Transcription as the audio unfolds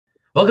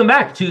Welcome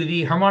back to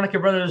the Harmonica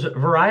Brothers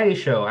Variety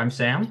Show. I'm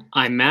Sam.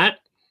 I'm Matt.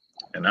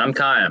 And I'm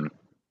Chaim.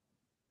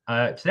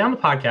 Today on the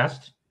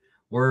podcast,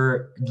 we're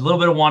a little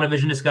bit of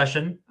WandaVision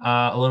discussion,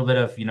 a little bit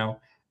of,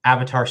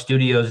 Avatar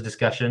Studios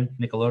discussion,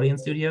 Nickelodeon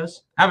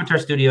Studios, Avatar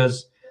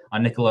Studios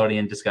on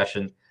Nickelodeon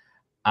discussion.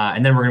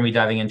 And then we're going to be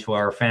diving into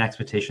our Fan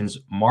Expectations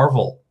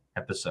Marvel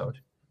episode.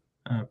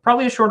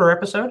 Probably a shorter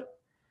episode.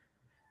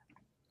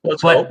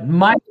 Let's hope.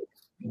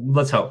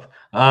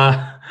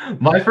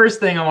 My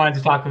first thing I wanted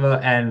to talk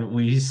about, and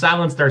we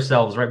silenced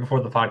ourselves right before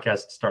the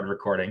podcast started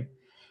recording,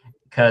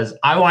 because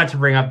I wanted to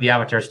bring up the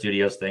Avatar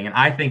Studios thing, and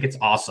I think it's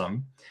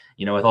awesome.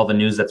 With all the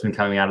news that's been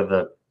coming out of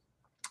the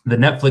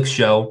Netflix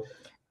show,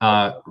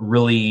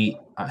 really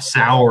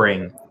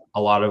souring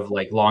a lot of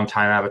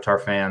longtime Avatar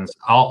fans,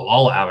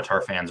 all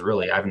Avatar fans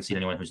really. I haven't seen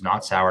anyone who's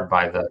not soured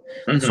by the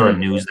sort of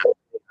news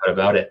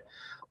about it.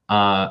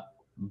 Out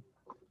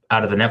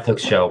of the Netflix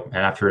show,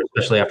 and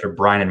especially after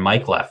Brian and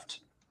Mike left.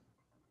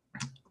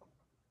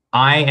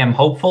 I am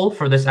hopeful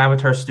for this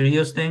Avatar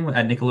Studios thing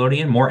at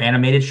Nickelodeon, more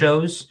animated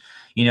shows.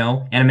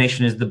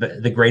 Animation is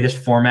the greatest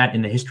format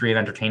in the history of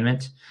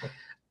entertainment,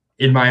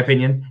 in my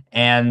opinion.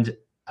 And,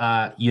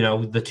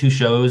 the two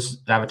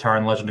shows, Avatar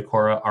and Legend of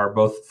Korra, are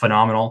both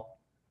phenomenal.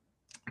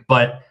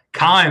 But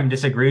Chaim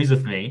disagrees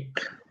with me.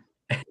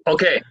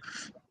 Okay.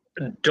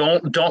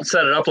 Don't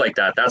set it up like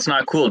that. That's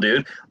not cool,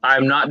 dude.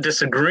 I'm not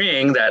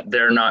disagreeing that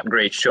they're not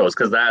great shows,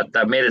 because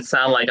that made it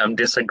sound like I'm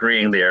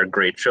disagreeing they are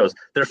great shows.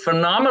 They're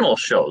phenomenal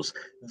shows.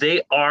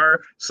 They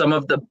are some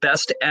of the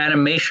best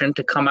animation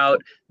to come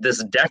out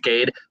this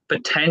decade,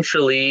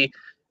 potentially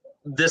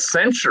this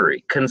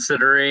century,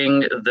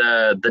 considering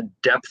the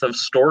depth of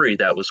story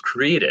that was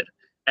created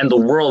and the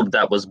world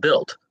that was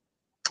built.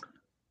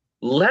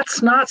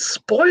 Let's not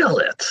spoil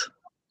it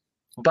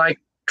by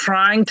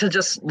trying to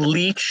just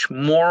leech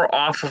more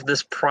off of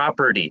this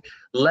property.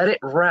 Let it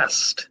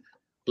rest.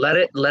 Let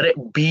it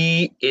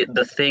be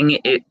the thing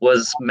it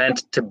was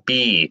meant to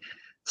be.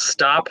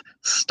 Stop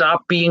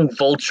being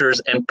vultures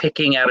and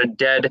picking at at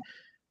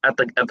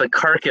the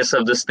carcass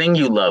of this thing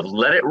you love.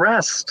 Let it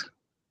rest.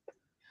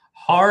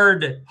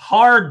 Hard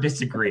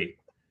disagree.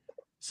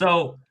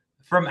 So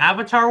from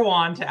Avatar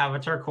 1 to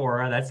Avatar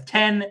Korra, that's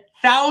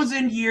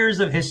 10,000 years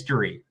of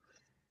history.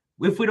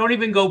 If we don't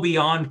even go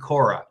beyond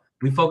Korra,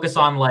 we focus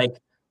on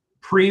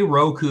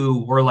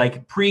pre-Roku or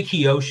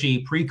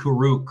pre-Kyoshi,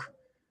 pre-Karuk,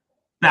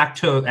 back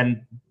to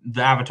and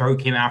the Avatar who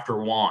came after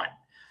Wan.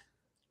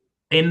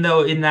 In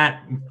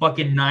that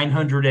fucking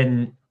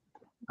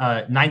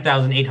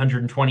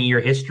 9,820 year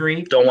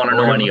history. Don't want to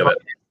know any of it.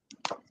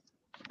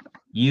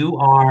 You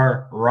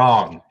are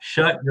wrong.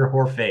 Shut your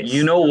whore face.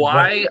 You know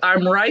why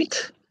I'm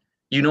right?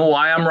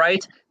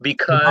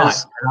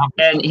 Because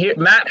and here,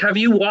 Matt, have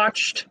you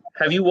watched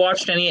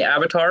any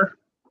Avatar?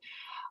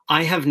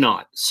 I have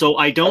not, so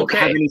I don't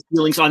have any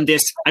feelings on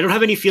this. I don't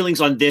have any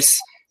feelings on this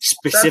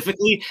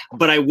specifically,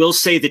 but I will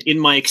say that in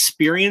my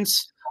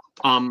experience,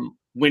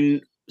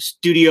 when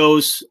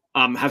studios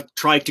have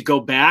tried to go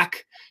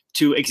back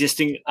to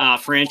existing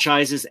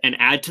franchises and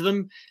add to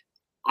them,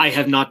 I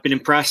have not been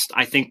impressed.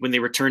 I think when they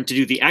returned to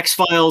do the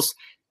X-Files,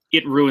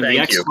 it ruined the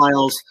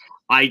X-Files.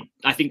 I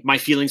think my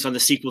feelings on the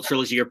sequel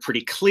trilogy are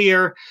pretty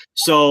clear.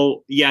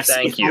 So yes,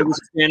 if I was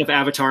a fan of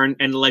Avatar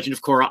and The Legend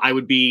of Korra, I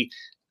would be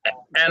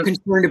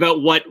concerned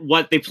about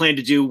what they plan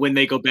to do when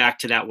they go back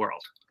to that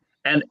world.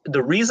 And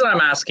the reason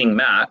I'm asking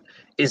Matt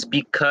is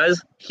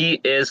because he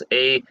is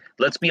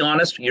let's be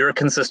honest, you're a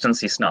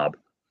consistency snob.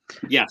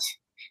 Yes.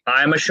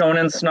 I'm a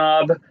shonen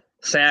snob.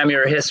 Sam,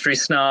 you're a history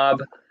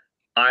snob.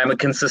 I'm a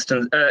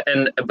consistent,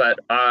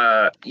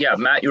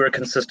 Matt, you're a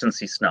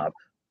consistency snob.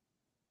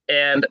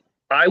 And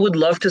I would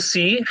love to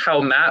see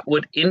how Matt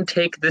would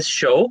intake this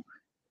show,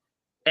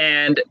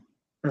 and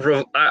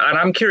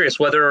I'm curious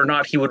whether or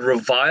not he would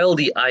revile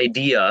the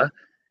idea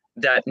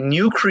that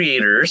new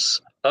creators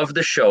of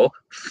the show,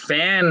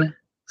 fan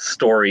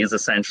stories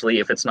essentially,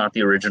 if it's not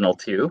the original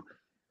two,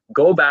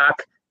 go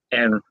back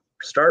and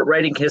start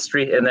writing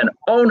history, and then,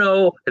 oh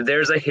no,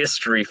 there's a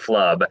history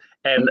flub,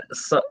 and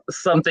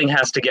something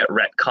has to get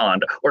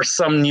retconned, or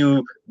some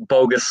new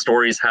bogus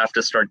stories have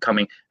to start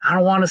coming. I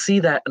don't want to see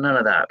none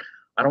of that.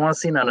 I don't want to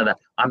see none of that.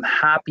 I'm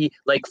happy.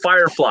 Like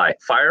Firefly.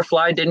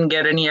 Firefly didn't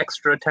get any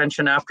extra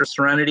attention after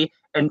Serenity,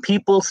 and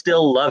people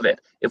still love it.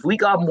 If we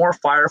got more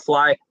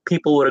Firefly,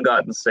 people would have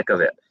gotten sick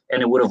of it,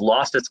 and it would have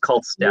lost its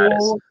cult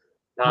status.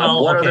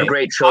 What other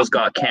great shows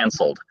got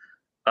canceled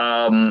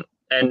and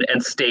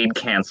stayed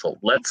canceled?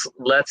 Let's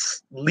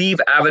leave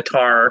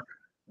Avatar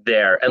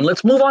there, and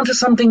let's move on to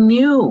something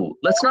new.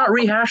 Let's not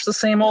rehash the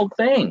same old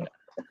thing.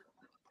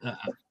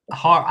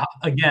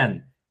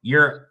 Again,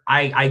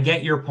 I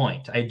get your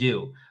point. I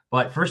do.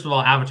 But first of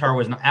all, Avatar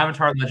Legend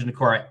of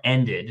Korra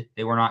ended.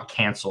 They were not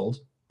canceled.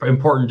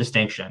 Important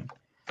distinction.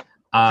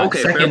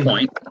 Fair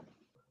point.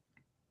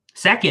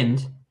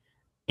 Second,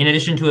 in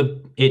addition to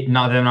them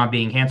not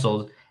being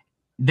canceled,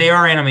 they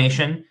are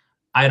animation.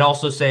 I'd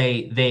also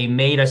say they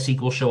made a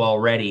sequel show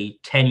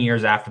already 10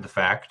 years after the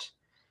fact,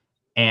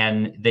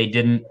 and they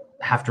didn't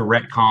have to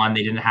retcon.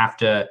 They didn't have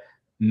to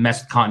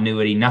mess with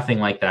continuity, nothing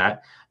like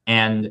that.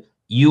 And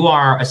you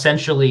are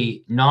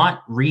essentially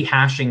not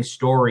rehashing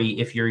story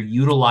if you're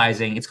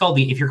utilizing, if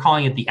you're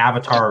calling it the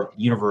Avatar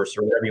universe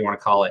or whatever you want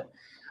to call it.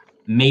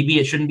 Maybe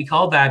it shouldn't be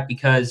called that,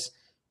 because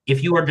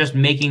if you are just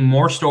making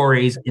more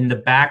stories in the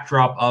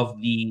backdrop of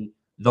the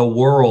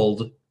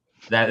world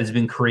that has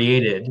been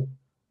created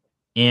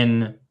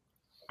in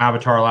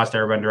Avatar: Last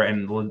Airbender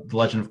and The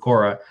Legend of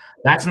Korra,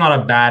 that's not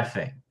a bad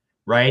thing,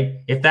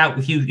 right?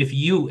 If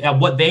you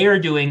what they are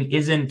doing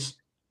isn't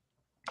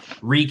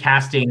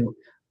recasting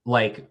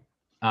like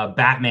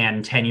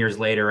Batman 10 years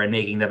later and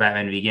making the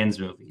Batman Begins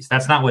movies.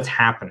 That's not what's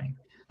happening.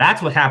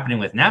 That's what's happening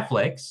with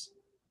Netflix.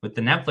 With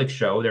the Netflix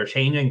show, they're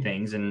changing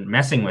things and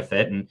messing with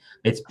it, and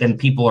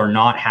people are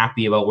not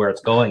happy about where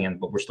it's going,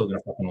 but we're still going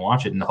to fucking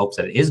watch it in the hopes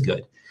that it is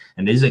good,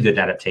 and it is a good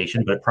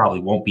adaptation, but it probably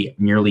won't be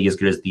nearly as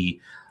good as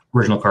the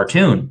original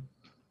cartoon.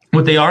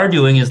 What they are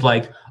doing is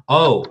like,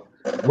 oh,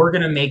 we're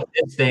going to make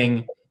this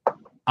thing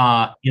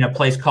in a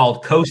place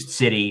called Coast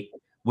City,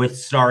 with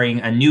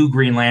starring a new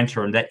Green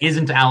Lantern that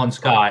isn't Alan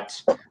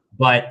Scott,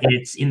 but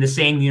it's in the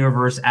same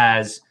universe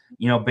as,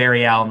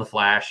 Barry Allen, the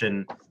Flash,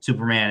 and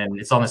Superman, and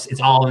it's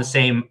all in the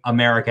same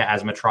America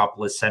as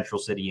Metropolis, Central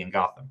City, and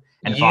Gotham.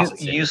 And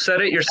you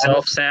said it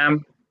yourself,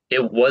 Sam.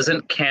 It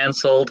wasn't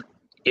canceled.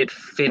 It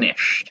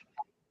finished.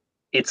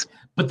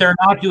 But they're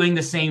not doing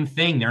the same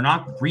thing. They're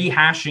not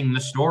rehashing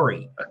the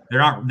story.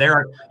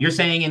 You're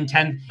saying in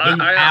 10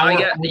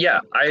 I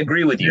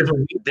agree with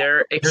you.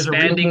 They're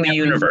expanding the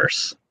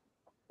universe.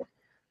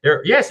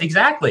 Yes,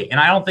 exactly. And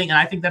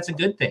I think that's a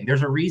good thing.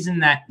 There's a reason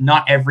that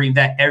not every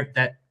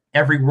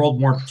World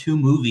War II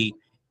movie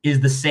is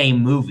the same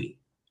movie.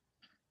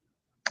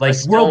 Like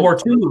World War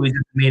II movies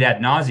are made ad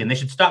nauseum. They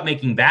should stop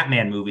making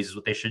Batman movies, is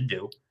what they should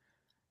do.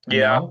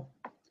 Yeah.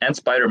 And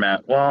Spider-Man.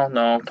 Well,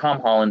 no, Tom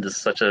Holland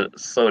is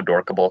so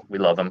adorkable. We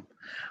love him.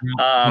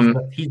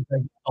 He's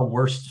the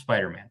worst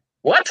Spider-Man.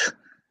 What?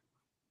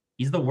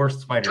 He's the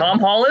worst Spider-Man. Tom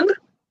Holland?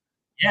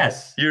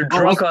 Yes. You're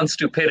drunk on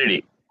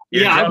stupidity.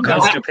 Drunk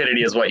on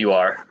stupidity is what you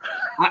are.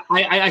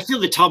 I feel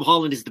that Tom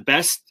Holland is the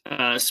best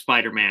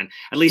Spider-Man.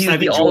 At least he's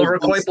the Oliver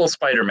Coipel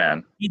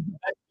Spider-Man.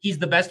 He's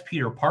the best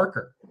Peter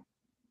Parker.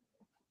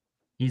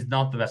 He's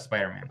not the best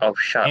Spider-Man. Oh,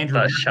 shut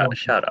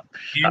up.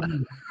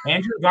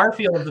 Andrew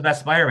Garfield is the best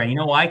Spider-Man. You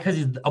know why? Because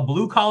he's a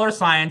blue-collar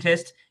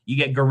scientist. You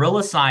get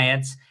guerrilla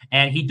science,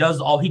 and he does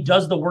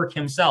the work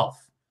himself.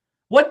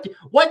 What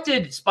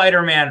did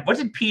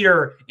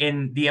Peter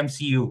in the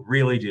MCU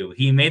really do?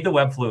 He made the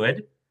web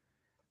fluid.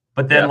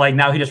 But then,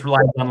 now he just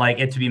relies on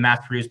it to be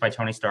mass produced by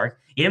Tony Stark.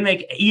 He didn't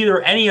make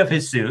any of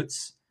his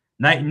suits.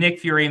 Nick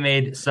Fury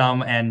made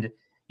some, and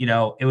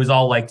it was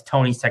all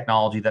Tony's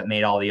technology that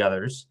made all the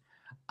others.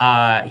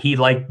 He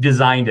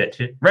designed it,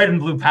 red and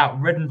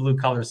blue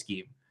color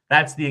scheme.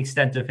 That's the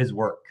extent of his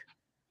work.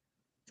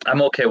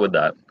 I'm okay with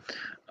that.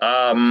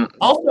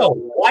 Also,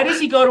 why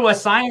does he go to a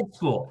science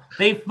school?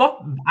 I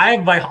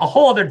have a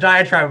whole other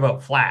diatribe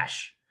about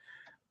Flash.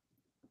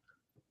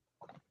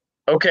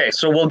 Okay,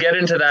 so we'll get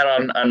into that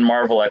on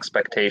Marvel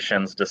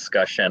expectations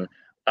discussion.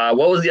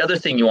 What was the other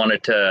thing you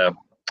wanted to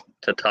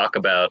talk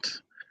about?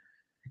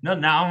 No,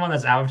 now I'm on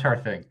this Avatar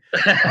thing.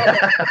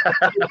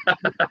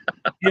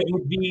 It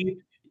would be,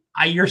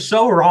 you're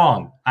so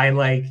wrong.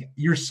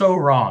 You're so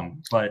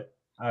wrong. But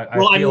I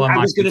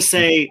was going to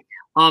say,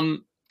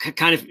 kind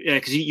of,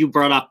 because you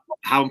brought up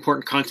how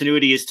important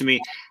continuity is to me.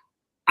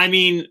 I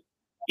mean,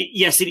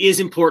 yes, it is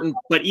important,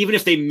 but even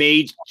if they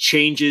made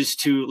changes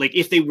to,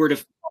 if they were to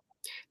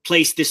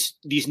place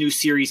these new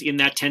series in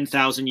that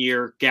 10,000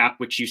 year gap,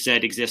 which you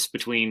said exists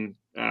between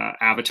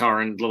Avatar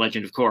and The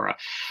Legend of Korra.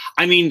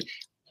 I mean,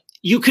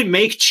 you can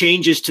make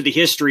changes to the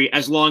history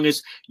as long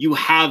as you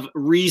have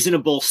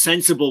reasonable,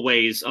 sensible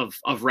ways of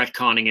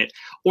retconning it,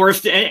 or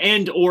if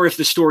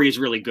the story is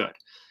really good.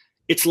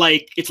 It's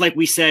like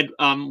we said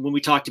when we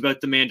talked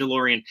about The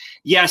Mandalorian.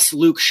 Yes,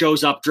 Luke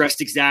shows up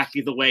dressed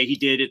exactly the way he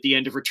did at the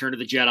end of Return of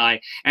the Jedi,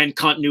 and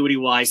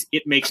continuity-wise,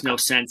 it makes no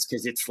sense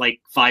because it's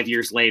 5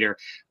 years later.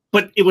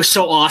 But it was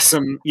so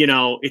awesome,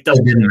 it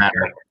didn't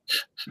matter.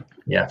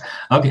 Yeah.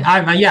 Okay.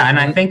 And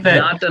I think that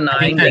not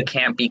denying they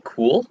can't be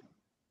cool,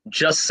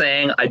 just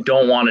saying I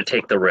don't want to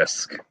take the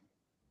risk.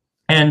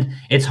 And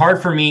it's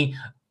hard for me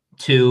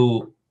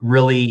to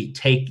really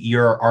take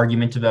your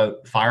argument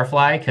about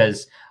Firefly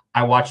because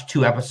I watched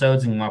 2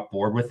 episodes and got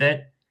bored with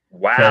it.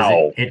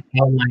 Wow. It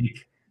felt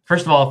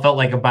first of all, it felt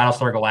like a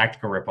Battlestar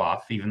Galactica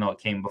ripoff, even though it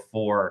came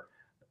before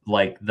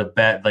the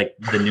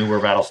newer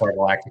Battlestar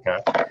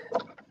Galactica.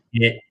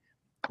 It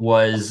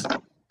was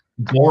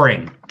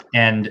boring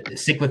and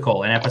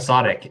cyclical and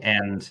episodic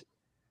and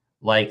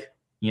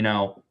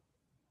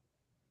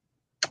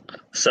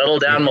settle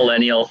down,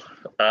 millennial.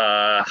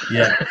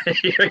 Yeah,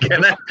 you're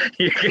gonna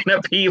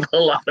peeve a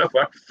lot of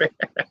our fans.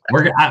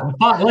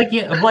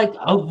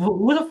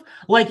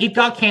 It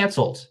got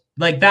canceled.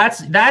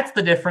 That's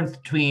the difference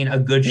between a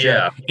good show.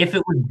 Yeah. If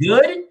it was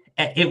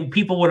good,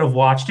 people would have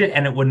watched it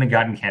and it wouldn't have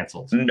gotten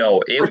canceled. No,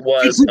 it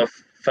was a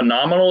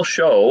phenomenal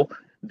show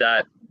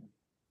that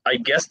I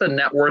guess the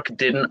network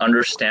didn't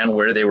understand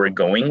where they were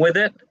going with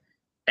it,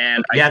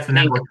 And yeah, it's the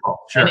network fault.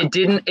 Sure. And it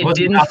didn't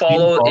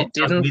follow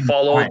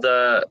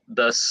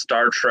the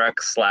Star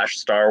Trek /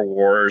 Star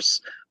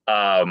Wars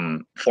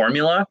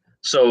formula.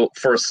 So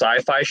for a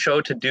sci-fi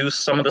show to do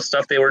some of the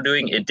stuff they were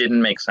doing, it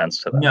didn't make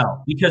sense to them.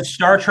 No, because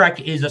Star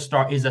Trek is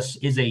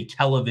a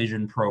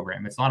television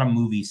program. It's not a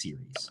movie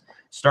series.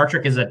 Star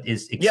Trek works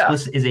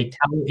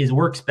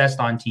best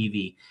on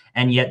TV,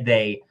 and yet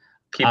they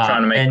keep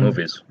trying to make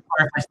movies.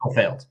 Firefly still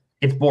failed.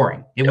 It's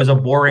boring. It was a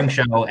boring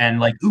show, and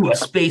like, a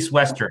space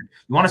western.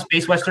 You want a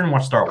space western?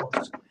 Watch Star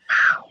Wars.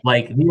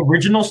 Like, the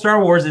original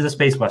Star Wars is a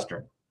space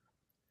western.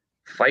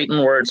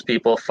 Fighting words,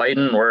 people.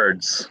 Fighting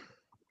words.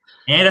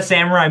 And a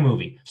samurai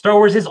movie. Star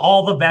Wars is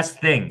all the best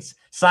things.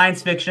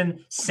 Science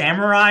fiction,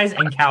 samurais,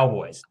 and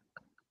cowboys.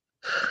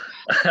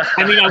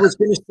 I mean, I was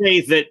going to say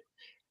that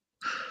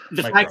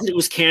the fact that it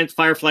was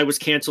Firefly was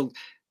canceled,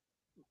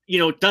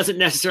 doesn't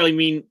necessarily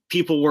mean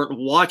people weren't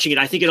watching it.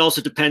 I think it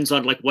also depends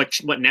on like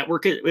what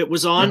network it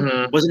was on.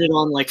 Mm-hmm. Wasn't it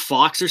on like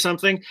Fox or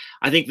something?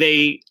 I think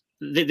they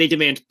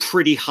demand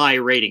pretty high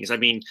ratings. I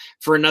mean,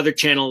 for another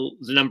channel,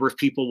 the number of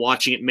people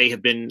watching it may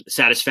have been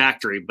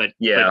satisfactory, but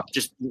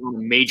just on a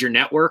major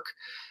network,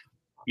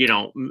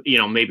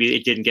 maybe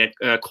it didn't get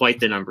quite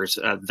the numbers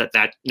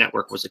that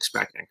network was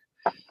expecting.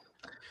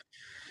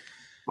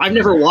 I've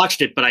never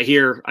watched it, but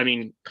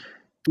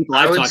people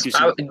I've talked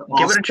to.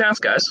 Give it a chance,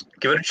 guys.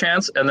 Give it a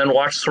chance, and then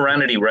watch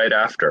Serenity right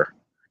after.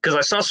 Because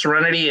I saw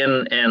Serenity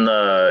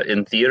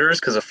in theaters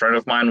because a friend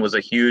of mine was a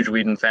huge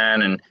Whedon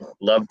fan and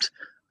loved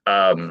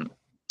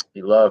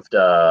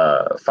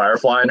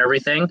Firefly and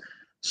everything.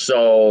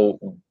 So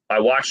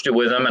I watched it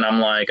with him, and I'm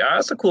like,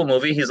 that's a cool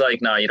movie. He's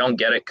like, no, you don't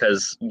get it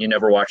because you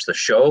never watched the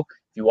show.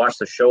 If you watch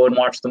the show and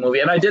watch the movie,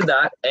 and I did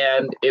that,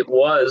 and it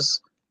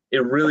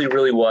really,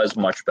 really was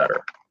much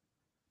better.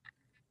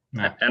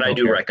 And I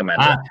do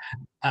recommend it.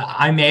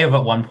 I may have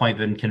at one point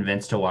been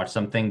convinced to watch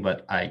something,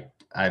 but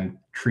I'm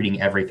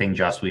treating everything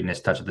Joss Whedon as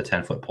touch of the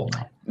 10-foot pole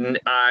now.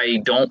 I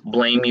don't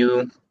blame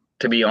you,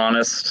 to be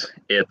honest.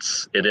 It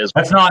is.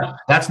 That's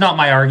not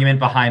my argument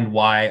behind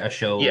why a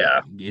show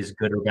is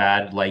good or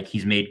bad. Like,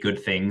 he's made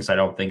good things. I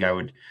don't think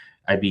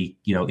I'd be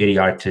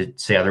idiotic to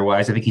say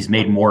otherwise. I think he's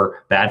made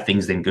more bad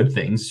things than good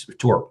things,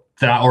 or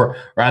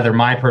rather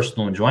my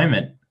personal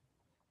enjoyment.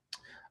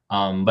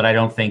 But I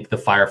don't think the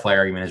Firefly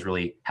argument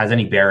has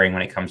any bearing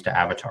when it comes to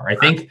Avatar. I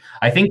think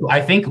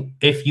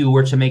if you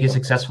were to make a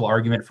successful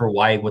argument for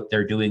why what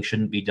they're doing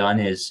shouldn't be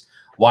done is,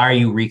 why are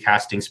you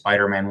recasting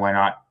Spider-Man? Why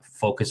not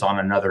focus on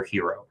another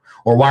hero?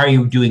 Or why are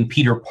you doing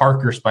Peter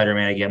Parker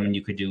Spider-Man again when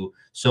you could do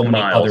so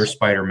many other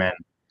Spider-Men?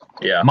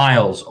 Yeah,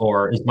 Miles,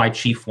 or is my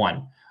chief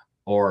one,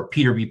 or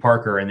Peter B.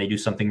 Parker, and they do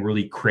something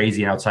really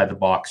crazy and outside the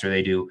box, or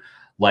they do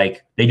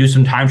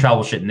some time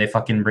travel shit and they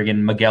fucking bring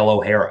in Miguel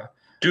O'Hara.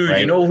 Dude,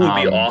 right? You know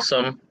who'd be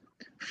awesome?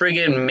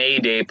 Friggin'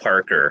 Mayday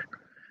Parker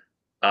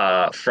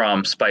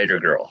from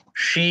Spider-Girl.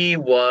 She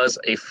was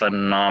a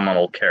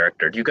phenomenal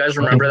character. Do you guys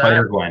remember that?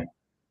 Spider-Gwen.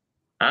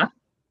 Huh?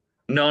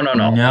 No.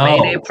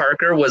 Mayday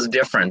Parker was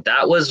different.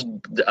 That was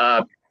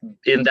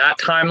in that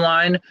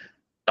timeline.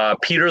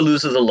 Peter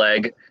loses a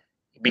leg,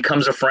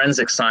 becomes a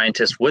forensic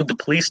scientist with the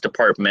police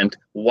department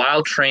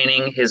while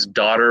training his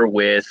daughter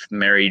with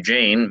Mary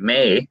Jane,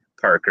 May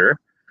Parker,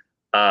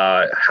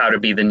 how to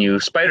be the new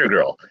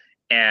Spider-Girl.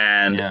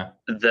 And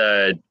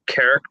the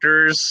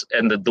characters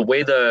and the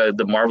way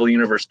the Marvel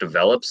Universe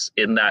develops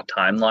in that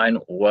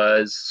timeline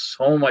was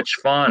so much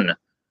fun.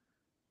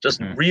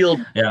 Just real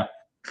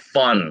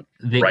fun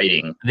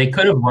writing. They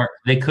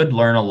could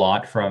learn a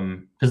lot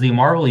from, because the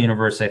Marvel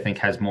Universe, I think,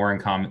 has more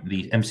in common.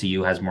 The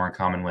MCU has more in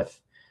common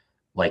with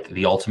like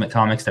the Ultimate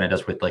Comics than it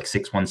does with like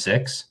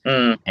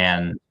 616.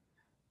 And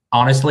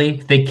honestly,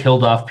 if they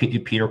killed off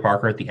Peter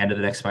Parker at the end of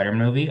the next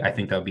Spider-Man movie, I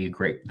think that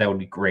would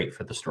be great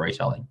for the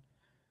storytelling.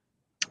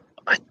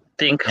 I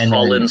think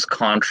Holland's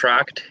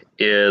contract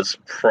is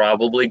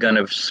probably going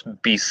to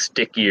be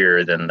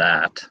stickier than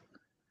that.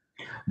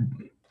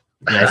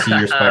 Yeah, I see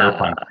your spider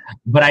pun.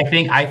 But I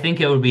think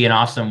it would be an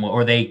awesome,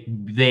 or they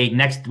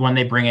next when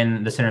they bring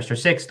in the Sinister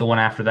Six, the one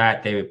after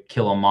that, they would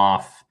kill him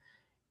off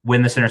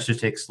when the Sinister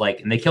Six,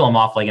 and they kill him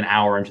off like an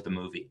hour into the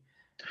movie.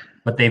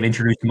 But they've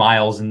introduced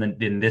Miles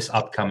in this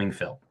upcoming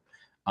film.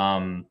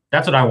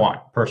 That's what I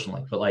want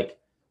personally. But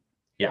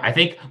I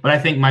think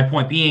my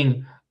point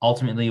being,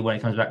 ultimately, when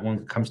it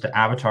comes to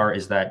Avatar,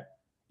 is that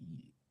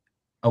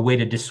a way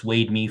to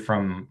dissuade me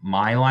from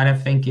my line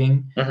of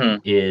thinking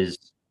is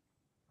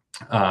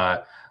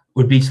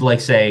would be to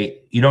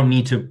say, you don't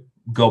need to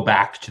go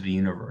back to the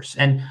universe.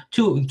 And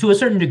to a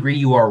certain degree,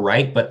 you are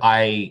right. But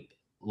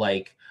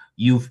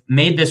you've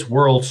made this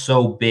world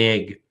so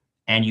big,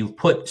 and you've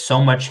put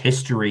so much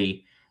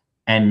history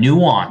and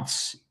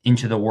nuance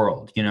into the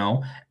world,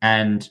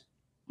 and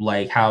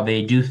how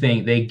they do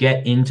things, they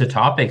get into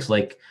topics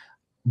like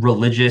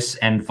religious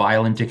and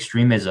violent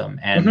extremism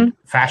and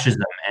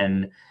fascism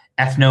and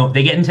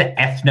they get into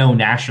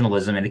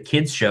ethno-nationalism in a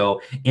kids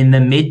show in the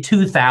mid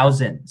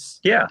 2000s.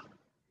 Yeah.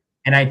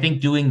 And I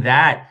think doing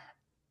that,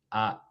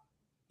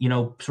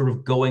 sort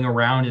of going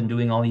around and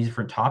doing all these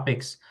different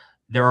topics,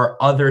 there are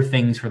other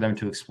things for them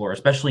to explore,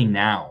 especially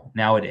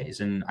nowadays.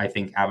 And I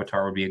think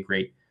Avatar would be a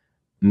great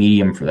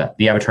medium for that.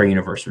 The Avatar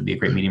universe would be a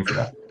great medium for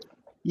that.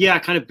 Yeah,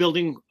 kind of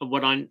building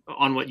on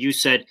what you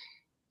said.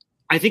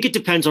 I think it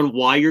depends on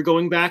why you're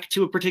going back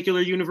to a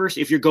particular universe.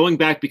 If you're going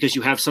back because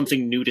you have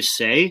something new to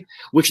say,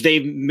 which they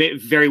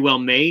very well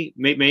may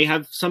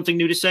have something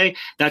new to say,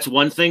 that's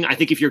one thing. I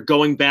think if you're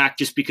going back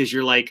just because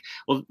you're like,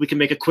 well, we can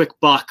make a quick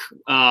buck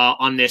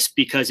on this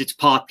because it's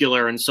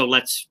popular, and so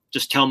let's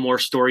just tell more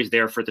stories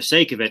there for the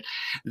sake of it,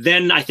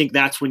 then I think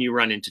that's when you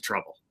run into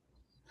trouble.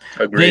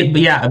 Agreed.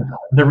 Yeah,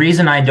 the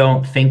reason I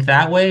don't think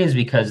that way is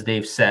because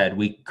they've said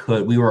we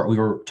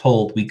were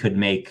told we could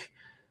make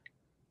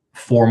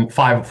 4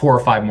 or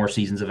 5 more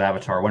seasons of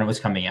Avatar when it was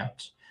coming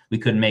out. We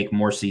could make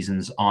more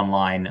seasons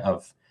online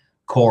of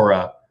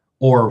Korra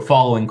or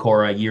following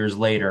Korra years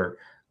later,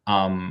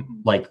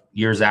 like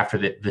years after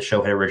the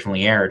show had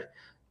originally aired,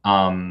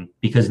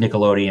 because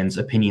Nickelodeon's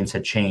opinions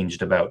had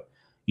changed about,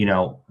 you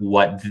know,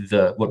 what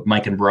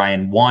Mike and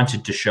Brian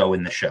wanted to show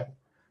in the show,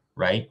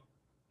 right?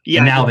 Yeah.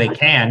 And now they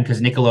can, because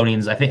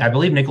I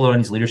believe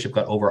Nickelodeon's leadership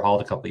got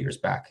overhauled a couple of years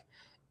back,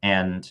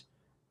 and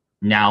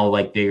now,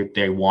 like,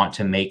 they want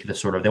to make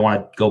they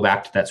want to go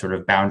back to that sort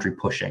of boundary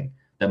pushing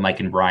that Mike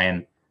and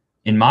Brian,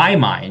 in my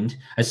mind,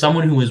 as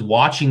someone who was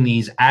watching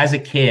these as a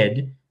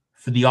kid,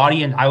 for the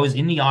audience, I was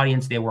in the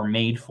audience they were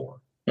made for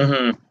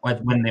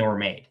when they were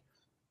made.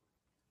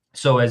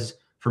 So as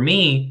for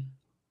me,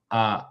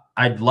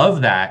 I'd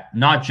love that,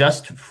 not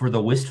just for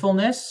the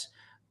wistfulness,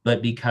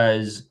 but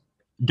because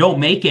don't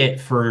make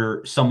it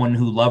for someone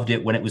who loved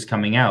it when it was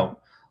coming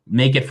out.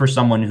 Make it for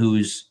someone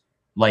who's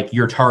like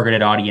your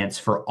targeted audience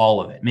for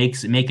all of it.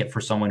 Make it for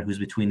someone who's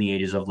between the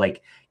ages of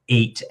like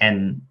 8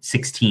 and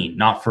 16,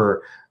 not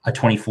for a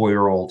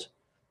 24-year-old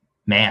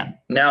man.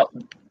 Now,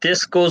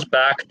 this goes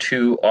back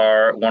to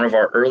one of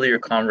our earlier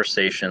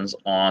conversations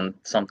on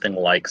something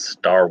like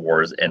Star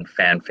Wars and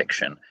fan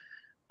fiction.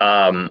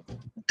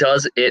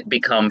 Does it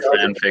become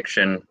fan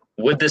fiction?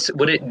 Would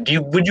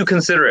you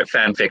consider it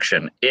fan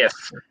fiction if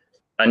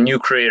a new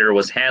creator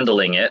was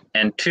handling it?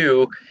 And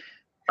 2,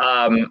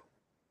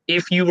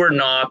 if you were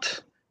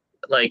not,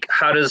 like,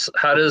 how does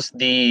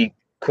the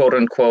quote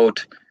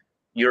unquote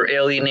you're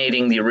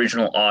alienating the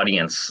original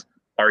audience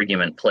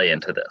argument play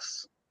into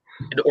this,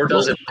 or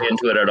does it play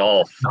into it at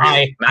all?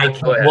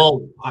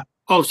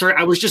 Sorry,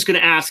 I was just going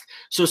to ask.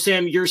 So,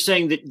 Sam, you're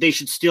saying that they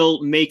should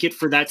still make it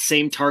for that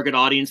same target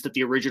audience that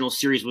the original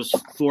series was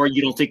for.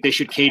 You don't think they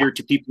should cater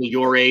to people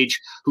your age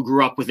who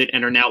grew up with it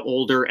and are now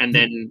older, and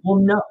then?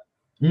 Well,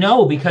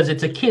 no, because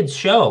it's a kid's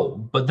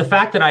show. But the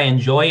fact that I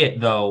enjoy it,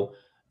 though,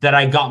 that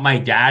I got my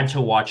dad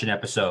to watch an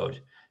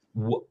episode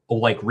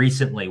like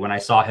recently when I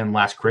saw him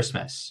last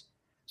Christmas.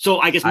 So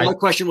I guess my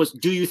question was,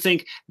 do you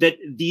think that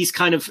these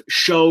kind of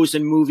shows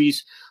and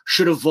movies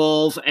should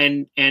evolve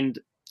and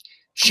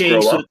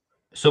change?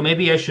 So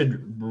maybe I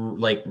should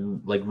like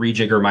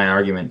rejigger my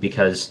argument,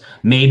 because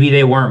maybe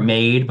they weren't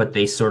made, but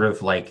they sort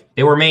of like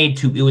it was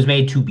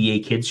made to be a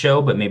kids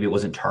show, but maybe it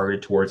wasn't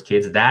targeted towards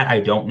kids. That I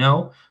don't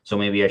know. So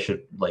maybe I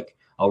should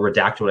I'll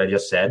redact what I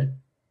just said.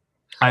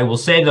 I will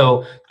say,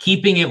 though,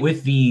 keeping it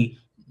with the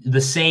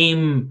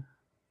same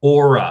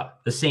aura,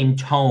 the same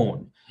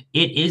tone.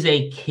 It is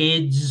a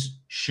kids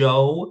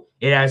show.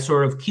 It has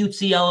sort of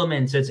cutesy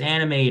elements. It's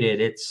animated.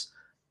 It's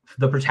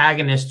the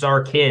protagonists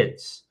are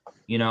kids.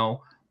 You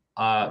know,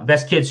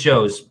 best kids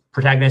shows,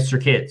 protagonists are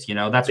kids. You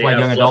know, that's why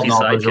young adult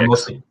novels are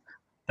mostly.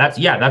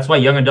 That's why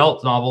young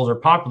adult novels are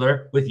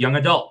popular with young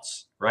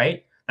adults,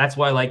 right? That's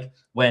why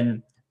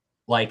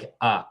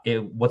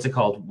what's it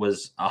called?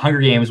 Was Hunger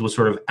Games was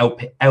sort of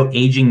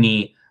underaging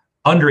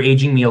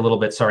me a little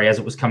bit. Sorry, as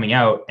it was coming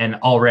out, and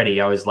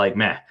already I was like,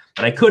 meh.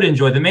 But I could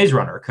enjoy The Maze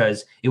Runner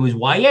because it was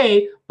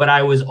YA, but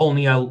I was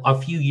only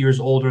a few years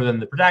older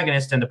than the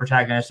protagonist, and the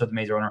protagonist of The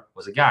Maze Runner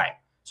was a guy.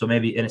 So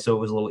it was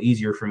a little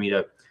easier for me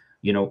to,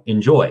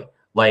 enjoy.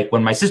 Like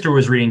when my sister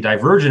was reading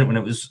Divergent when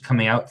it was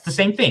coming out, it's the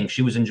same thing.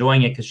 She was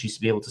enjoying it because she's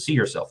to be able to see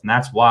herself, and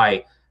that's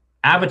why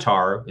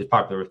Avatar is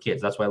popular with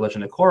kids. That's why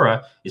Legend of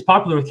Korra is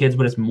popular with kids,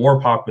 but it's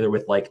more popular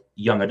with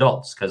young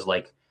adults because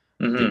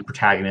the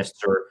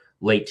protagonists are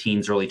late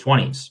teens, early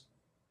 20s.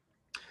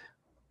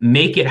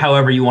 Make it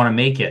however you want to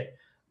make it.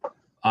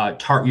 I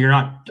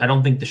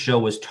don't think the show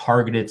was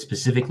targeted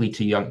specifically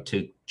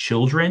to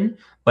children,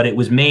 but it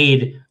was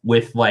made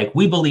with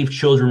we believe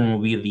children will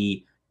be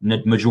the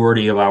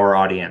majority of our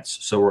audience,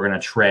 so we're going to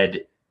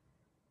tread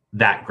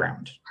that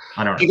ground.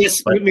 I don't know. I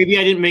guess maybe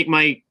I didn't make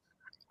my.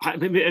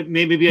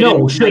 Maybe I no.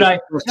 Didn't should I?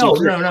 No.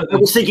 I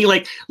was thinking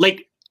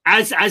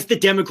as the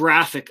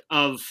demographic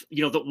of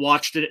that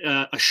watched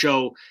a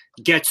show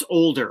gets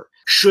older,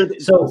 should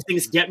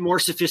things get more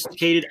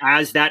sophisticated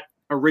as that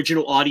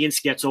original audience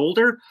gets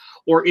older,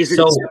 or is it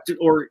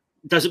or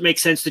does it make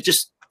sense to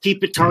just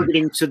keep it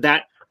targeting to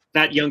that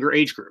younger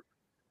age group?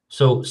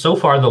 So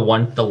far, the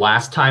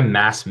last time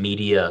mass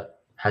media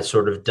has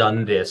sort of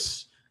done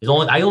this is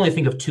I only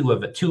think of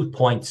 2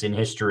 points in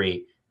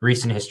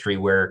recent history,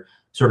 where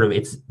sort of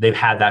they've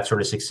had that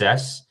sort of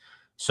success.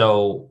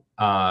 So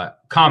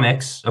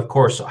comics, of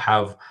course,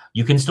 have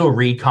You can still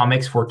read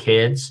comics for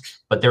kids,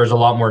 but there's a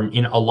lot more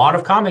in a lot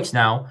of comics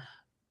now.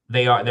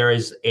 There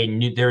is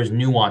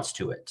nuance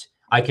to it.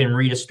 I can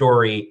read a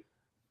story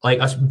like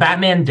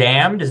Batman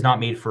Damned is not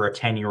made for a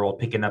 10-year-old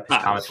picking up his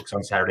comic books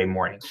on Saturday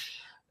morning.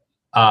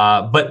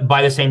 But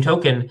by the same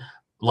token,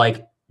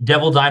 like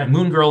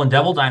Moon Girl and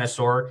Devil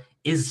Dinosaur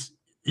is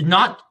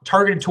not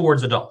targeted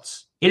towards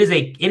adults. It is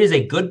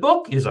a good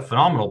book. It is a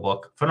phenomenal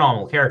book,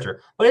 phenomenal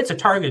character, but it's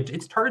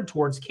targeted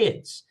towards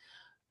kids.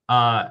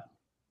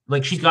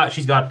 Like she's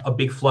got a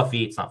big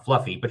fluffy, it's not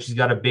fluffy, but she's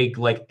got a big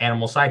like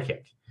animal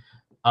sidekick.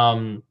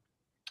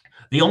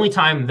 The only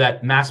time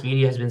that mass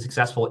media has been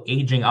successful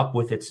aging up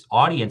with its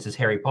audience is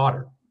Harry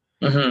Potter.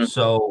 Mm-hmm.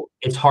 So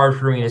it's hard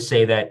for me to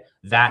say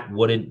that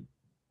wouldn't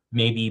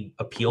maybe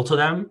appeal to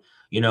them,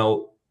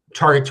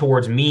 target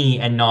towards me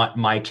and not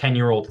my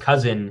 10-year-old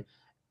cousin.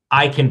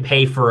 I can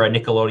pay for a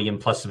Nickelodeon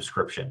Plus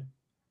subscription.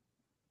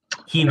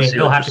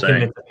 He'll have to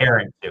convince a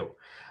parent to.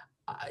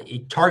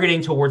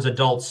 Targeting towards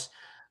adults,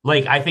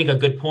 like I think a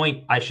good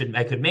point I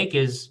could make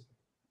is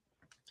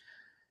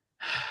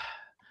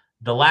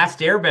the Last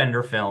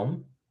Airbender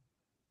film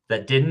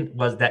that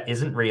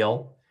isn't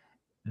real.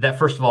 That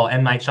first of all,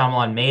 M. Night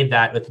Shyamalan made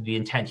that with the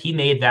intent. He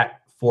made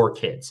that for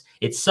kids.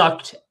 It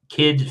sucked.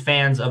 Kid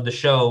fans of the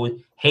show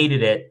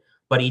hated it,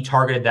 but he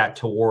targeted that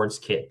towards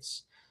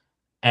kids.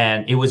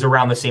 And it was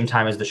around the same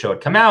time as the show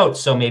had come out,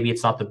 so maybe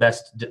it's not the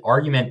best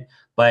argument,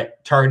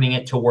 but targeting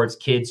it towards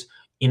kids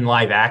in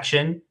live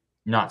action,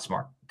 not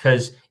smart,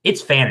 because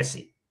it's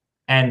fantasy.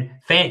 And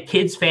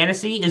kids'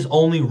 fantasy is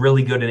only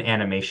really good in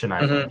animation,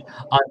 I think,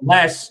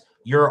 unless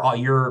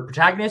your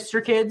protagonists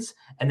are kids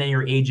and then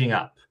you're aging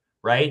up,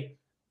 right?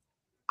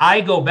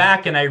 I go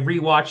back and I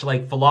rewatch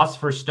like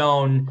Philosopher's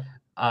Stone,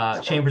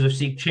 Chamber of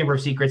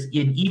Secrets,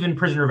 even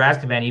Prisoner of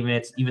Azkaban,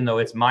 even though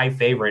it's my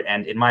favorite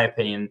and in my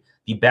opinion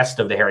the best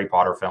of the Harry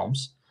Potter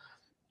films,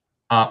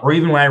 or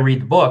even when I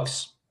read the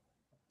books,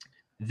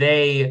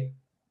 they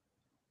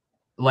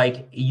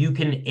like you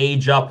can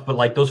age up, but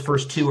like those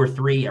first 2 or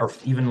 3 or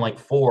even like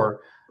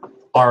 4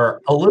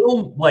 are a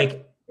little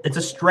like it's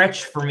a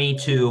stretch for me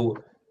to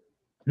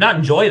not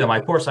enjoy them.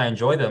 Of course, I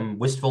enjoy them,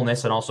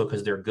 wistfulness, and also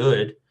because they're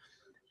good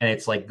and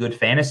it's like good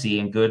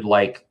fantasy and good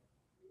like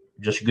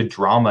just good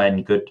drama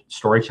and good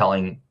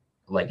storytelling,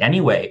 like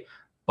anyway.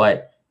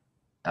 But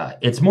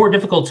it's more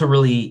difficult to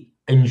really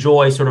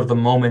enjoy sort of the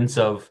moments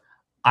of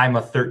I'm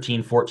a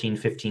 13, 14,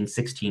 15,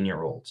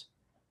 16-year-old,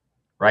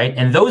 right?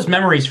 And those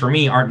memories for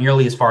me aren't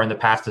nearly as far in the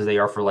past as they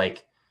are for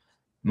like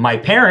my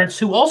parents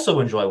who also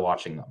enjoy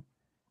watching them,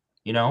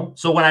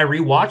 So when I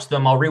rewatch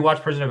them, I'll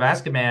rewatch Prisoner of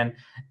Azkaban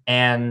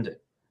and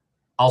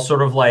I'll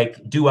sort of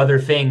like do other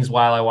things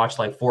while I watch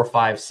like 4,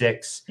 5,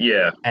 6,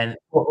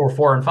 or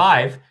 4 and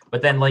 5.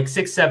 But then like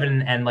 6,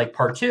 7, and like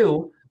part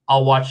 2,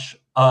 I'll watch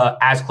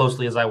as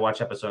closely as I watch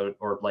episode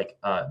or like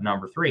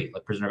number 3,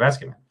 like Prisoner of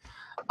Azkaban.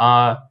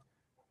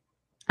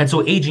 And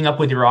so aging up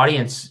with your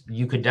audience,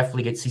 you could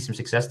definitely see some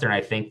success there. And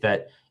I think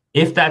that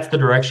if that's the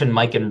direction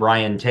Mike and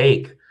Brian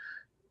take,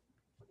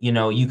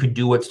 you could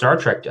do what Star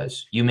Trek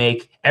does.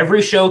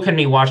 Every show can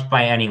be watched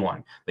by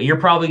anyone, but you're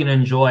probably going to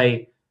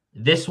enjoy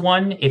this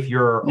one if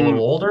you're a little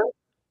older.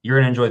 You're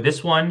going to enjoy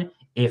this one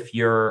if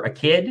you're a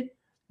kid.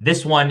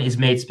 This one is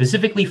made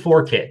specifically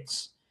for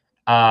kids.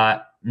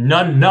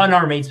 None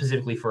are made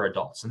specifically for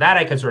adults. So that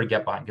I can sort of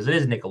get behind because it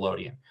is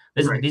Nickelodeon.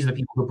 These are the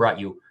people who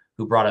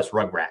brought us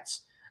Rugrats.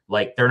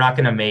 Like they're not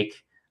going to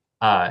make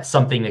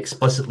something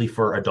explicitly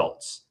for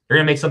adults. They're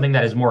going to make something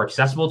that is more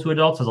accessible to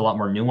adults, has a lot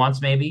more nuance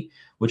maybe,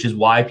 which is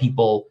why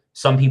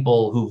some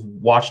people who've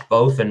watched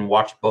both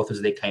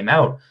as they came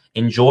out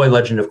enjoy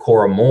Legend of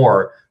Korra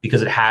more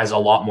because it has a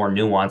lot more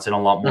nuance and a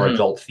lot more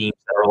adult themes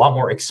that are a lot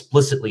more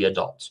explicitly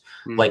adult.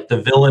 Like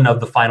the villain of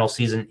the final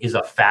season is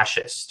a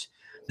fascist.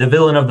 The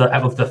villain of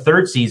the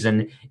third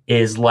season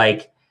is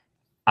like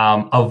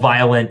a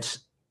violent,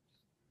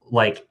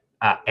 like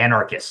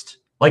anarchist,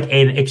 like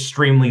an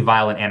extremely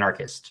violent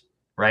anarchist,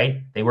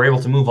 right? They were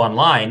able to move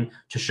online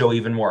to show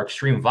even more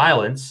extreme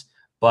violence,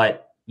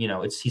 but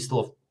he's still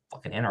a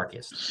fucking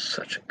anarchist.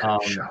 Such a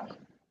good show.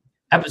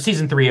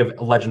 Season 3 of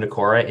Legend of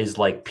Korra is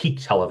like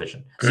peak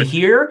television.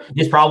 Zahir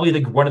is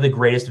probably one of the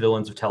greatest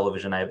villains of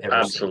television I've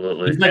ever seen.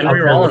 Absolutely. Like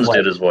Henry Rollins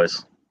did his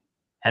voice.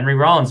 Henry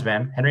Rollins,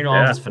 man. Henry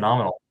Rollins is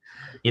phenomenal.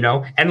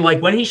 And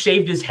like when he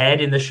shaved his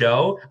head in the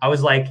show, I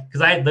was like, because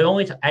I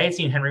had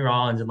seen Henry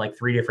Rollins in like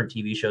 3 different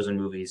TV shows and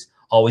movies,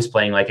 always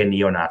playing like a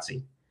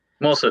neo-Nazi.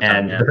 Most of the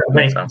time, and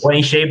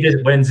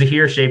when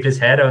Zahir shaved his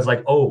head, I was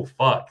like, oh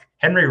fuck,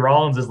 Henry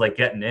Rollins is like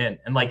getting in,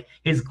 and like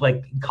his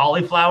like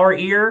cauliflower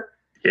ear,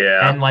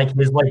 and like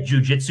his like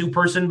jujitsu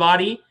person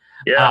body,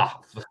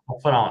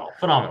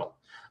 phenomenal.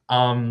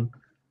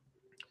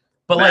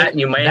 But Matt, like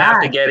you might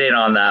have to get in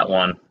on that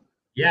one.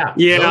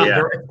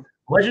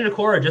 Legend of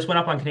Korra just went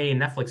up on Canadian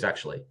Netflix,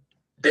 actually.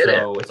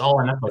 So it's all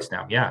on Netflix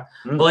now. Yeah.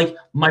 But like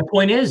my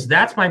point is,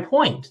 that's my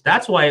point.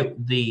 That's why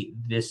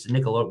this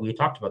Nickelodeon, we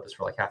talked about this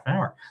for like half an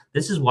hour.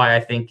 This is why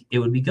I think it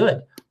would be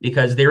good,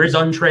 because there is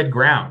untread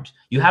ground.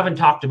 You haven't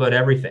talked about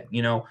everything.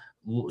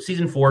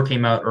 season 4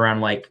 came out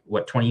around like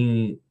what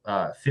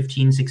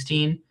 2015,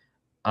 16.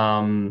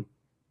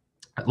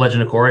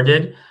 Legend of Korra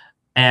did,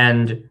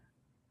 and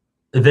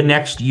the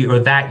next year or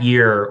that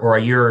year or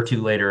a year or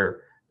two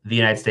later, the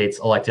United States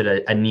elected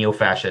a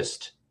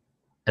neo-fascist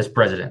as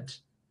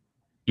president.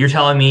 You're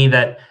telling me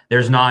that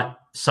there's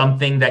not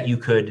something that you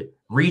could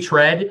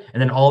retread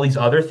and then all these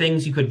other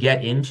things you could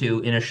get into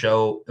in a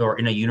show or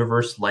in a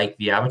universe like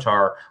the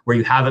Avatar, where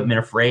you haven't been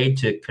afraid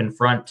to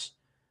confront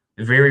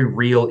very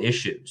real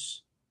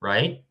issues,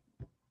 right?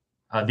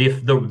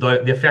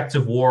 The effects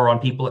of war on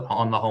people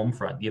on the home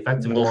front, the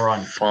effects of war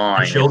on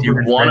children. If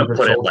you want to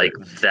put it like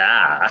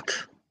that.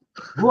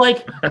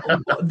 Like,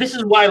 this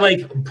is why,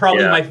 like,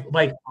 probably one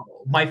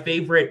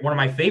of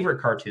my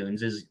favorite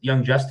cartoons is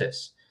Young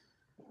Justice,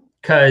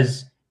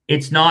 because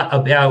it's not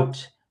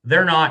about,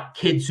 they're not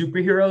kid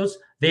superheroes,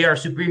 they are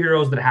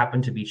superheroes that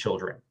happen to be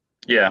children.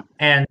 Yeah.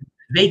 And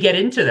they get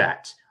into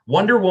that.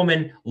 Wonder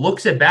Woman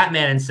looks at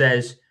Batman and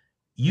says,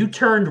 "You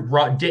turned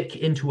Dick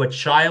into a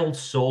child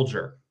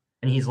soldier."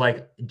 And he's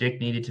like, Dick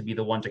needed to be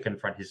the one to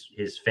confront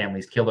his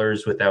family's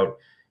killers without,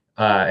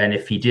 and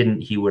if he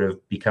didn't, he would have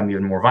become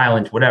even more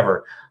violent,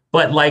 whatever.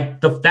 But like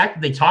the fact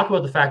that they talk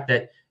about the fact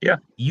that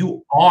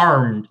you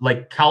armed,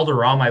 like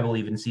Calderon, I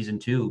believe in season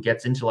 2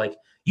 gets into like,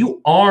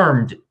 you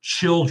armed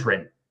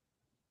children.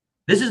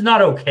 This is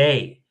not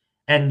okay.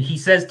 And he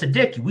says to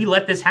Dick, we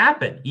let this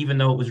happen, even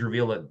though it was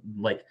revealed that,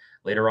 like,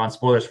 later on,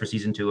 spoilers for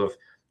season 2 of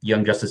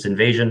Young Justice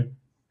Invasion.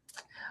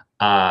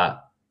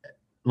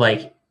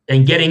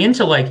 And getting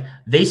into, like,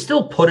 they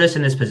still put us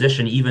in this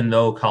position, even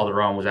though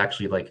Calderon was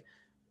actually, like,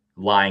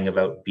 lying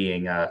about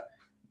being a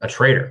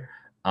traitor,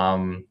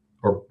 or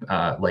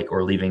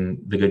leaving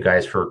the good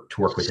guys to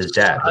work with his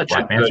dad. Such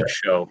Black a Panther. good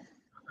show.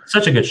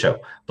 Such a good show.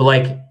 But,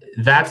 like,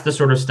 that's the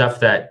sort of stuff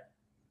that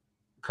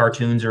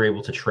cartoons are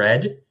able to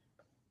tread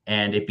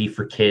and it be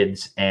for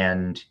kids,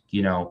 and,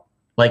 you know,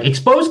 like,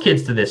 expose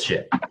kids to this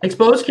shit.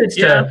 Expose kids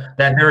to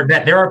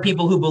that there are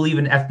people who believe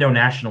in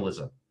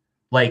ethno-nationalism,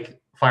 like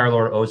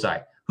Firelord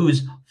Ozai,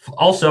 who's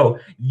also,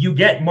 you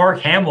get Mark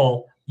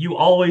Hamill, you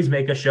always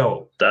make a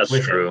show. That's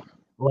true. Him.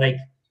 Like,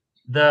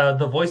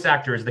 the voice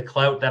actors, the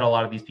clout that a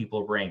lot of these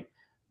people bring.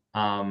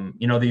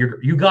 You know,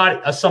 you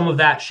got some of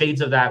that,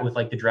 shades of that with,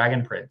 like, the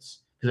Dragon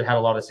Prince, because it had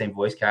a lot of the same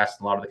voice cast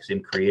and a lot of the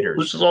same creators.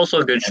 Which is also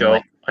a good show.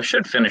 Like, I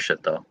should finish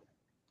it, though.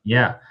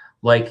 Yeah.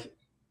 Like,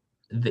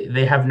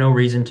 they have no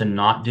reason to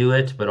not do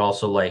it, but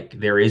also, like,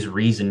 there is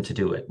reason to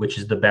do it, which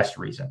is the best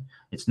reason.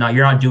 It's not,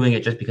 you're not doing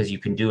it just because you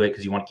can do it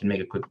because you can make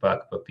a quick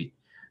buck, but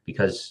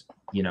because,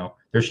 you know,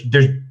 there's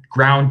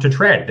ground to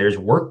tread. There's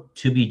work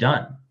to be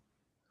done.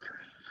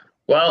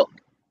 Well,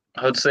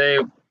 I would say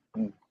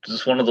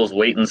just one of those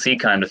wait and see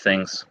kind of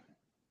things.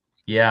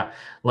 Yeah.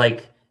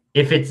 Like,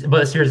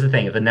 but here's the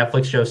thing, if the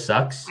Netflix show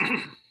sucks,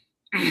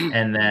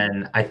 and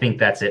then I think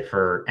that's it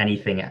for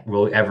anything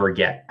we'll ever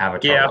get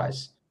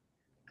Avatar-wise.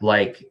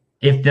 Like,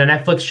 if the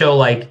Netflix show,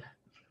 like,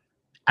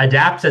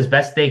 adapts as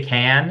best they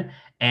can,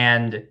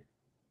 and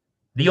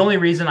the only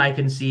reason I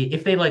can see,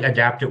 if they, like,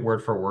 adapt it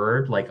word for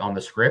word, like, on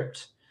the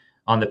script,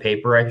 on the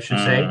paper, I should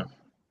say,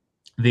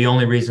 the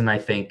only reason I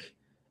think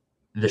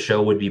the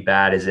show would be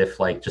bad is if,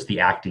 like, just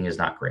the acting is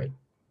not great,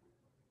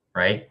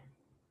 right?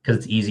 Because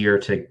it's easier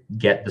to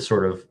get the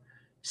sort of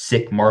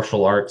sick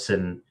martial arts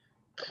and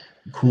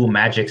cool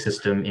magic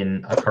system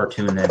in a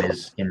cartoon than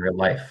is in real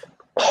life.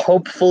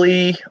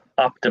 Hopefully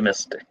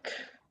optimistic.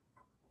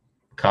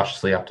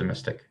 Cautiously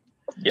optimistic.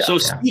 Yeah. So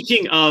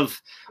speaking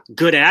of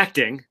good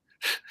acting.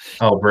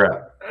 Oh,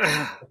 bruh,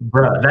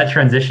 that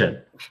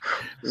transition.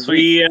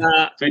 Sweet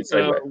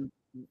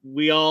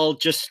we all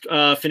just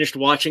finished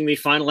watching the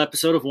final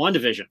episode of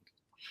WandaVision.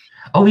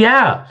 Oh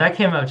yeah, that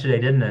came out today,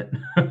 didn't it?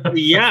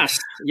 Yes.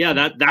 Yeah,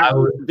 that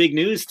was big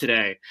news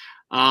today.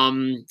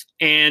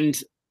 And,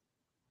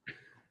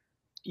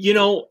 you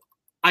know,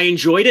 I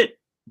enjoyed it,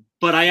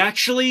 but I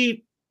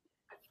actually,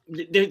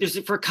 there's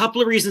for a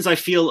couple of reasons I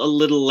feel a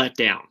little let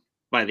down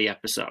by the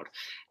episode.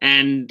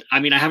 And I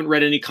mean, I haven't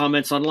read any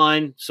comments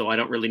online, so I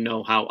don't really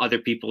know how other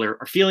people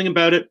are feeling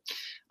about it.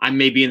 I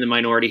may be in the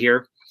minority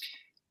here.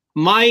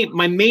 My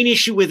main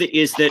issue with it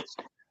is that,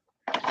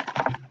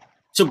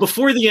 so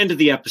before the end of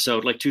the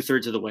episode, like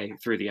 2/3 of the way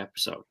through the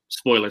episode,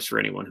 spoilers for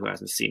anyone who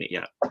hasn't seen it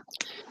yet,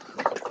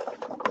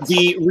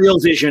 the real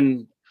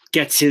Vision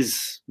gets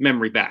his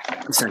memory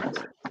back,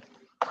 essentially,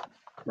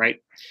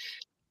 right?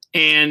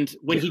 And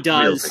when he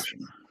does,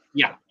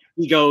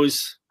 he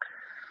goes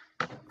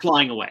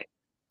flying away.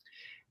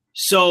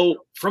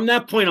 So from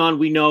that point on,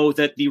 we know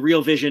that the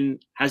real Vision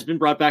has been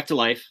brought back to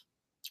life.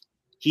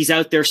 He's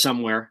out there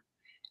somewhere,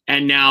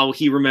 and now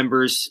he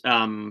remembers,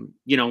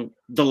 you know,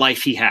 the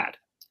life he had.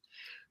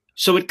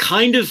 So it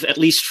kind of, at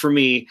least for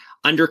me,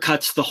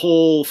 undercuts the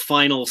whole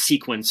final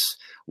sequence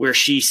where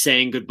she's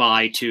saying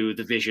goodbye to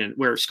the Vision,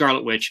 where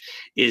Scarlet Witch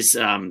is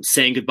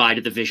saying goodbye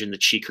to the Vision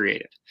that she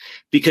created.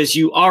 Because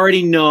you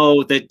already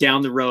know that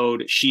down the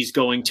road, she's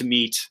going to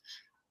meet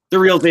the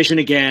real Vision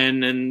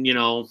again, and, you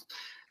know,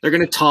 they're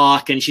going to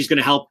talk, and she's going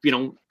to help, you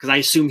know, because I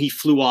assume he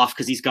flew off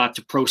because he's got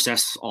to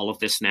process all of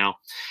this now.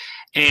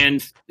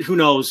 And who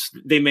knows,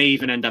 they may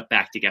even end up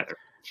back together.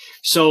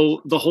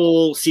 So the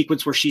whole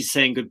sequence where she's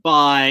saying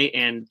goodbye,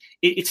 and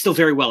it's still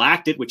very well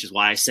acted, which is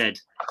why I said,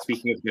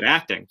 speaking of good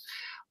acting,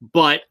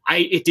 but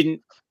it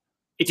didn't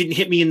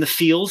hit me in the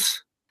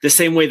feels the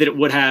same way that it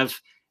would have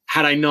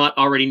had I not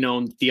already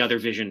known the other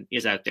Vision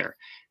is out there.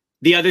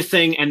 The other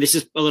thing, and this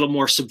is a little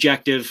more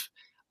subjective,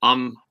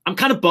 I'm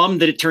kind of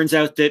bummed that it turns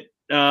out that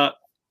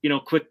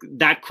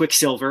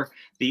Quicksilver,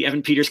 the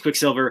Evan Peters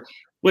Quicksilver,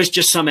 was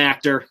just some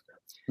actor.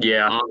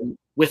 Yeah.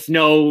 With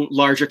no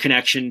larger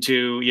connection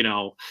to,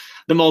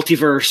 the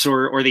multiverse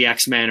or the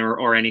X-Men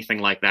or anything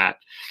like that.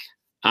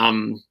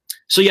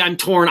 So yeah, I'm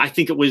torn. I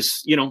think it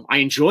was, I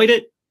enjoyed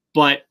it,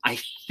 but I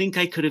think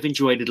I could have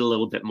enjoyed it a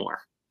little bit more.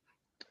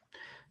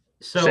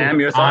 So Sam,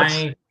 your thoughts?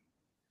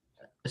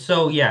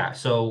 So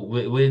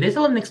this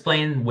will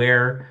explain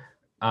where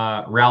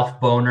Ralph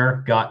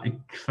Boner got a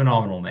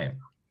phenomenal name.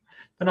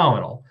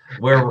 Phenomenal.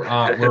 Where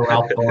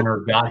Ralph Boner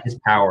got his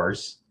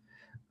powers.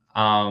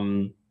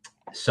 And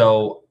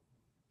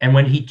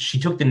when she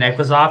took the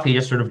necklace off, he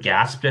just sort of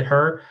gasped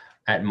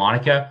at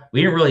Monica.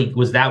 We didn't really,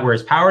 was that where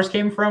his powers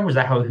came from? Was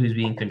that how he was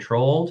being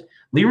controlled?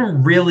 We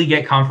didn't really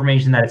get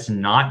confirmation that it's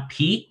not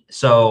Pete.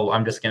 So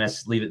I'm just going to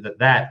leave it at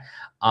that.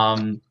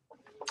 On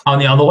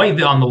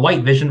the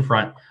White Vision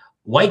front,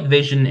 White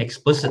Vision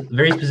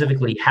very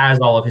specifically has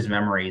all of his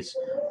memories,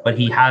 but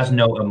he has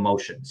no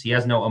emotions. He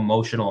has no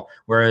emotional,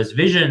 whereas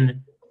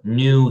Vision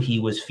knew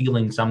he was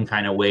feeling some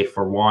kind of way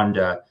for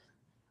Wanda,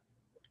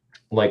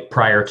 like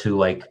prior to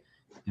like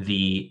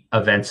the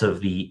events of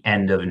the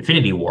end of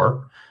Infinity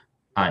War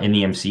in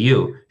the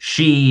MCU.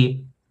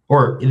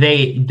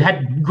 They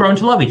had grown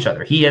to love each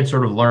other. He had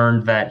sort of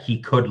learned that he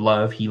could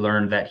love. He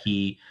learned that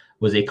he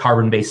was a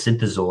carbon-based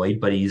synthezoid,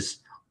 but he's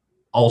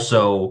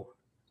also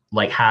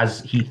like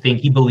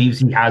he believes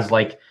he has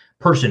like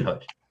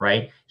personhood,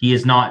 right? He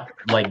is not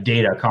like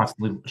Data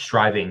constantly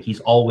striving. He's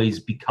always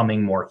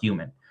becoming more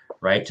human,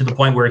 right? To the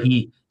point where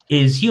he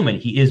is human.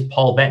 He is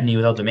Paul Bettany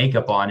without the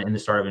makeup on in the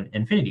start of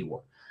Infinity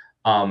War.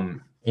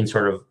 In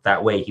sort of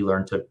that way, he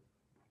learned to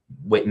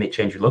change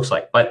what he looks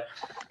like. But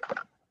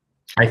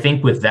I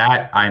think with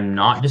that, I'm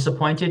not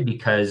disappointed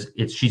because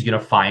she's going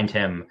to find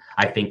him,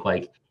 I think,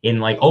 like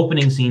in like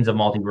opening scenes of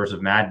Multiverse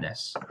of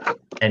Madness,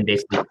 and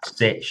basically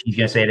she's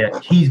going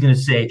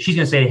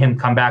to say to him,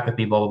 come back with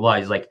me, blah, blah, blah.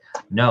 He's like,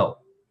 no,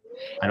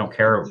 I don't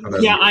care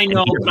about Yeah, I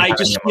know, but I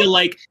just feel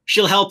like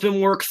she'll help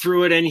him work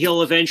through it, and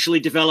he'll eventually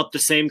develop the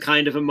same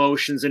kind of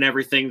emotions and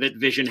everything that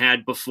Vision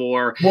had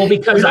before. Well,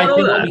 because I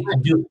think what we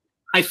could do,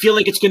 I feel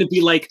like it's going to be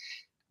like,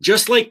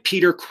 just like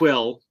Peter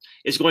Quill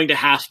is going to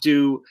have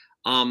to,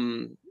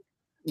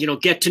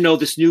 get to know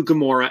this new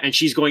Gamora, and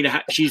she's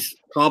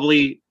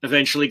probably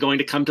eventually going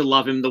to come to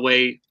love him the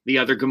way the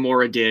other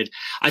Gamora did.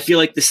 I feel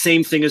like the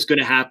same thing is going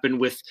to happen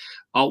with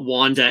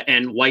Wanda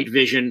and White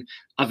Vision.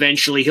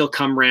 Eventually he'll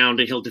come around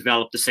and he'll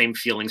develop the same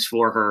feelings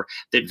for her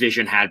that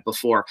Vision had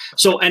before.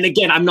 So, and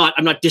again, I'm not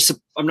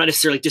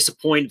necessarily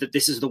disappointed that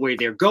this is the way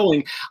they're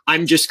going.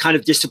 I'm just kind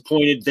of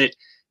disappointed that,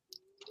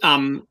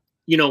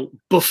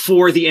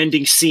 before the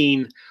ending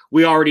scene,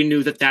 we already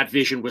knew that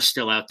Vision was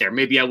still out there.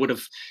 Maybe I would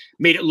have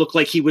made it look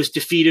like he was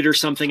defeated or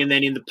something. And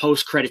then in the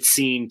post-credit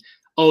scene,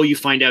 you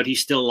find out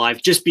he's still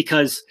alive, just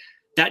because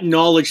that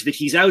knowledge that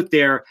he's out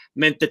there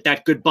meant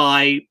that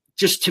goodbye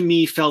just to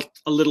me felt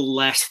a little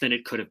less than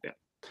it could have been.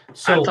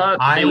 So I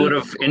thought they would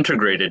have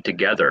integrated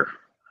together.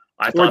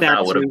 I thought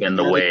that would have been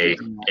the way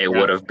it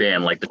would have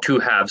been, like the two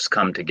halves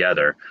come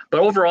together.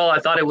 But overall, I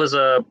thought it was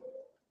a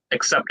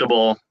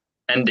acceptable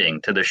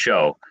ending to the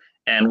show,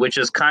 and which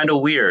is kind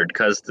of weird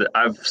because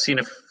I've seen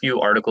a few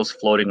articles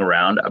floating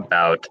around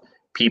about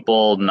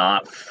people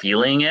not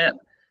feeling it,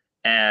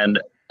 and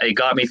it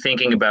got me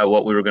thinking about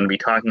what we were going to be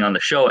talking on the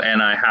show.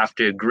 And I have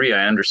to agree.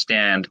 I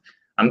understand.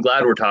 I'm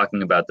glad we're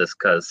talking about this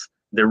because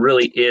there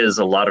really is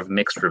a lot of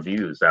mixed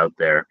reviews out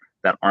there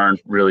that aren't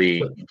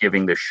really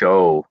giving the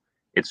show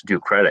its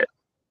due credit.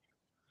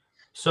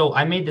 So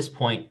I made this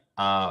point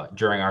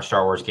during our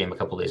Star Wars game a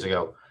couple days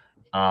ago,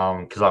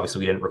 because obviously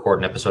we didn't record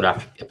an episode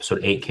after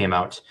episode 8 came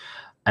out.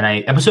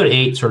 And episode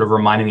 8 sort of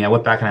reminded me, I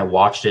went back and I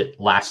watched it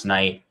last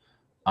night,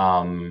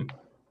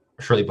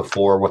 shortly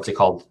before,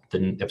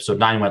 the episode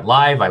 9 went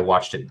live. I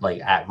watched it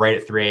right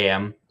at 3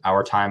 a.m.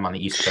 our time on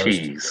the East Coast.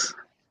 Jeez.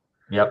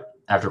 Yep,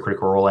 after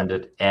Critical Role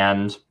ended.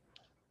 And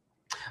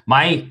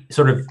my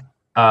sort of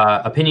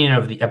opinion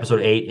of the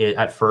episode 8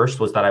 at first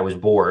was that I was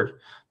bored,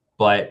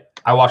 but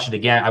I watched it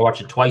again. I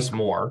watched it twice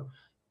more,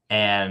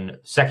 and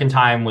second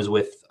time was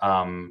with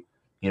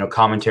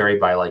commentary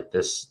by like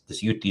these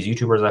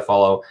YouTubers I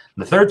follow.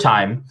 And the third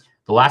time,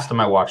 the last time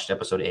I watched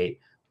episode 8,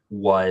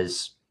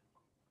 was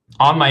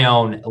on my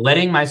own,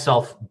 letting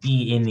myself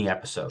be in the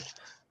episode.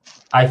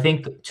 I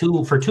think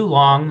for too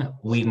long,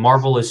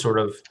 Marvel is sort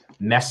of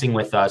messing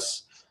with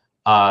us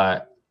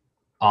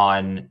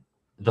on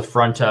the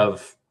front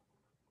of,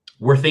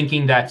 we're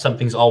thinking that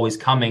something's always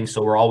coming,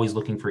 so we're always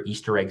looking for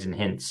Easter eggs and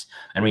hints,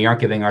 and we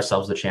aren't giving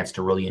ourselves the chance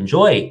to really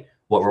enjoy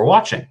what we're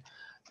watching.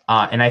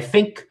 And I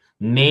think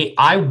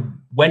I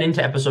went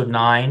into episode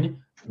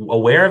 9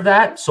 aware of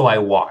that, so I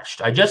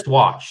watched. I just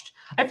watched.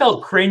 I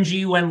felt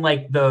cringy when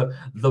like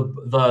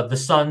the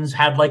sons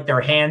had like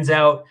their hands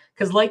out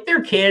because like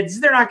they're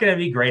kids. They're not going to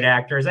be great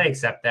actors. I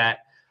accept that.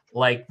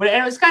 Like, but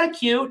it was kind of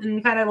cute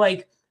and kind of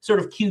like sort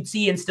of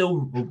cutesy and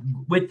still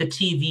with the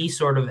TV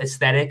sort of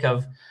aesthetic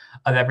of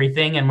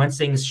everything. And once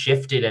things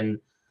shifted and,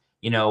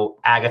 you know,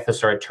 Agatha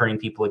started turning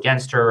people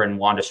against her and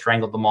Wanda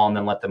strangled them all and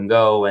then let them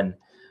go and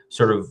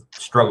sort of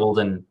struggled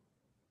and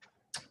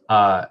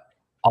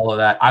all of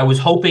that. I was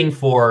hoping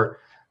for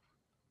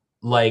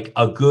like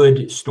a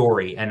good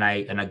story and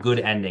a good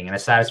ending and a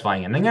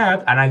satisfying ending.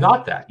 And I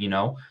got that, you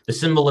know, the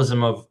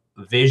symbolism of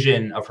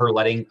Vision of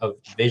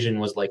Vision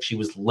was like she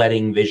was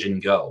letting Vision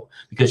go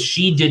because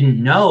she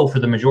didn't know for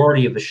the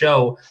majority of the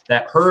show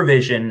that her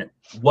vision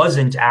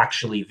wasn't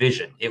actually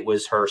Vision. It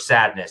was her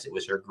sadness. It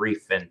was her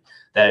grief and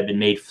that had been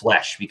made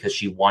flesh because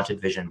she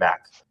wanted Vision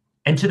back.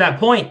 And to that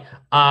point,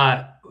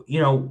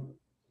 you know,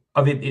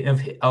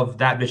 of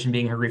that Vision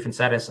being her grief and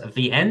sadness,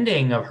 the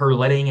ending of her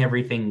letting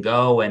everything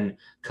go and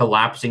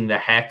collapsing the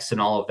hex and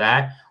all of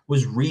that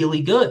was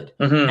really good.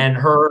 Mm-hmm. And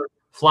her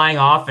flying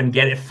off and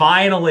get it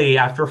finally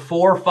after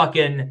 4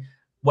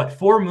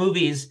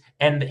 movies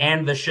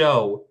and the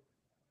show,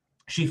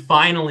 she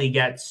finally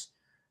gets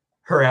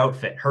her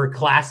outfit, her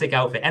classic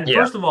outfit. And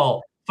first of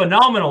all,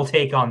 phenomenal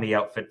take on the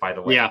outfit, by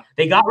the way. Yeah.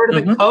 They got rid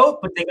of the coat,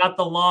 but they got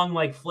the long,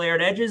 like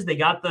flared edges. They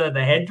got the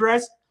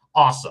headdress.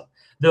 Awesome.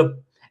 The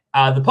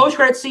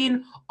post-credit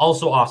scene,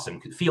 also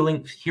awesome.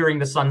 Hearing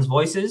the sons'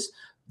 voices.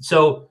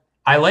 So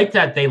I like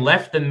that they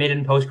left the mid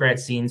and post-credit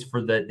scenes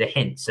for the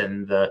hints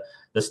and the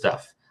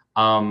stuff.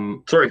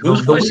 Sorry,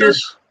 whose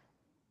voices?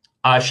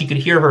 She could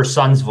hear her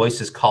son's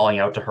voices calling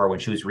out to her when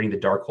she was reading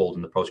the Darkhold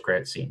in the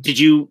post-credit scene.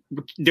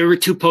 There were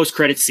 2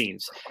 post-credit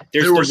scenes.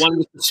 There's the one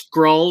with the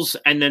Skrulls,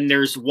 and then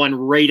there's one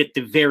right at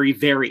the very,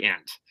 very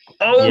end.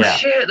 Oh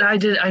shit!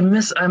 I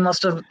missed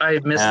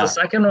the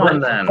second one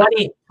then.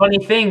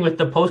 Funny thing with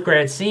the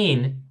post-credit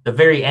scene, the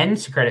very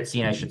end credit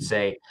scene, I should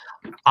say.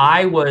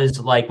 I was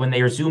like, when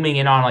they were zooming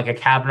in on like a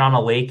cabin on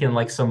a lake in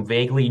like some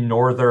vaguely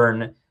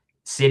northern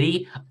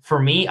city, for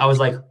me, I was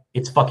like,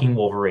 it's fucking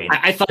Wolverine.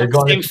 I thought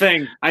the same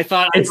thing. I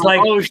thought it's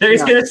like they're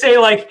just gonna say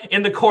like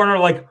in the corner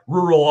like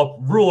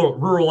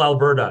rural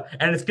Alberta,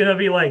 and it's gonna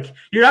be like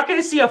you're not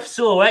gonna see a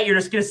silhouette. You're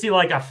just gonna see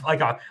like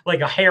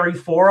a hairy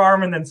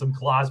forearm and then some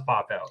claws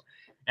pop out,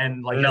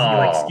 and like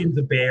like skins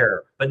a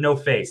bear but no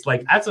face.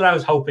 Like that's what I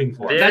was hoping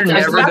for. They're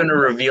never gonna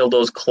reveal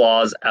those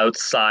claws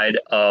outside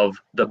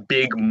of the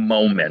big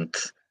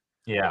moment.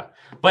 Yeah,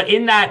 but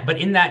in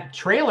that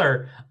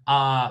trailer.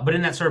 But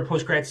in that sort of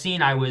post-credit scene,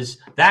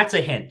 that's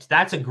a hint.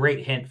 That's a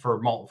great hint for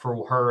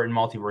her in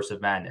Multiverse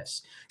of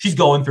Madness. She's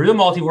going through the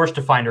multiverse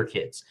to find her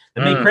kids.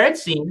 The mid-credit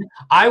scene,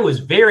 I was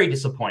very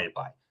disappointed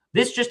by.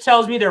 This just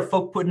tells me they're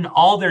putting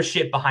all their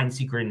shit behind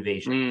Secret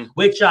Invasion,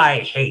 which I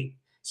hate.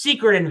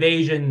 Secret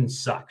Invasion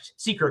sucked.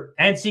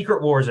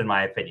 Secret Wars, in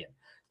my opinion.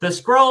 The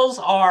Skrulls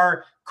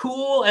are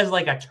cool as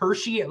like a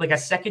tertiary, like a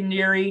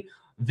secondary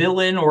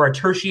villain or a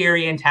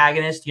tertiary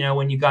antagonist. You know,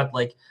 when you got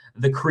like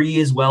the Kree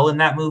as well in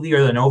that movie,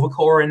 or the Nova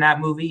Corps in that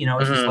movie, you know,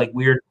 it's just like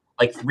weird,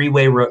 like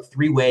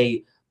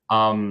three-way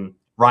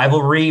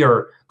rivalry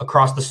or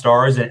across the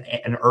stars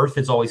and Earth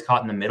is always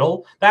caught in the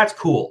middle. That's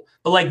cool.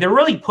 But like, they're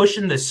really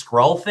pushing the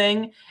Skrull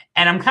thing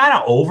and I'm kind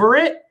of over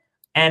it.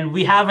 And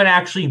we haven't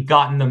actually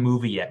gotten the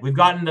movie yet. We've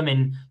gotten them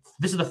in,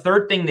 this is the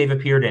 3rd thing they've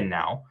appeared in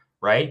now,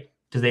 right?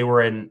 Because they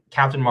were in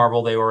Captain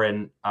Marvel, they were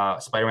in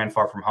Spider-Man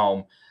Far From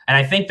Home. And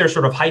I think they're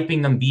sort of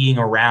hyping them being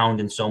around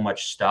in so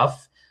much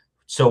stuff.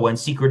 So when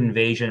Secret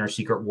Invasion or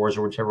Secret Wars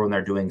or whichever one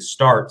they're doing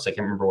starts, I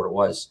can't remember what it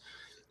was,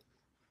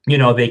 you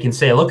know, they can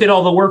say, look at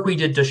all the work we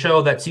did to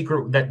show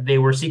that they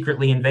were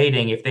secretly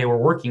invading. If they were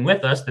working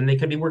with us, then they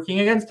could be working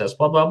against us,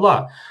 blah, blah,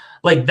 blah.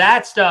 Like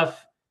that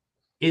stuff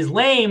is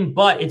lame,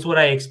 but it's what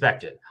I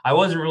expected. I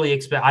wasn't really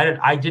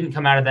I didn't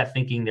come out of that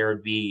thinking there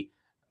would be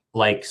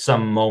like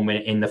some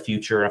moment in the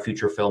future, in a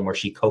future film where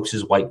she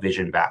coaxes White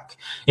Vision back.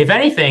 If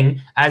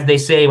anything, as they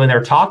say when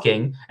they're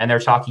talking, and they're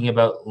talking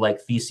about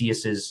like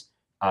Theseus's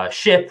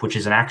ship, which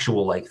is an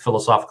actual like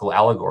philosophical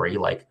allegory.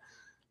 Like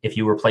if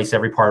you replace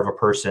every part of a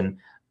person,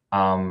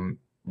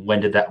 when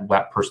did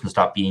that person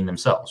stop being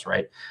themselves,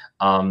 right?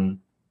 And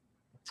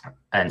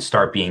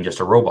start being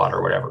just a robot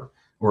or whatever,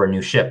 or a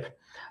new ship.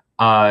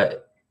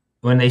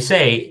 When they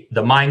say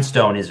the Mind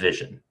Stone is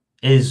Vision,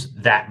 is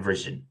that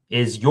Vision,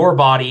 is your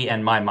body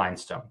and my Mind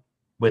Stone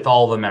with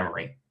all the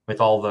memory,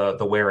 with all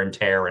the wear and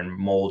tear and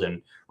mold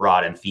and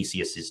rot and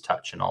Theseus's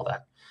touch and all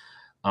that.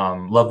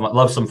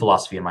 Love some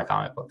philosophy in my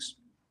comic books.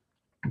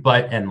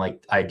 And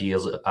like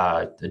ideas,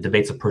 the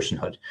debates of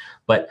personhood,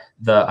 but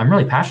I'm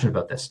really passionate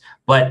about this,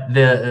 but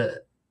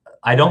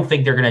I don't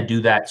think they're going to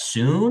do that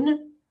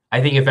soon. I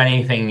think if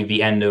anything,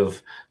 the end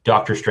of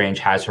Doctor Strange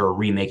has her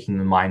remaking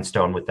the Mind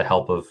Stone with the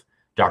help of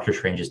Doctor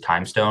Strange's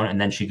Time Stone. And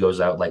then she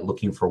goes out like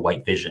looking for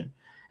White Vision.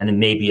 And then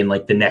maybe in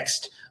like the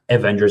next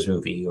Avengers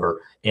movie or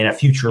in a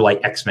future like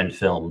X-Men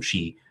film,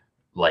 she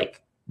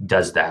like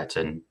does that.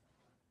 And,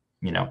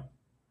 you know,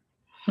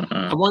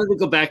 I wanted to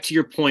go back to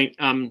your point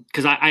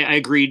because I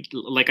agreed.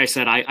 Like I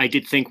said, I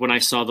did think when I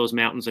saw those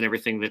mountains and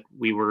everything that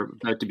we were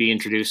about to be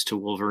introduced to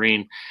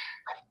Wolverine.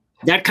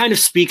 That kind of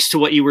speaks to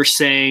what you were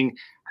saying,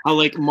 how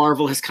like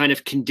Marvel has kind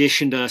of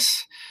conditioned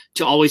us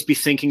to always be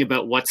thinking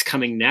about what's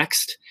coming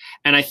next.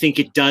 And I think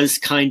it does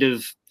kind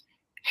of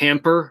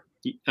hamper,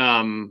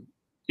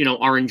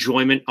 our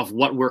enjoyment of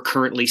what we're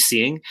currently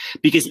seeing.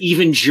 Because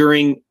even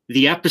during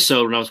the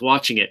episode when I was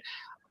watching it,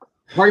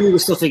 part of me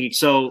was still thinking,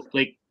 so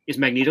like, is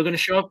Magneto going to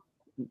show up?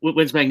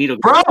 When's Magneto?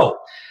 Bro!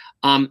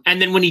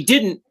 And then when he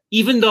didn't,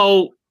 even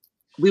though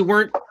we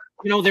weren't,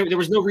 there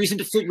was no reason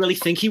to really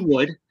think he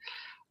would.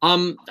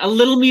 A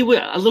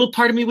little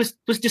part of me was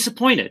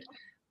disappointed.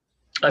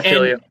 I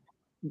feel you.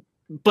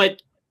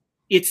 But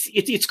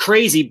it's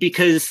crazy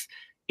because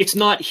it's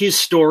not his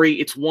story;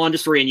 it's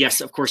Wanda's story. And yes,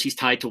 of course, he's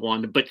tied to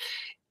Wanda. But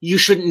you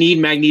shouldn't need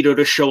Magneto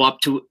to show up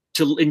to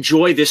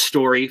enjoy this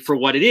story for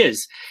what it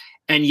is.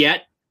 And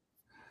yet,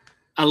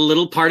 a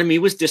little part of me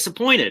was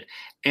disappointed.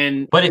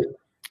 And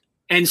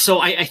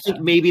so I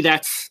think maybe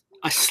that's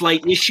a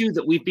slight issue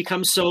that we've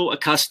become so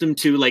accustomed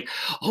to, like,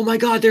 oh my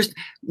God,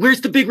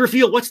 where's the big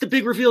reveal? What's the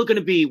big reveal going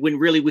to be? When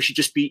really we should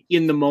just be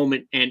in the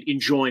moment and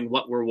enjoying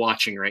what we're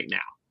watching right now.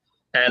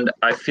 And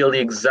I feel the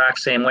exact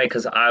same way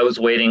because I was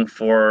waiting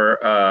for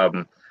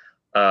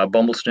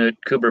Bumblesnoot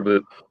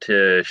Kuberboot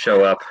to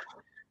show up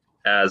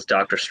as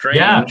Doctor Strange.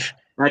 Yeah,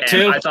 that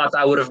too. I thought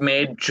that would have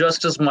made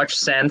just as much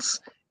sense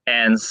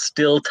and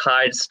still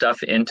tied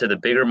stuff into the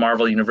bigger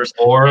Marvel universe.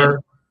 Or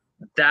and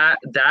that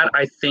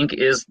I think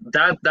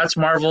that's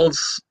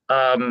Marvel's.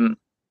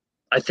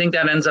 I think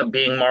that ends up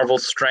being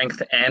Marvel's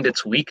strength and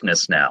its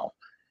weakness now,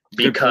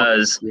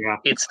 because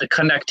it's the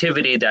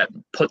connectivity that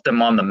put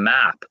them on the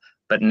map.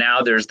 But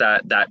now there's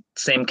that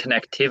same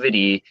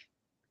connectivity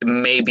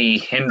maybe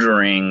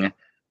hindering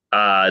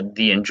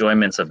the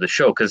enjoyments of the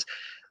show. Because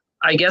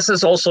I guess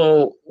it's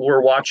also,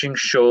 we're watching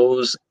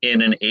shows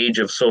in an age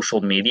of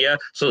social media.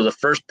 So the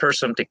first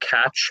person to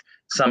catch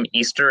some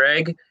Easter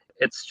egg,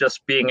 it's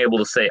just being able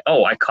to say,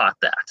 oh, I caught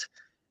that.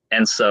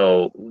 And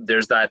so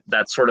there's that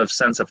sort of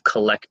sense of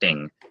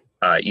collecting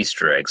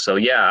Easter eggs. So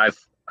yeah,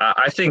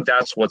 I think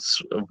that's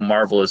what's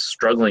Marvel is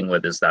struggling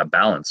with, is that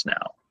balance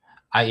now.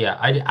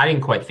 I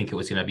didn't quite think it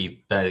was going to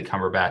be Benedict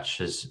Cumberbatch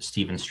as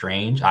Stephen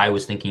Strange. I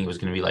was thinking it was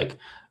going to be like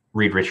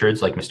Reed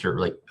Richards, like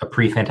a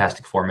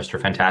pre-Fantastic Four,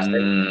 Mr. Fantastic.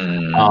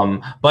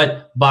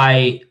 But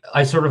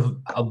I sort of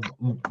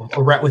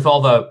with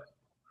all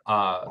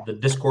the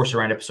discourse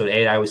around episode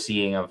 8, I was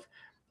seeing of,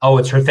 oh,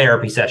 it's her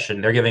therapy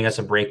session. They're giving us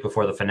a break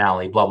before the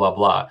finale, blah, blah,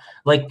 blah.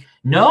 Like,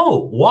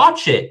 no,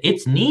 watch it.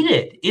 It's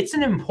needed. It's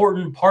an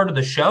important part of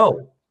the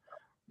show.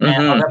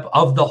 And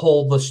of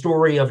the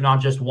story of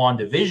not just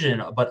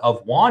WandaVision, but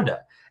of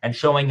Wanda, and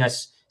showing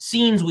us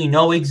scenes we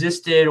know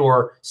existed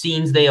or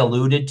scenes they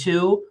alluded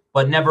to,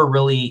 but never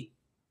really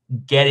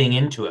getting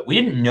into it. We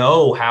didn't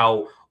know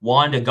how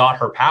Wanda got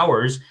her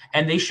powers,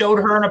 and they showed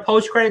her in a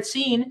post-credit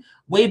scene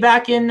way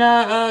back in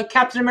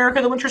Captain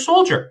America: The Winter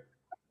Soldier.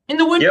 In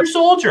the Winter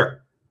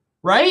Soldier,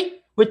 right?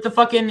 With the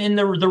fucking in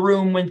the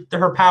room with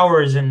her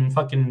powers and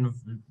fucking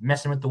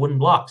messing with the wooden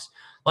blocks.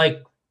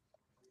 Like,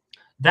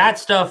 that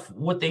stuff,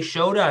 what they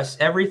showed us,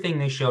 everything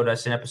they showed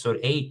us in episode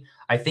 8,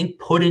 I think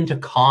put into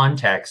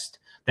context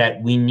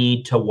that we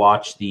need to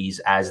watch these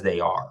as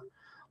they are.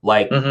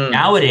 Like,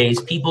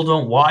 nowadays, people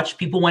don't watch.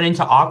 People went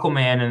into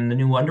Aquaman and the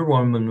new Wonder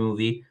Woman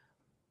movie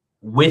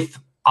with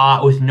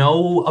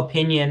no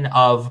opinion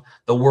of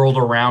the world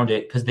around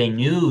it, because they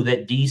knew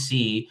that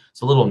DC,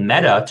 it's a little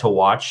meta to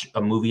watch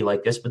a movie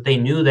like this, but they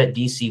knew that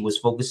DC was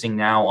focusing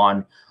now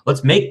on,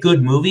 let's make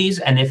good movies.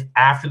 And if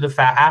at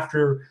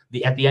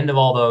the end of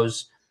all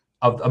those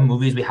of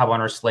movies we have on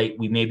our slate,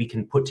 we maybe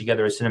can put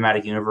together a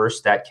cinematic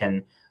universe that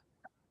can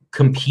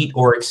compete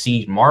or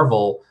exceed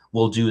Marvel,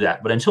 we'll do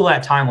that. But until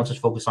that time, let's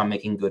just focus on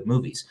making good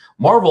movies.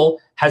 Marvel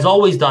has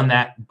always done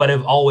that, but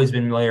have always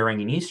been layering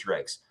in Easter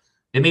eggs.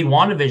 They made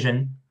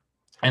WandaVision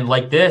and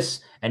like this,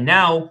 and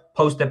now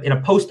in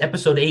a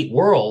post-episode 8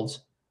 world,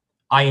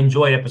 I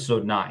enjoyed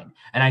episode 9.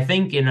 And I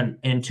think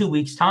in 2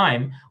 weeks'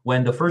 time,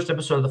 when the first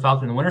episode of The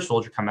Falcon and the Winter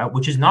Soldier come out,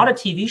 which is not a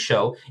TV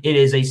show, it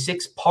is a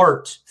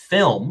 6-part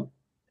film,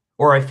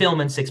 or a film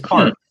in 6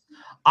 parts,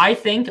 I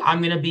think I'm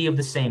going to be of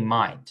the same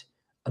mind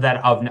that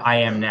I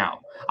am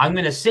now. I'm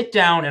going to sit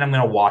down and I'm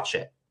going to watch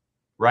it,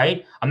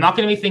 right? I'm not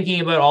going to be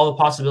thinking about all the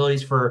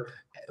possibilities for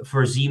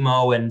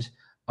Zemo and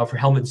for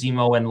Helmut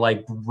Zemo and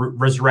like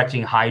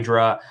resurrecting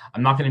Hydra.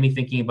 I'm not going to be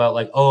thinking about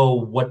like, oh,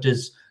 what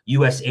does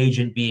U.S.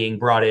 agent being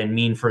brought in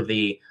mean for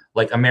the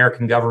like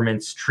American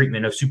government's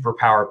treatment of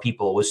superpower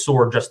people? Was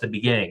SWORD just the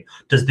beginning?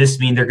 Does this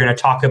mean they're going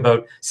to talk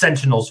about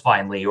Sentinels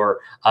finally, or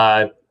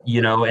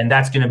and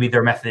that's going to be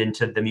their method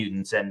into the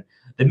mutants? And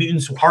the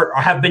mutants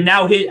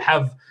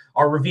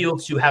are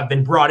revealed to have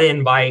been brought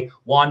in by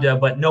Wanda,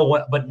 but no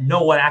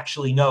one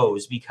actually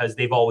knows, because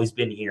they've always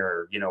been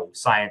here.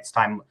 Science,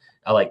 time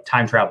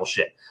travel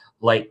shit.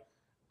 Like,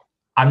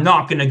 I'm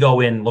not going to go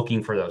in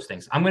looking for those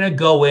things. I'm going to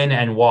go in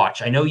and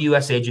watch. I know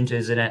US Agent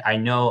is in it. I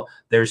know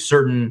there's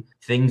certain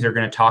things they're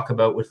going to talk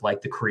about with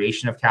like the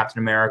creation of Captain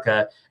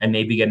America and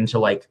maybe get into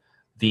like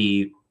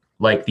the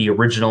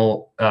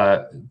original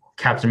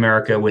Captain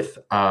America with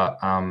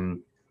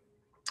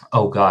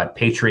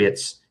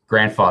Patriot's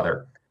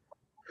grandfather,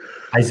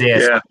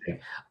 Isaiah. Yeah.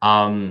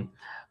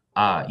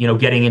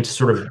 Getting into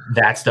sort of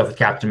that stuff with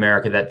Captain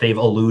America that they've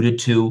alluded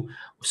to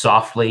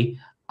softly.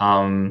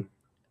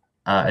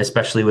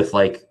 Especially with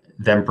like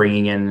them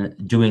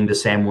doing the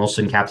Sam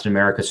Wilson Captain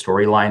America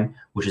storyline,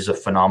 which is a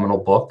phenomenal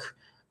book.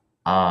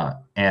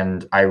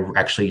 And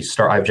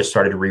I've just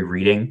started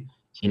rereading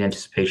in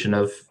anticipation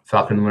of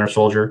Falcon and the Winter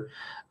Soldier.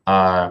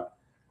 And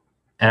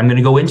I'm going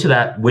to go into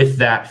that with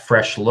that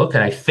fresh look.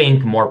 And I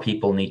think more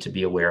people need to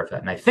be aware of that.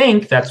 And I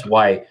think that's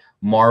why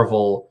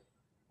Marvel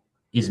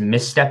is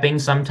misstepping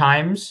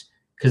sometimes,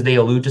 because they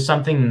allude to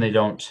something and they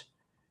don't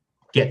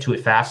get to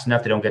it fast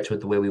enough. They don't get to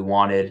it the way we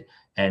wanted.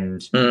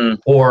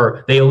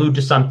 Or they allude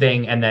to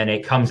something and then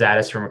it comes at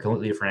us from a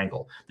completely different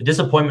angle. The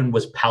disappointment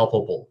was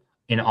palpable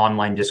in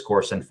online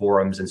discourse and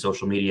forums and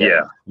social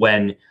media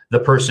when the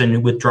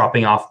person with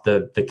dropping off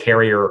the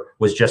carrier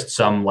was just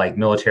some like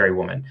military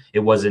woman. It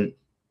wasn't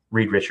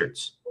Reed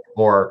Richards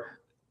or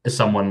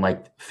someone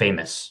like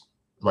famous,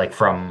 like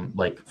from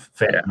like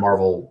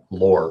Marvel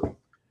lore.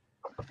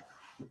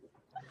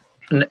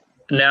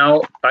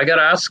 Now I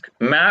gotta ask,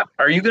 Matt,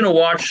 are you gonna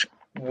watch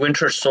Falcon and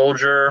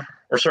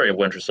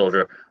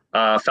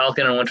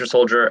Winter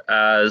Soldier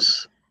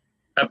as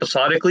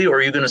episodically, or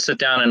are you going to sit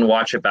down and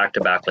watch it back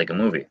to back like a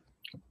movie?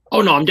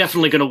 Oh no, I'm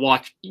definitely going to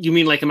watch. You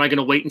mean like, am I going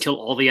to wait until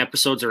all the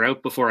episodes are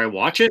out before I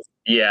watch it?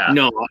 Yeah.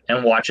 No.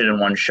 And watch it in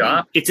one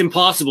shot? It's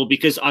impossible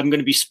because I'm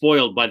going to be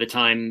spoiled by the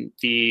time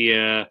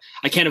I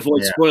can't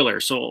avoid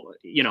spoilers. So,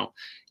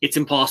 it's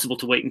impossible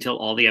to wait until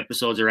all the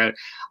episodes are out.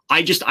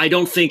 I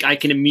don't think I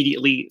can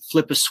immediately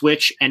flip a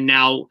switch and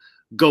now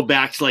go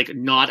back to like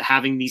not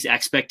having these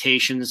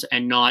expectations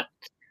and not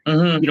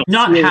having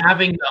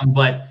them,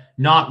 but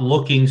not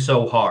looking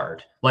so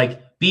hard.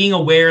 Like being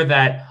aware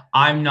that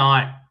I'm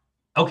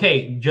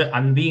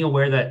being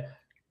aware that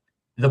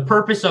the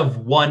purpose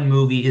of one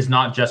movie is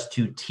not just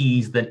to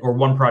tease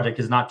one project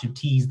is not to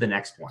tease the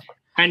next one.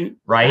 And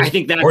right, I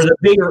think that's or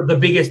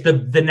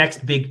the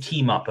next big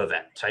team up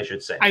event, I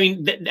should say. I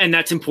mean, and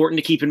that's important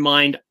to keep in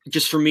mind.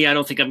 Just for me, I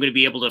don't think I'm going to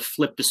be able to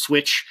flip the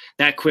switch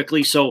that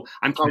quickly. So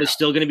I'm probably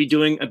still going to be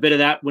doing a bit of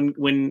that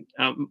when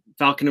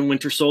Falcon and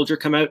Winter Soldier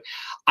come out.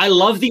 I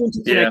love the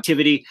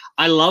interconnectivity.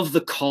 I love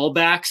the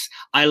callbacks.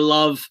 I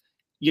love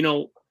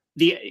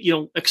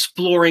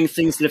exploring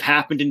things that have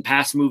happened in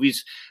past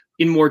movies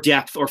in more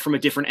depth or from a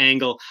different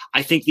angle.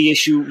 I think the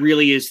issue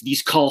really is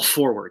these call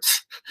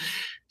forwards.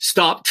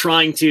 Stop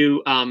trying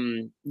to,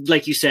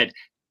 like you said,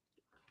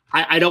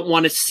 I don't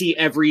want to see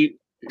every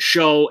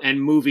show and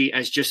movie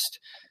as just,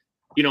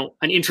 an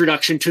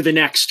introduction to the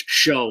next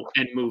show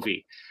and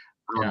movie.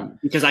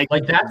 Because I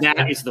think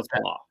that is the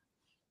flaw.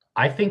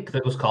 I think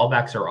those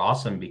callbacks are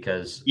awesome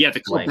because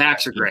the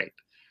callbacks are great.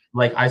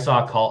 Like I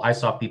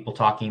saw people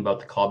talking about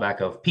the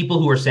callback of people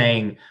who were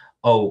saying,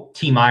 "Oh,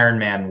 Team Iron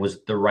Man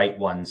was the right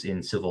ones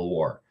in Civil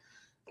War,"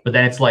 but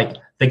then it's like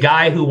the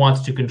guy who wants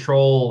to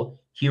control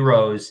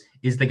heroes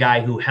is the guy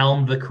who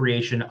helmed the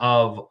creation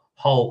of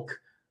Hulk,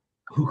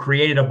 who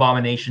created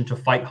Abomination to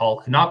fight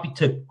Hulk, not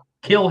to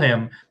kill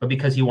him, but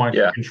because he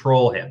wanted to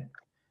control him.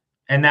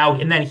 And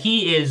then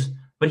he is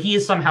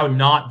somehow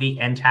not the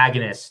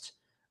antagonist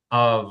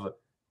of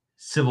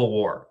Civil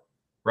War,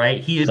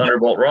 right? He is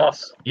Thunderbolt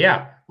Ross.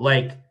 Yeah,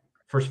 like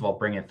first of all,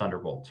 bring in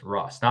Thunderbolts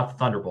Ross, not the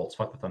Thunderbolts.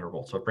 Fuck the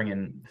Thunderbolts. But bring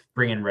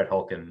in Red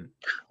Hulk and.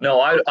 No,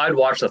 I'd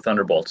watch the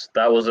Thunderbolts.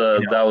 That was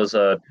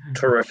a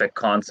terrific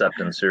concept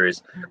and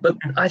series. But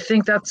I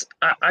think that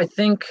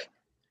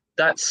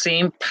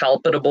same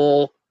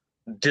palpable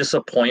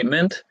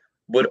disappointment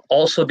would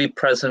also be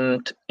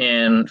present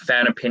in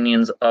fan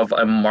opinions of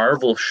a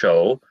Marvel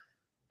show,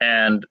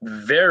 and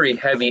very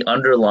heavy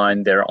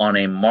underline there on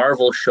a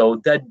Marvel show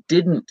that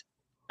didn't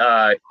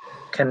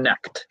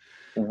connect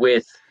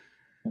with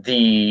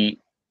the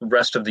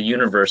rest of the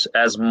universe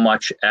as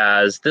much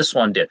as this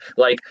one did.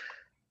 Like,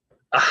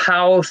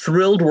 how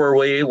thrilled were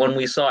we when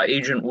we saw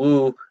Agent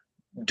Woo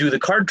do the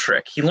card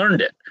trick? He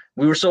learned it.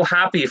 We were so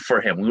happy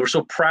for him. We were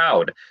so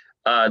proud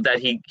that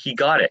he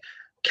got it.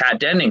 Kat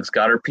Dennings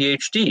got her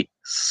PhD.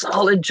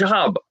 Solid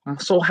job. I'm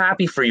so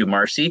happy for you,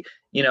 Marcy.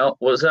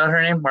 What was that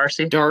her name?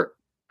 Marcy? I feel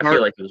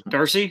like it was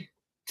Darcy.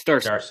 It's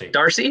Darcy.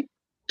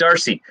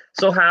 Darcy.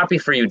 So happy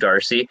for you,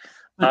 Darcy.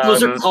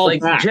 Those are called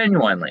back.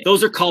 Genuinely.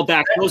 Those are called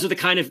back. Those are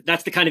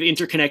that's the kind of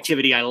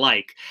interconnectivity I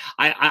like.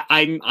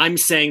 I'm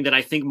saying that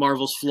I think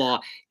Marvel's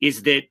flaw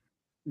is that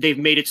they've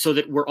made it so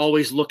that we're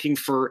always looking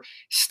for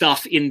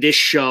stuff in this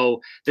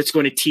show that's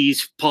going to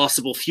tease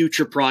possible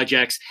future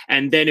projects.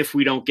 And then if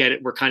we don't get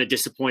it, we're kind of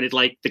disappointed,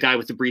 like the guy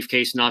with the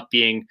briefcase not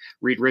being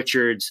Reed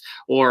Richards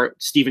or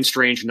Stephen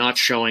Strange not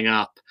showing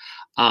up.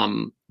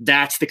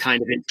 That's the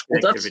kind of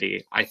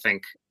interconnectivity I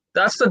think.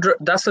 That's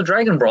the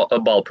Dragon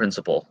Ball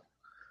principle.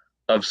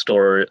 of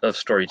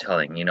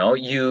storytelling. You know,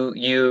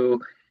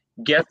 you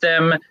get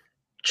them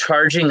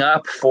charging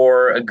up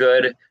for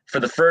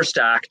the first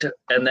act,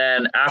 and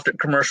then after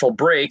commercial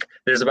break,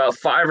 there's about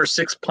 5 or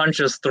 6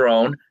 punches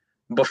thrown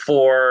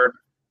before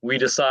we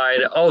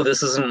decide, oh,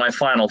 this isn't my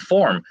final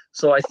form.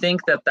 So I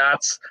think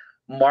that's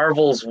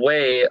Marvel's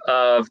way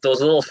of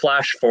those little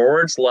flash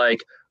forwards,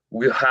 like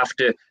we have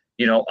to,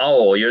 you know,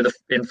 oh, you're the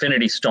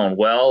Infinity Stone.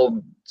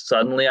 Well,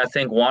 suddenly I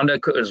think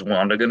is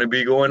Wanda going to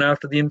be going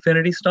after the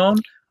Infinity Stone?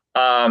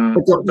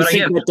 But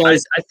again,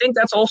 I think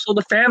that's also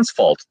the fans'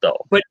 fault, though.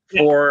 But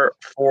for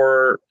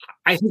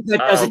I think that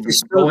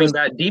does going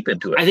that deep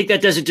into it. I think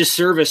that does a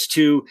disservice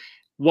to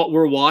what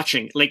we're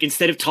watching. Like,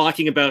 instead of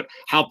talking about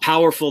how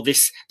powerful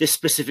this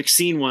specific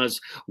scene was,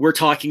 we're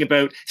talking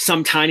about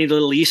some tiny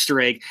little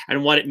Easter egg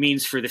and what it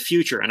means for the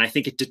future. And I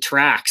think it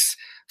detracts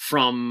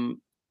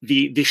from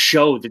the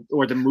show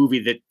or the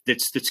movie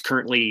that's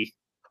currently.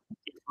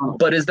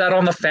 But is that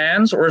on the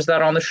fans or is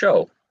that on the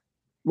show?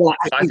 Well,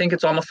 I think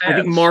it's on the fans. I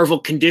think Marvel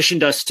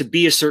conditioned us to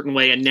be a certain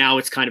way, and now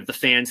it's kind of the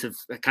fans have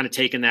kind of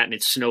taken that and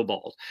it's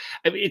snowballed.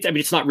 I mean,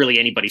 it's not really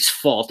anybody's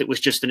fault. It was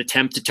just an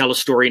attempt to tell a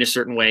story in a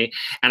certain way,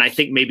 and I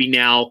think maybe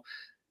now,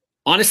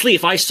 honestly,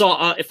 if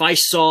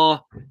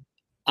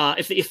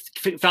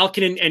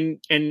Falcon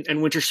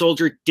and Winter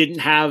Soldier didn't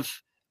have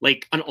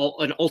like an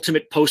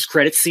ultimate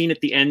post-credit scene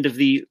at the end of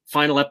the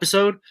final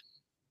episode,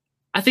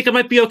 I think I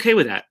might be okay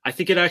with that. I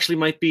think it actually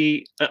might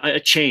be a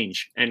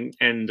change,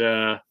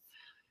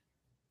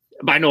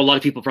 but I know a lot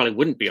of people probably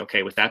wouldn't be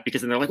okay with that,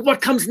 because then they're like, "What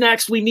comes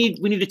next? We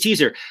need a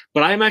teaser."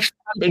 But I'm actually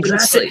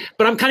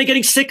But I'm kind of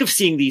getting sick of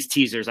seeing these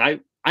teasers. I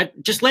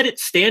just let it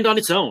stand on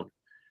its own.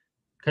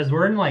 Because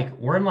we're in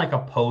like a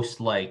post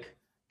like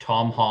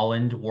Tom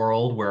Holland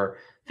world where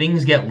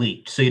things get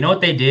leaked. So you know what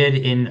they did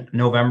in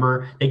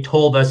November? They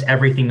told us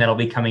everything that'll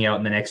be coming out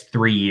in the next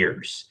 3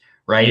 years,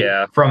 right?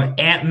 Yeah. From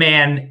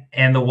Ant-Man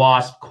and the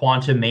Wasp: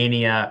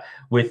 Quantumania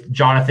with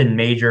Jonathan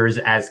Majors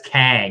as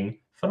Kang.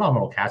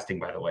 Phenomenal casting,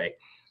 by the way.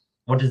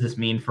 What does this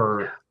mean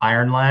for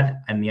Iron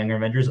Lad and the Young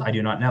Avengers? I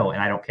do not know,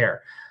 and I don't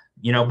care.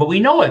 You know, but we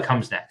know what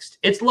comes next.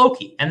 It's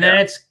Loki, and then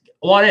it's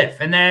What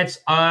If, and then it's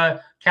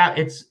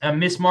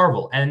Miss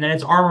Marvel, and then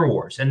it's Armor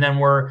Wars, and then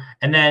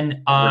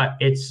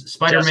it's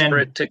Spider-Man.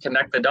 Desperate to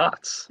connect the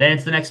dots. Then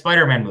it's the next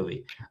Spider-Man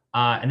movie,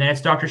 and then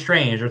it's Doctor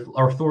Strange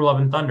or Thor: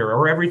 Love and Thunder,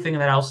 or everything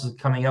that else is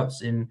coming out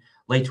in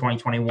late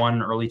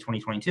 2021, early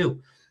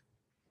 2022,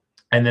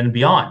 and then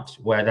beyond,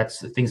 where that's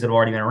the things that have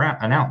already been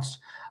announced.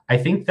 I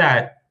think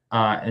that.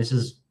 This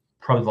is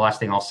probably the last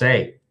thing I'll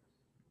say,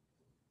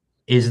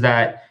 is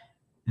that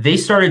they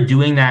started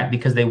doing that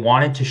because they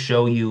wanted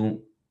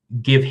to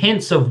give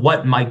hints of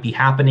what might be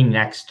happening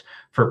next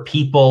for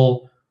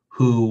people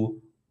who,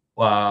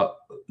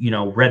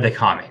 read the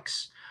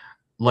comics.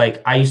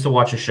 Like, I used to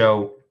watch a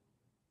show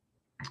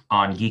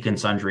on Geek and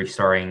Sundry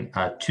starring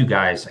 2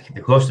 guys,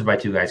 hosted by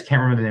 2 guys. Can't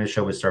remember the name of the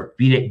show, but starred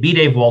B.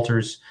 Dave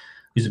Walters,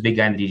 who's a big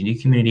guy in the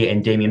D&D community,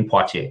 and Damien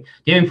Poitier.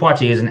 Damien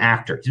Poitier is an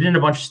actor. He's been in a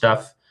bunch of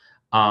stuff.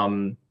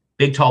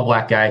 Big, tall,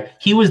 black guy.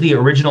 He was the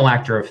original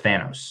actor of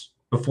Thanos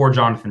before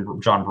John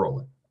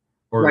Brolin.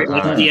 Right,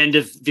 like at the end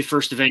of the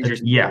first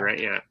Avengers movie, right?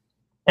 Yeah.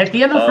 At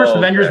the end of the first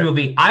Avengers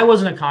movie, I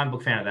wasn't a comic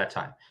book fan at that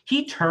time.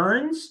 He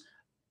turns.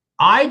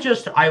 It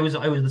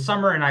was the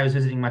summer, and I was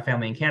visiting my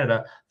family in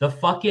Canada. The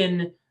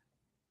fucking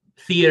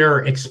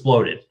theater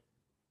exploded.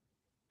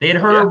 They had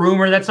heard a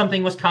rumor that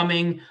something was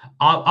coming.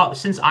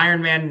 Since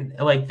Iron Man,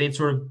 like, they'd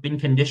sort of been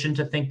conditioned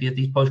to think that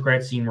these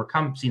post-credit scenes were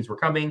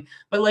coming.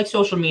 But like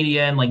social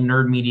media and like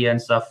nerd media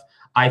and stuff,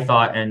 I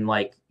thought, and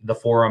like the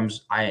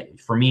forums,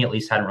 for me at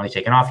least, hadn't really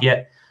taken off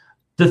yet.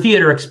 The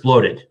theater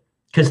exploded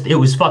because it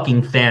was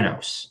fucking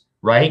Thanos,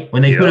 right?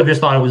 When they could have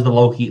just thought it was the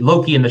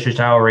Loki and the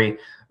Chitauri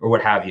or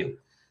what have you.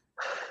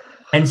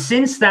 And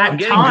since that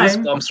time, I'm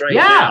getting goosebumps right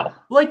now.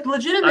 Like,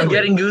 legitimately, I'm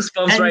getting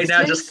goosebumps right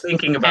now just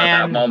thinking about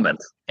that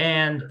moment.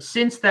 And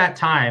since that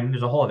time,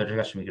 there's a whole other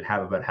discussion we could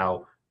have about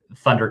how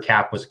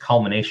Thundercap was a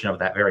culmination of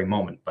that very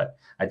moment, but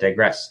I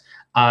digress.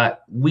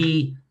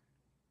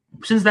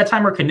 Since that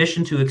time, we're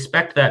conditioned to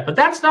expect that, but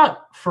that's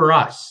not for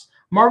us.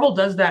 Marvel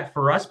does that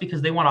for us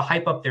because they want to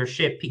hype up their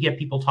shit, get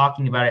people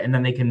talking about it, and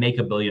then they can make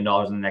 $1 billion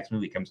when the next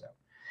movie comes out,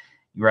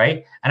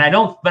 right? And I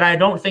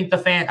don't think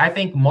I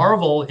think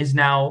Marvel is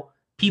now.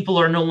 People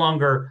are no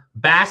longer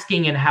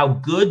basking in how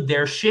good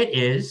their shit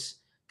is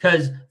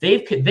because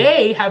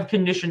they have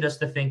conditioned us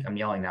to think. I'm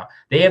yelling now.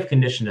 They have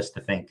conditioned us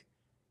to think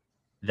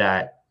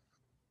that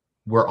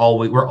we're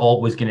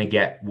always going to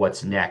get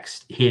what's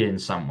next hidden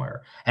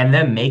somewhere. And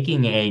them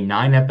making a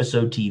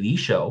 9-episode TV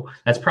show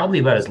that's probably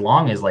about as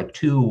long as like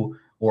 2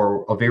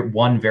 or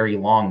one very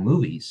long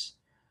movies.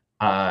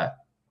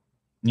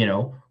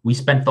 We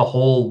spent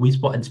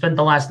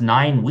the last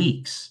 9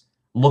 weeks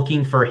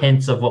looking for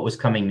hints of what was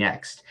coming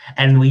next.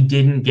 And we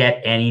didn't get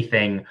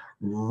anything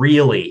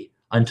really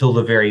until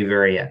the very,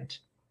 very end.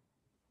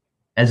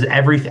 As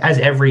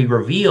every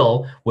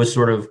reveal was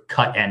sort of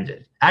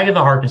cut-ended. Agatha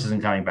Harkness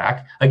isn't coming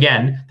back.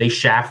 Again, they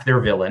shaft their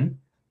villain.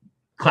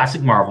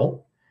 Classic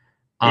Marvel.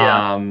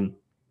 Yeah.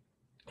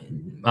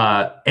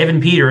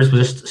 Evan Peters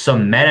was just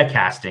some meta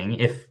casting,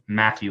 if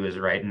Matthew is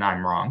right and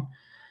I'm wrong.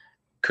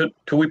 Could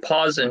we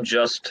pause and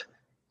just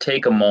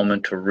take a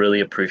moment to really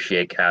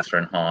appreciate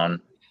Catherine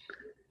Hahn?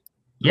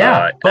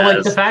 Yeah, but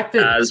like the fact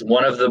that as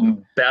one of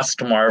the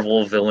best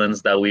Marvel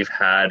villains that we've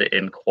had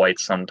in quite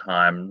some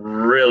time,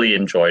 really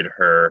enjoyed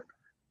her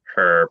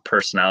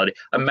personality.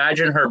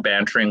 Imagine her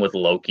bantering with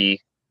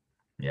Loki,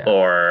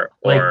 or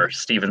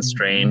Stephen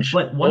Strange.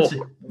 But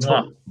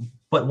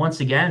once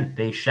again,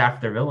 they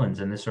shaft their villains,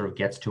 and this sort of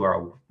gets to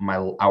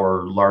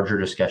our larger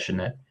discussion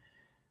that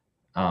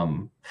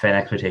fan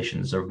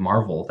expectations of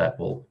Marvel that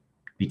we'll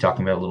be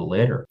talking about a little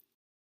later.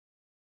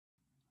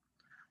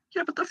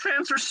 Yeah, but the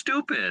fans are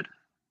stupid.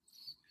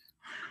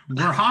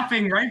 We're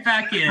hopping right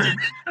back in.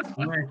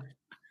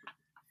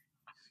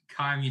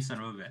 Calm, you son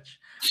of a bitch.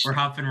 We're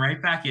hopping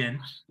right back in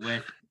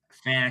with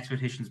fan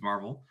expectations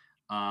Marvel.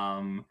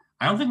 I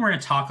don't think we're going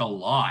to talk a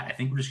lot. I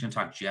think we're just going to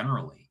talk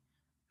generally.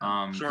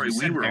 Sorry,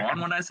 we were on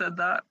when I said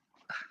that?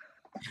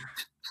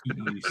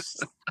 You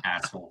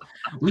asshole.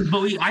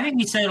 I think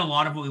we said a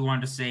lot of what we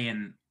wanted to say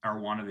in our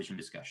WandaVision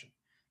discussion.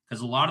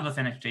 Because a lot of the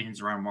fan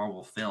expectations around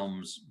Marvel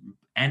films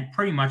and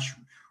pretty much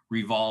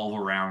revolve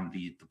around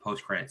the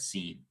post-credit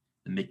scene,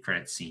 the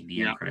mid-credit scene,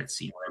 the end-credit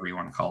scene, whatever you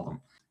want to call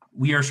them.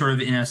 We are sort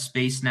of in a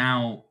space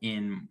now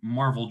in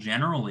Marvel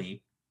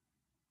generally,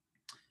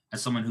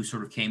 as someone who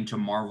sort of came to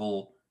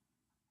Marvel,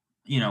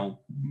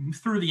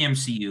 through the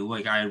MCU.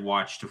 Like, I had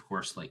watched, of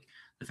course, like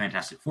the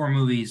Fantastic Four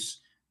movies,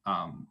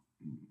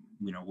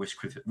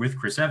 with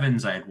Chris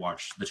Evans. I had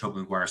watched the Tobey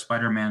Maguire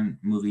Spider-Man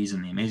movies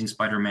and the Amazing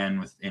Spider-Man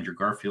with Andrew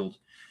Garfield.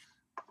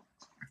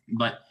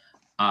 But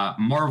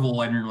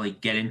Marvel, I didn't really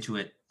get into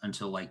it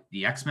until like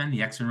the X-Men.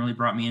 The X-Men really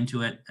brought me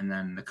into it, and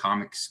then the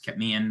comics kept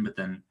me in. But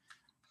then,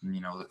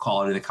 the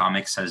quality of the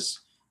comics has,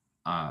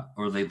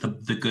 or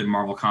the good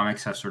Marvel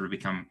comics have sort of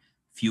become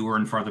fewer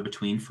and farther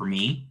between for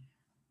me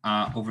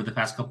over the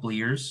past couple of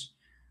years.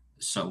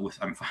 So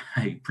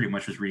I pretty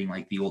much was reading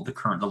like the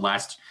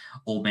last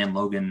Old Man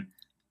Logan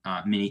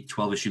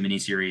 12-issue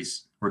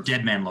miniseries, or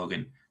Dead Man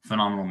Logan,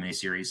 phenomenal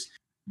miniseries.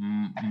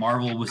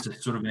 Marvel was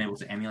sort of been able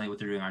to emulate what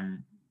they're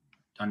doing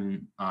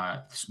on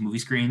movie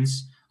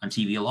screens on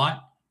TV a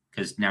lot,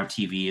 because now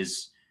TV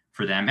is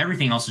for them.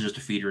 Everything else is just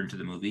a feeder into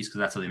the movies, because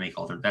that's how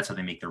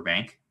they make their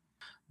bank.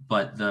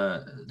 But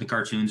the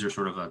cartoons are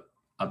sort of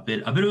a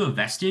bit of a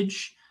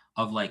vestige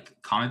of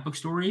like comic book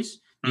stories,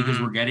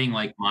 because we're getting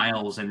like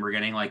Miles, and we're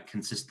getting like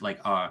consistent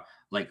a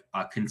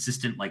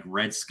consistent like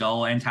Red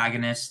Skull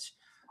antagonist.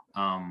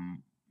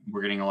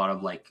 We're getting a lot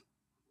of like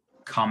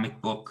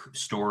comic book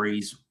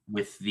stories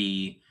with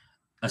the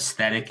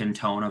aesthetic and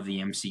tone of the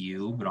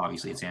MCU, but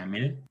obviously it's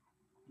animated.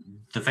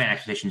 The fan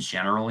expectations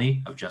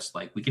generally of just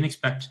like, we can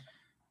expect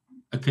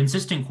a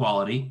consistent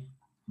quality,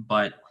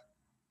 but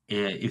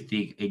if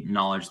they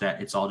acknowledge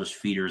that it's all just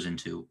feeders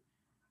into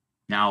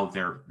now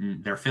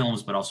their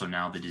films, but also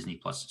now the Disney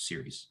Plus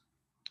series.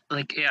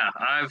 Like, yeah,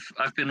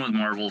 I've been with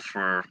Marvel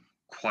for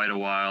quite a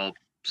while,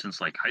 since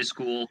like high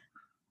school.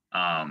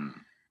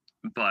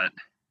 But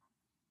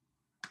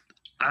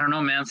I don't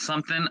know, man,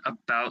 something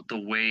about the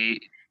way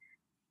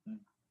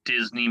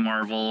Disney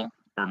Marvel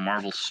or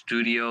Marvel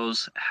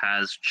Studios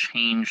has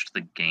changed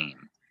the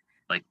game.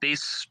 Like, they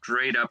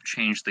straight up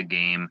changed the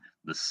game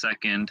the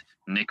second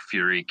Nick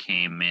Fury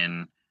came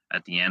in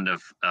at the end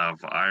of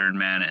Iron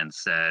Man and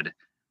said,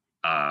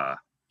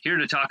 here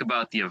to talk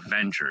about the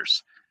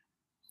Avengers.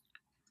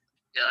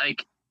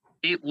 Like,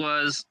 it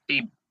was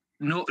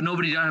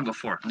nobody done it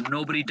before.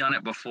 Nobody done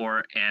it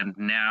before, and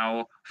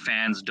now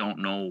fans don't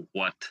know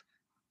what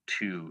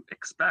to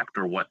expect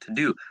or what to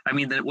do. I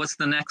mean, what's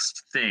the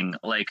next thing?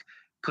 Like,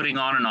 putting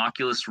on an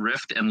Oculus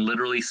Rift and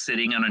literally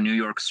sitting on a New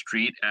York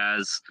street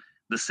as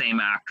the same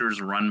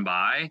actors run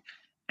by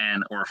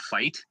or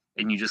fight,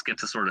 and you just get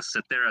to sort of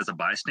sit there as a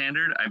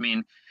bystander. I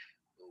mean,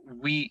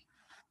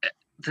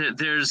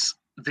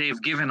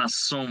 they've given us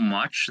so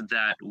much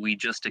that we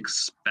just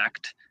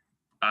expect.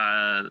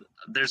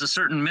 There's a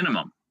certain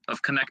minimum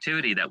of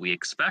connectivity that we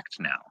expect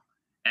now,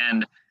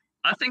 and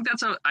I think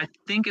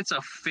it's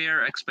a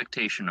fair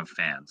expectation of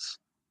fans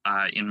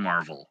in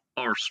Marvel.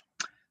 Or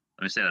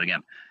let me say that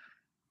again.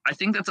 I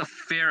think that's a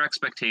fair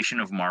expectation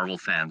of Marvel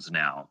fans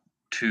now,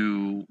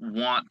 to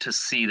want to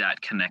see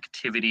that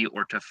connectivity,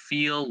 or to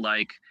feel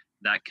like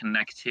that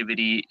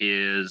connectivity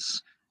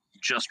is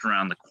just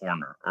around the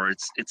corner, or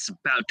it's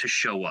about to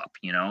show up,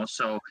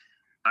 So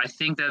I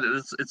think that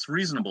it's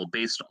reasonable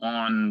based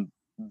on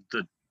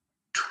the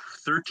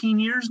 13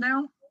 years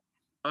now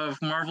of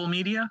Marvel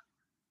media.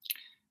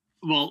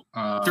 Well,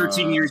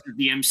 13 years of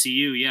the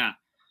MCU, yeah.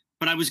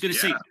 But I was going to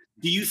say,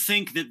 do you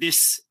think that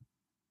this,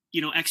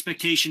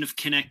 expectation of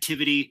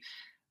connectivity,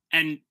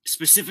 and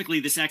specifically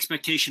this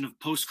expectation of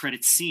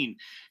post-credit scene,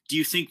 do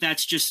you think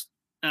that's just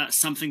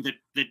something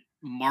that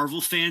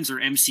Marvel fans or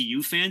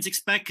MCU fans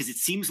expect? Because it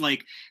seems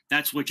like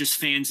that's what just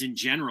fans in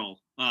general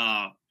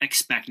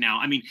expect now.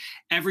 I mean,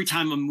 every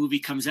time a movie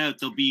comes out,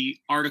 there'll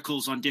be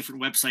articles on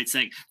different websites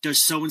saying,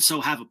 does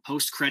so-and-so have a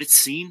post-credit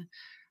scene?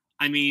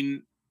 I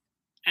mean,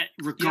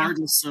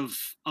 regardless of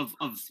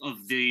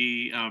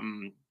the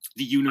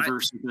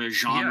universe, the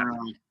genre.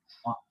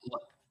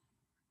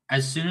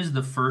 As soon as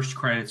the first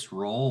credits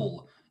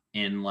roll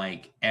in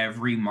like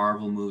every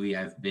Marvel movie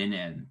I've been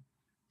in,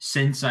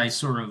 since I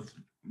sort of,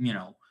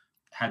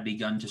 had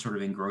begun to sort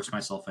of engross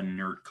myself in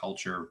nerd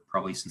culture,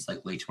 probably since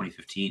like late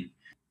 2015,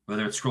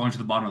 whether it's scrolling to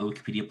the bottom of the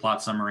Wikipedia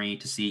plot summary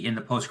to see in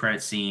the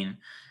post-credit scene.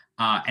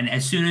 And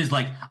as soon as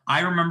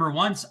I remember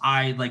once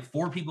like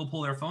 4 people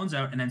pull their phones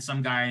out and then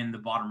some guy in the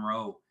bottom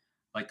row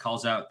like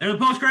calls out, "There's a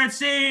post-credit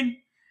scene."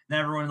 Then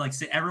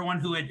everyone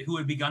who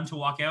had begun to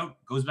walk out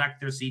goes back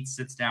to their seats,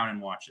 sits down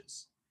and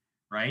watches,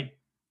 right?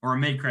 Or a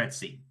mid-credit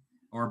scene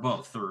or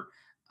both or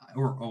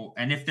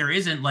and if there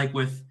isn't, like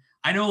with,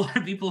 I know a lot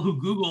of people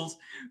who Googles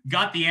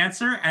got the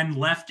answer and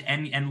left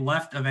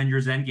left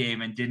Avengers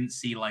Endgame and didn't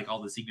see like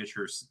all the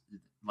signatures,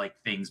 like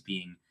things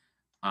being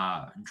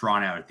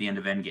drawn out at the end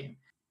of Endgame.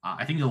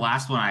 I think the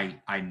last one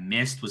I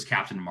missed was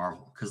Captain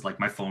Marvel because like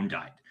my phone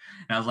died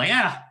and I was like,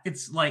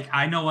 it's like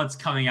I know what's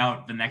coming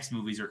out. The next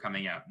movies are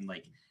coming out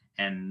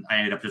and I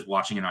ended up just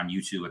watching it on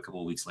YouTube a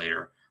couple of weeks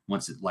later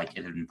once it had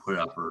been put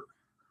up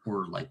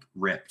or like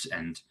ripped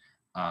and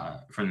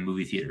from the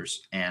movie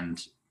theaters.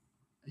 And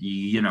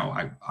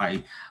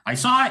I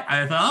saw it.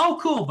 I thought, oh,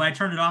 cool, but I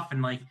turned it off.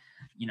 And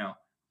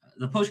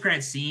the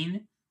post-credit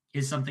scene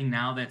is something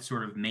now that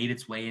sort of made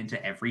its way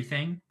into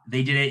everything.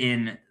 They did it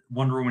in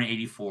Wonder Woman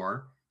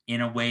 84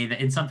 in a way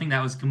that in something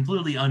that was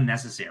completely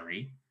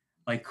unnecessary.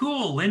 Like,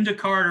 cool, Linda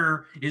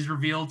Carter is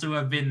revealed to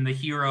have been the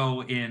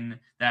hero in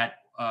that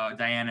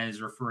Diana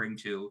is referring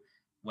to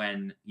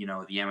when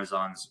the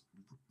Amazons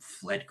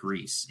fled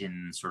Greece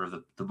in sort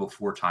of the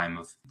before time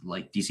of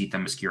like DC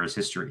Themyscira's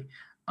history.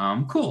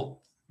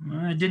 Cool.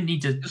 I didn't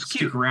need to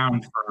stick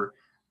around for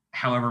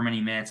however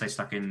many minutes I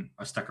stuck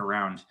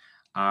around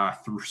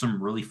through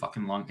some really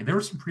fucking long. There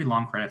were some pretty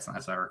long credits,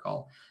 as I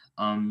recall.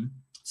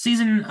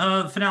 Season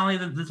finale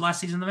of the last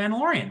season of The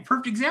Mandalorian,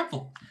 perfect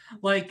example.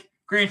 Like,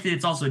 granted,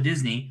 it's also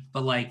Disney,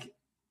 but like,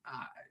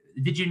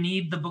 did you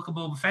need the Book of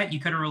Boba Fett? You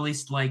could have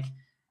released like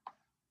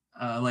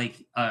a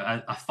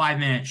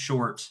 5-minute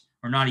short,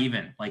 or not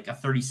even like a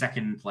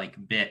 30-second like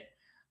bit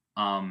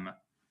on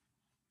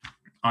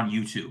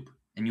YouTube,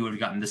 and you would have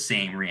gotten the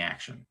same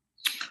reaction.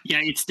 Yeah,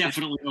 it's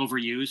definitely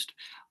overused.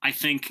 I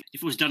think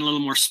if it was done a little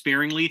more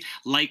sparingly,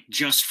 like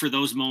just for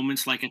those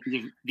moments, like at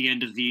the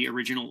end of the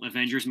original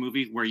Avengers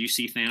movie where you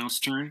see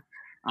Thanos turn,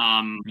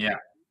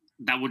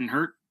 that wouldn't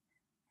hurt.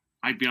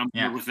 I'd be on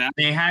board with that.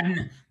 It had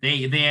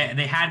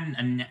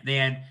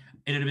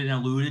been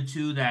alluded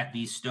to that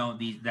the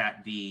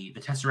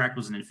Tesseract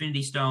was an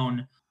Infinity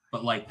Stone,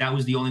 but like that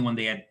was the only one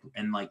they had,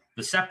 and like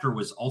the scepter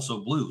was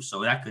also blue,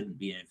 so that couldn't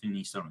be an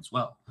Infinity Stone as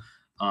well.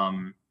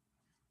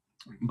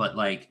 But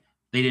like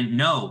they didn't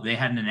know, they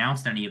hadn't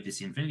announced any of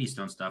this Infinity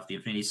Stone stuff, the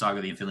Infinity Saga,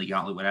 the Infinity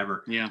Gauntlet,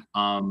 whatever. Yeah.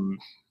 So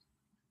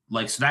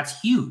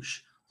that's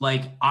huge.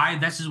 Like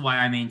this is why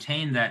I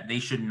maintain that they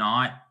should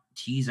not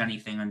tease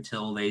anything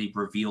until they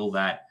reveal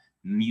that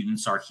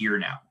mutants are here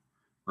now,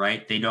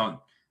 right? They don't,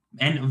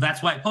 and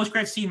that's why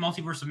post-credit scene,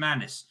 Multiverse of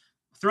Madness,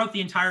 throughout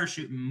the entire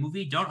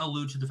movie, don't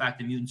allude to the fact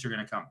that mutants are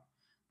going to come.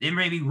 There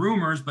may be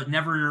rumors, but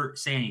never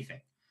say anything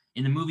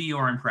in the movie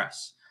or in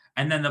press.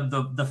 And then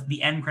the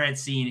end credit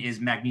scene is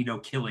Magneto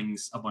killing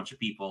a bunch of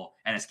people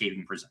and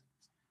escaping prison.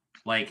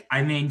 Like,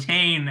 I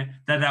maintain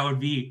that would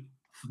be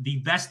the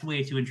best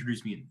way to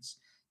introduce mutants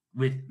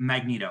with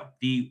Magneto,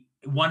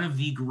 one of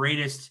the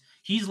greatest.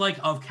 He's like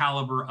of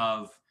caliber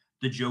of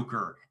the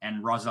Joker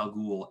and Ra's al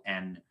Ghul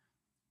and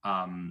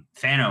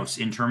Thanos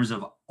in terms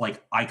of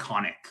like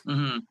iconic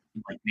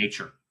like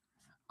nature.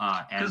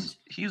 And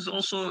he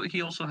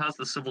also has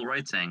the civil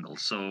rights angle,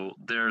 so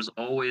there's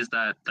always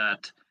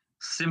that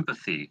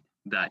sympathy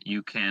that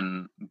you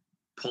can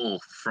pull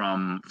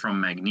from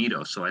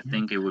Magneto. So I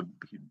think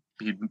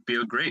he'd be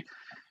a great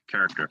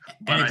character.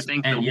 But I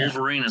think the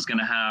Wolverine is going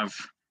to have,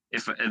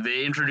 if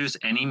they introduce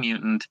any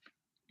mutant,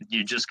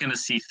 you're just going to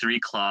see 3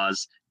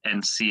 claws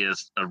and see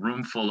a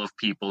room full of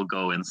people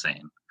go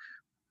insane.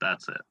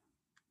 That's it.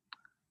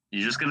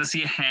 You're just going to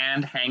see a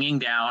hand hanging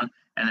down,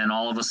 and then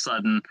all of a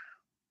sudden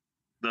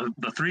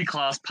the 3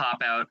 claws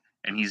pop out,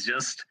 and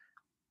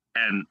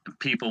and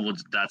people will,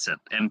 that's it.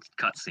 End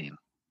cutscene.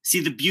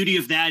 See, the beauty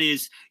of that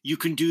is you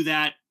can do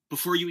that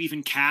before you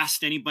even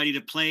cast anybody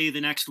to play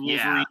the next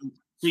Wolverine. Yeah.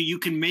 So you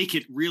can make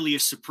it really a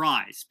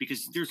surprise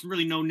because there's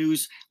really no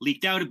news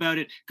leaked out about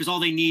it because all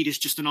they need is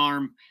just an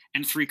arm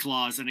and 3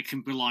 claws and it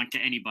can belong to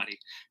anybody.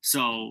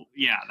 So,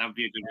 yeah, that would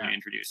be a good way to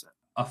introduce it.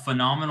 A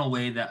phenomenal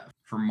way that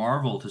for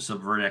Marvel to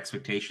subvert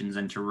expectations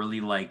and to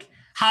really like,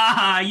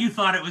 you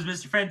thought it was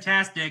Mr.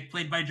 Fantastic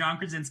played by John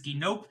Krasinski.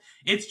 Nope,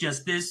 it's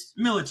just this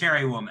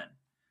military woman,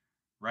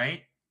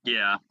 right?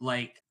 Yeah.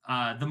 Like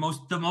the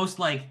most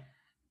like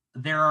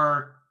there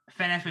are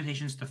fan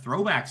expectations to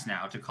throwbacks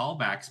now, to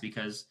callbacks,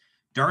 because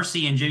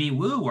Darcy and Jimmy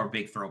Woo are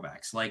big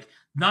throwbacks. Like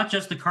not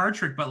just the card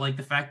trick, but like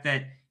the fact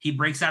that he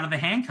breaks out of the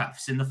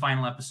handcuffs in the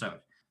final episode.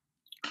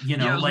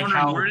 I was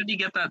wondering, where did he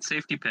get that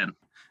safety pin?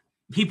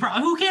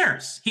 Who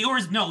cares? It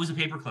was a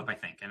paperclip, I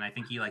think, and I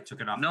think he like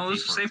took it off. No, it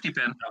was a safety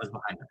pin. That was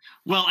behind it.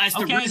 Well, as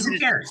the who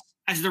cares?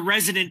 As the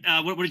resident,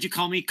 what did you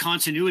call me?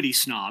 Continuity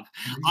snob.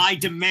 I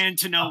demand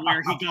to know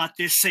where he got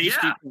this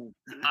safety pin.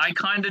 I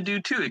kind of do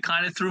too. It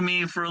kind of threw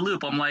me for a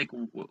loop. I'm like,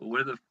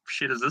 where the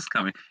shit is this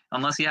coming?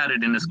 Unless he had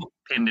it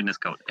pinned in his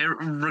coat.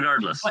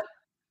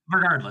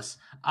 Regardless,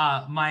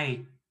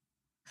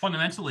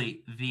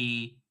 fundamentally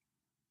the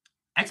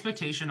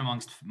expectation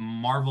amongst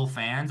Marvel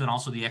fans and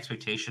also the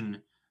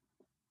expectation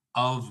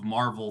of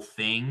Marvel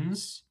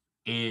things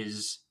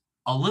is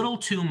a little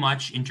too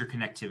much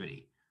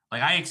interconnectivity.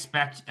 Like I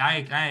expect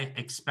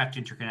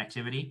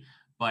interconnectivity,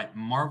 but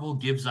Marvel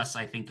gives us,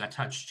 I think, a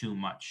touch too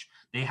much.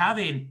 They have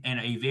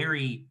a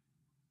very,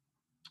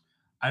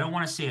 I don't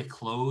want to say a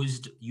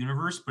closed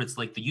universe, but it's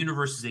like the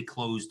universe is a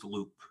closed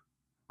loop,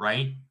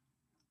 right?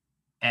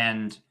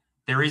 And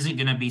there isn't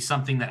going to be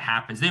something that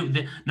happens.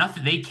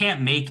 They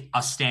can't make a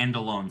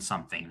standalone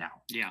something now.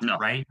 Yeah. No.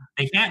 Right?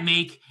 They can't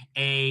make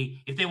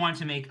if they wanted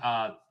to make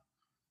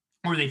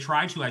or they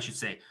tried to, I should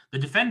say, the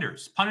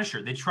Defenders,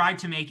 Punisher, they tried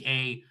to make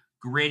a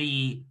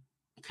gritty,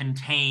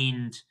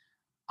 contained,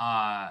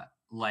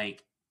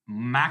 like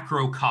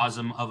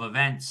macrocosm of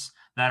events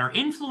that are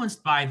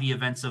influenced by the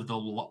events of the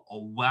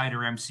wider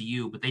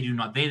MCU, but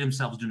they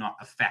themselves do not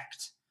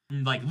affect.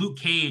 Like Luke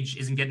Cage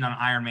isn't getting on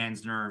Iron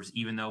Man's nerves,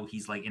 even though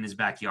he's like in his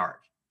backyard,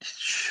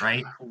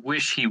 right?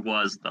 Wish he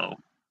was though,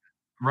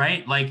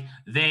 right? Like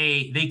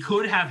they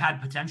could have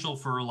had potential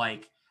for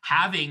like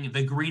having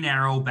the Green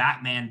Arrow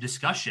Batman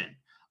discussion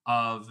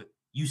of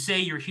you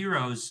say you're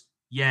heroes,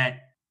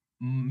 yet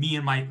me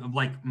and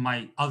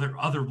my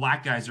other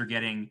black guys are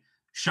getting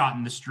shot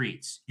in the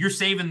streets. You're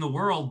saving the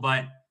world,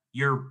 but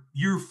you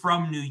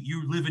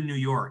live in New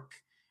York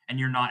and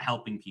you're not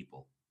helping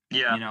people.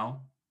 Yeah, you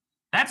know.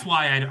 That's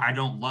why I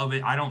don't love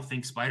it. I don't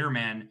think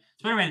Spider-Man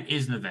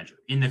is an Avenger.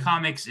 In the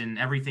comics and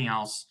everything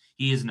else,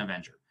 he is an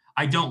Avenger.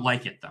 I don't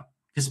like it, though,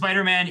 because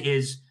Spider-Man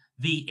is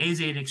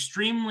an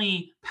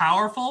extremely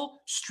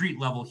powerful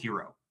street-level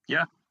hero.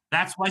 Yeah.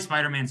 That's why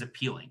Spider-Man's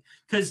appealing.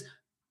 Because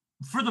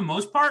for the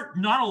most part,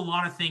 not a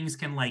lot of things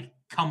can, like,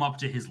 come up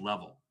to his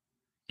level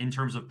in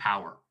terms of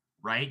power,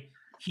 right?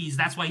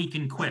 That's why he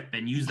can quip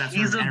and use that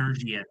sort of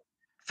energy.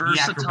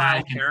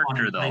 Versatile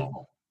character,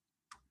 though.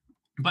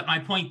 But my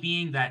point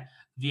being that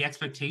the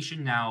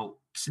expectation now,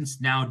 since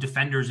now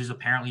Defenders is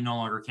apparently no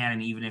longer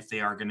canon, even if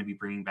they are going to be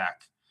bringing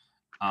back,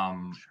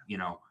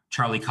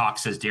 Charlie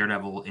Cox as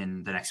Daredevil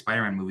in the next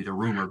Spider-Man movie, the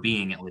rumor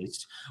being at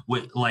least,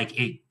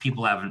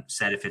 people haven't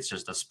said if it's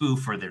just a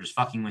spoof or they're just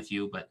fucking with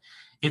you. But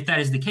if that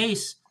is the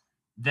case,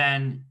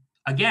 then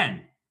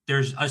again,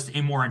 there's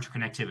a more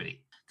interconnectivity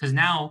because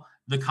now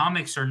the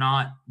comics are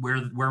not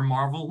where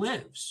Marvel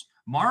lives.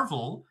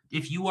 Marvel,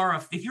 if you're a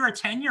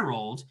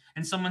 10-year-old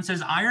and someone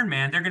says Iron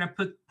Man, they're going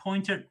to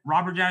point at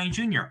Robert Downey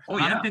Jr.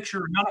 A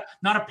picture,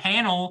 not a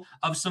panel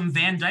of some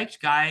Van Dyke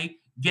guy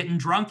getting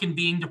drunk and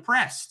being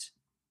depressed.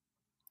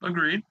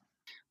 Agreed.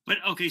 But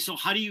okay, so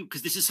how do you?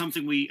 Because this is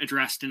something we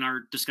addressed in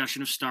our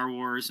discussion of Star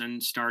Wars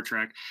and Star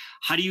Trek.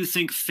 How do you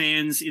think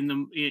fans in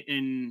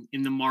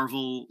the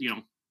Marvel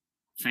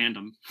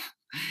fandom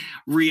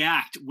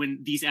react when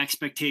these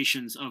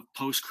expectations of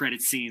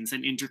post-credit scenes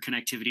and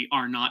interconnectivity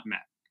are not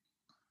met?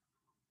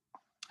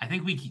 I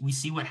think we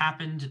see what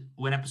happened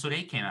when Episode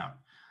 8 came out.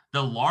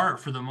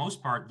 For the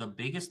most part, the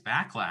biggest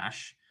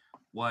backlash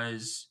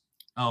was,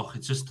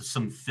 it's just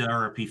some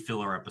therapy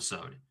filler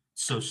episode.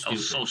 So stupid.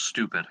 So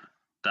stupid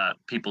that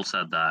people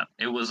said that.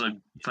 It was a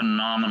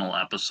phenomenal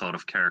episode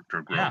of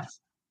character growth. Yeah.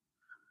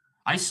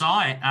 I saw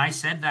it, and I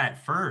said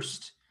that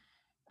first,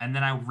 and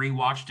then I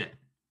rewatched it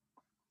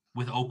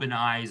with open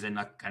eyes and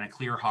a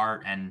clear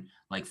heart and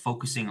like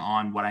focusing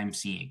on what I'm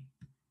seeing,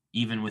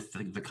 even with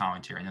the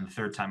commentary, and then the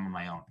third time on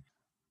my own.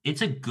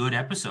 It's a good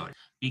episode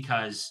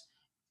because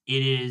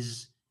it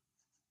is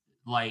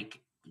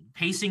like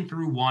pacing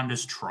through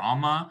Wanda's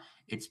trauma.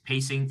 It's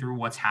pacing through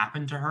what's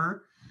happened to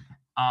her.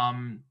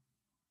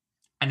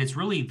 And it's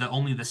really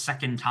only the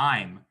second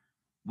time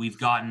we've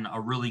gotten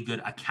a really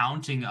good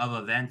accounting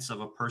of events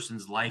of a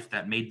person's life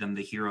that made them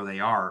the hero they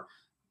are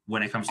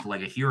when it comes to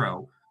like a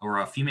hero or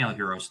a female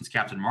hero since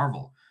Captain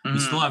Marvel. Mm-hmm.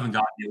 We still haven't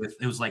gotten it.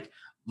 It was like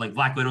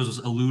Black Widow was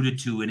alluded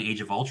to in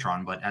Age of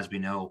Ultron, but as we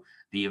know,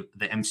 the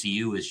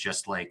MCU is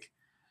just like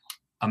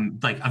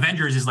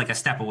Avengers is like a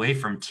step away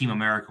from Team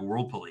America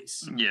World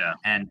Police. Yeah.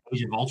 And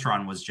Age of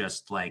Ultron was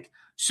just like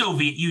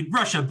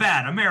Russia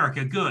bad,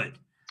 America good.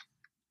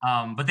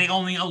 But they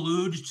only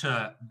allude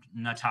to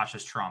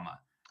Natasha's trauma.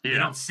 Yeah. They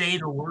don't say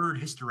the word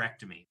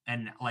hysterectomy.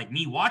 And like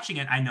me watching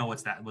it, I know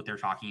what they're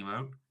talking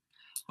about.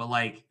 But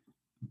like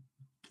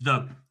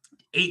the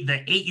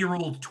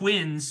 8-year-old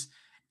twins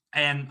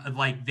and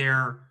like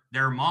their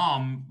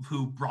mom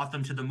who brought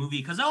them to the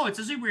movie because it's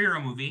a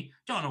superhero movie,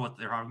 don't know what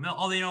they're talking about.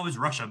 All they know is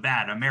Russia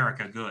bad,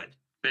 America good.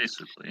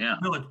 Basically, yeah.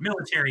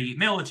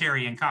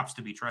 Military and cops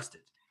to be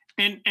trusted.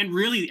 And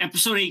really,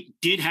 Episode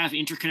 8 did have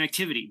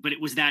interconnectivity, but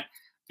it was that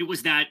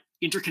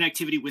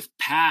interconnectivity with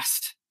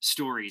past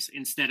stories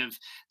instead of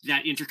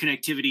that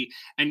interconnectivity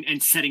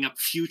and setting up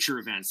future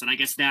events. And I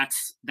guess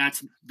that's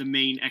the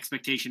main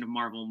expectation of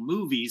Marvel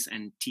movies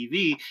and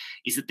TV,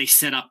 is that they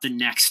set up the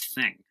next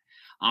thing.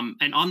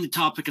 And on the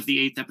topic of the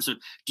 8th episode,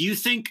 do you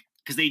think,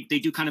 because they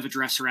do kind of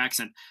address her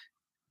accent,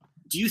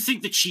 do you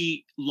think that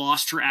she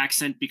lost her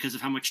accent because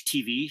of how much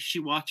TV she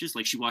watches?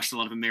 Like, she watched a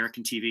lot of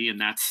American TV, and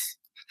that's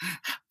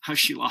how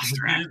she lost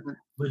her accent?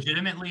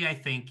 Legitimately, I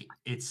think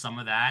it's some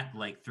of that,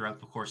 like, throughout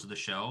the course of the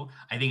show.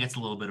 I think it's a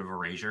little bit of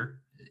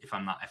erasure, if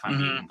I'm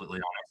being completely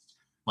honest.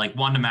 Like,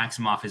 Wanda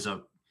Maximoff is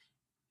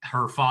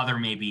her father,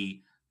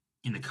 maybe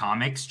in the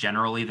comics,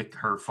 generally,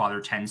 her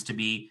father tends to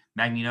be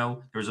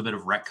Magneto. There was a bit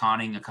of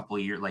retconning a couple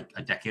of years, like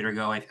a decade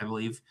ago, I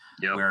believe,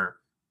 where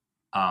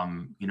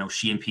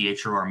she and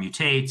Pietro are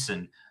mutates,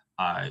 and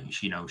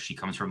she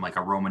comes from like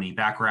a Romani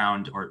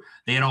background, or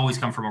they had always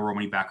come from a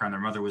Romani background.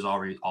 Their mother was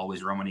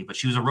always Romani, but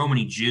she was a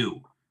Romani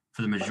Jew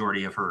for the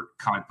majority of her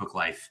comic book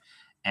life.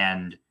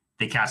 And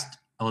they cast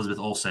Elizabeth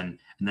Olsen,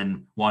 and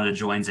then Wanda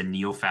joins a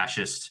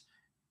neo-fascist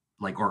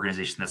like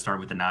organization that started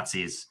with the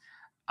Nazis.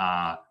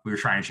 We were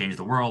trying to change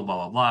the world, blah,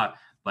 blah, blah.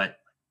 But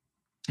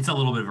it's a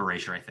little bit of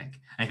erasure, I think.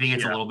 I think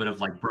it's a little bit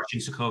of like brushing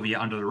Sokovia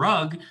under the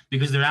rug,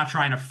 because they're now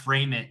trying to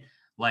frame it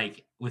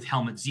like with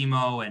Helmut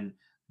Zemo and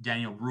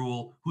Daniel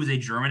Bruhl, who's a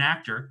German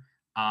actor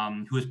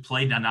who has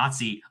played a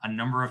Nazi a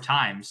number of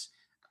times,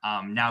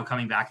 now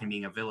coming back and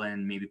being a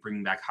villain, maybe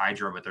bringing back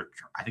Hydra, but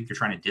I think they're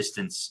trying to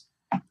distance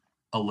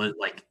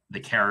like the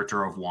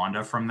character of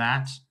Wanda from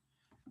that,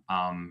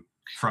 the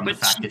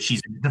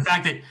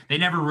fact that they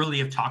never really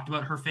have talked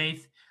about her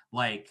faith,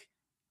 like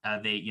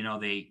they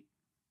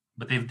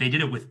did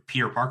it with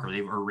Peter Parker.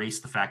 They've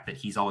erased the fact that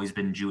he's always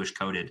been Jewish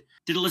coded.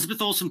 Did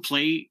Elizabeth Olsen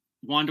play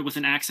Wanda with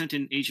an accent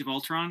in Age of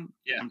Ultron?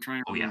 Yeah. I'm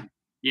trying to remember.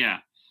 Yeah.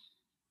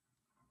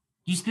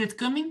 You see it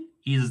coming?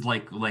 He's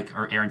like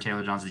or Aaron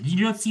Taylor Johnson. Did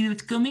you not see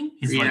it coming?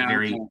 He's like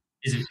very.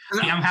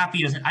 Okay. I'm happy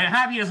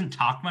he doesn't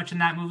talk much in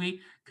that movie,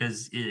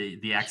 because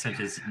the accent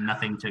is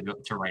nothing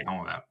to write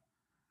home about.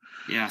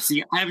 Yeah.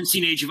 See, I haven't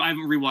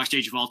rewatched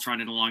Age of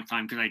Ultron in a long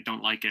time because I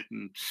don't like it.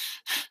 And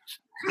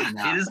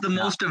it is the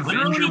most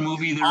Avenger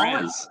movie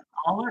there is.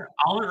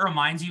 All it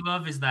reminds you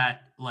of is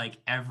that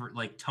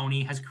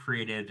Tony has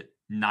created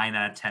 9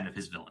 out of 10 of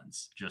his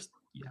villains.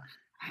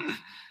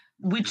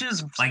 Which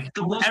is like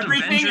the most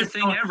Avenger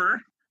thing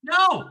ever.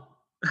 No,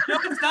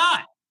 it's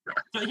not.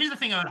 So here's the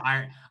thing about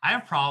Iron. I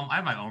have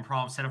my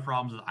own set of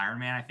problems with Iron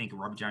Man. I think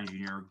Robert Downey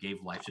Jr.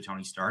 gave life to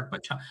Tony Stark,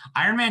 but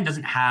Iron Man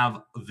doesn't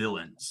have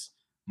villains.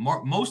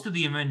 Most of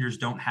the Avengers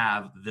don't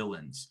have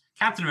villains.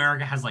 Captain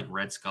America has like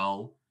Red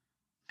Skull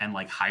and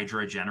like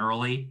Hydra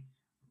generally.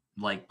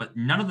 Like, but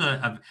none of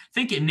the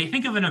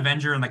think of an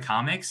Avenger in the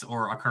comics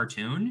or a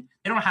cartoon.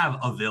 They don't have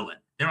a villain.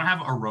 They don't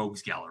have a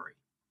rogues gallery,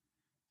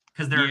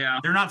 because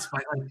they're not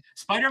Spider-Man.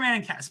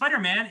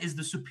 Spider-Man is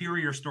the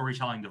superior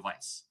storytelling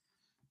device.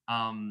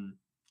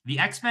 The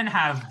X-Men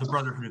have the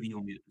Brotherhood of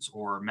Evil Mutants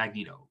or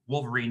Magneto.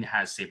 Wolverine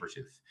has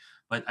Sabretooth.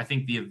 But I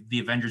think the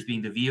Avengers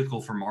being the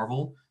vehicle for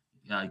Marvel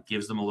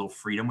gives them a little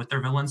freedom with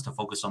their villains to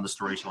focus on the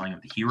storytelling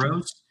of the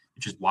heroes,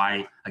 which is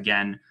why,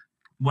 again,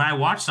 when I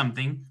watch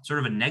something, sort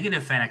of a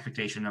negative fan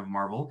expectation of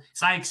Marvel,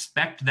 is I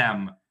expect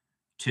them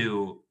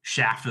to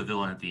shaft the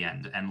villain at the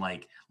end and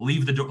like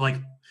leave the door, like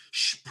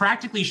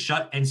practically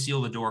shut and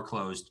seal the door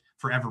closed,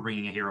 forever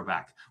bringing a hero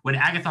back. When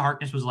Agatha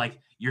Harkness was like,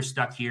 "You're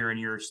stuck here, and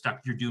you're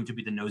doomed to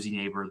be the nosy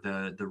neighbor,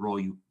 the role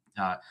you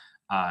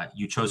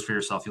chose for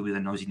yourself. You'll be the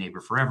nosy neighbor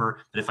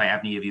forever. But if I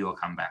have need of you, I'll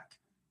come back."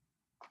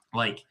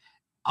 Like,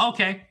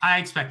 okay, I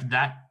expected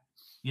that.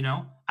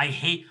 I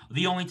hate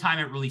the only time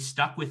it really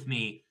stuck with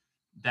me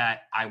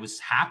that I was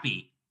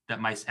happy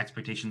that my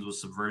expectations was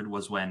subverted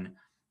was when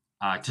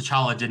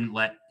T'Challa didn't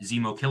let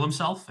Zemo kill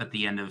himself at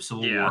the end of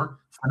Civil War.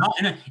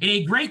 In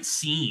a great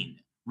scene,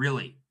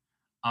 really.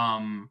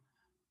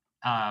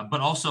 But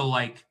also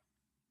like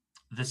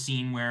the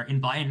scene where in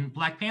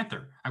Black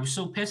Panther, I was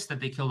so pissed that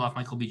they killed off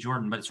Michael B.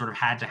 Jordan, but it sort of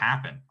had to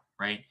happen,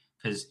 right?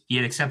 Because he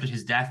had accepted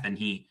his death, and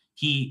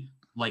he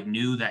like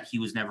knew that he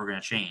was never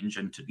going to change.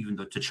 And even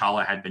though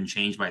T'Challa had been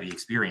changed by the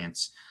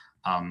experience,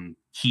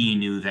 he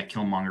knew that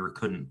Killmonger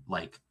couldn't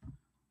like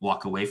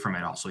walk away from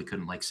it. Also, he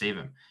couldn't like save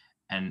him.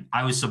 And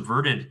I was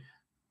subverted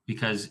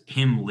because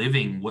him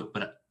living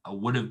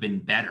would have been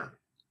better,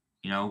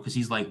 because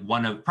he's like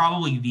one of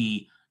probably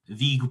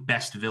the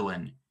best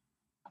villain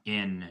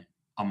in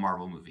a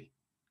Marvel movie.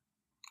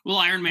 Well,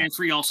 Iron Man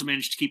 3 also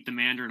managed to keep the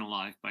Mandarin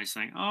alive by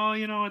saying, "Oh,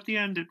 at the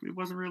end it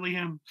wasn't really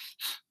him."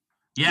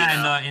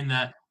 Yeah, in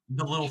the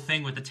little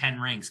thing with the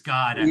 10 rings.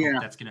 God, I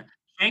hope that's gonna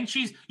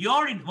Shang-Chi's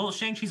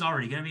Shang-Chi's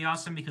already gonna be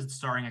awesome because it's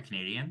starring a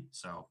Canadian.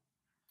 So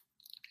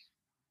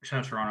shout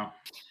out Toronto.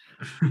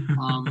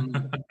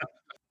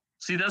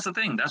 See, that's the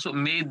thing. That's what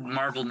made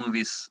Marvel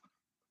movies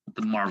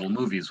the Marvel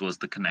movies was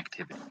the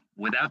connectivity.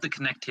 Without the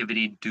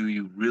connectivity, do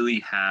you really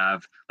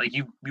have like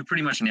you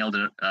pretty much nailed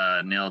it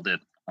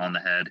on the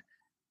head,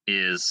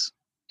 is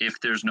if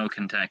there's no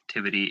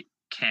connectivity,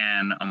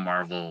 can a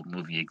Marvel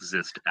movie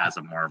exist as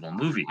a Marvel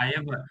movie? I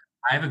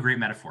I have a great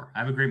metaphor.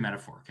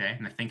 Okay,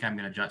 and I think I'm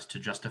going to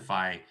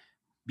justify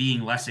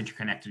being less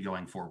interconnected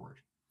going forward.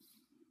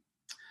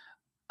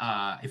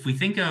 If we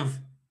think of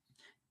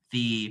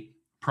the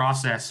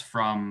process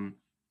from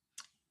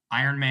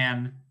Iron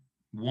Man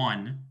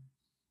 1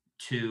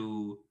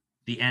 to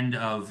the end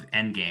of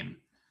Endgame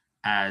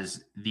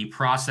as the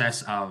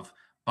process of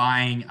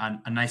buying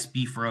a nice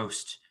beef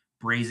roast,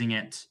 braising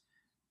it,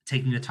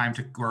 taking the time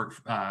to, or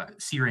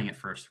searing it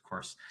first, of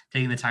course,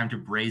 taking the time to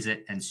braise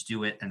it and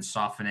stew it and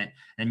soften it.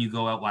 And you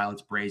go out while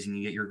it's braising,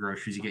 you get your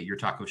groceries, you get your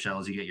taco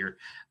shells, you get your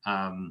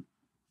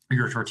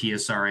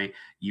tortillas,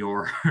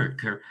 your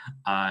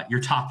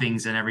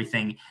toppings and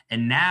everything.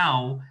 And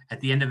now at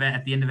the end of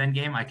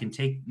Endgame, I can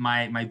take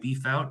my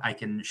beef out, I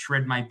can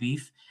shred my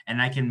beef,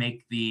 and I can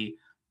make the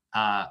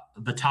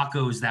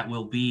tacos that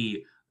will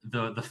be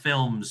the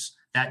films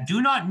that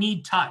do not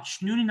need touch,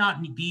 do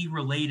not be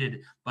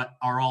related, but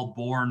are all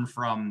born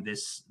from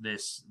this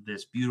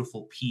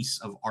beautiful piece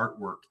of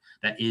artwork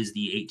that is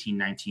the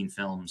 1819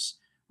 films,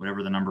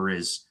 whatever the number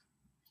is,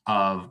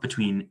 of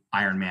between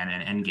Iron Man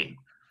and Endgame.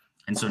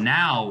 And so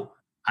now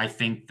I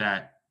think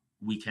that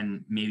we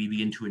can maybe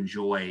begin to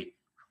enjoy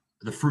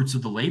the fruits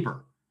of the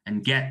labor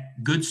and get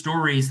good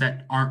stories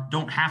that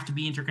don't have to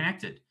be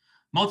interconnected.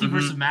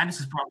 Multiverse of Madness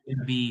is probably going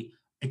to be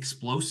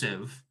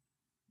explosive,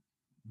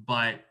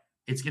 but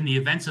it's in the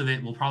events of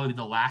it will probably be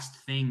the last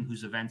thing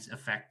whose events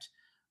affect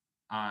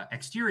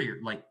exterior,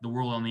 like the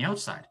world on the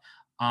outside.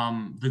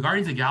 The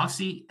Guardians of the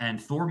Galaxy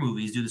and Thor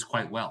movies do this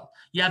quite well.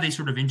 Yeah, they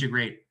sort of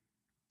integrate,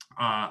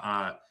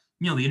 the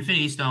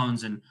Infinity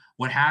Stones and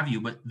what have you.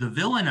 But the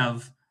villain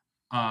of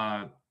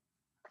Guardians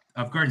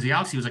of the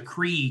Galaxy was a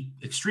Kree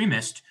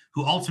extremist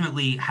who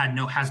ultimately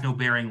has no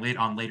bearing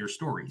on later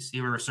stories.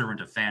 He was a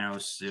servant of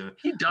Thanos.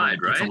 He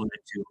died, right?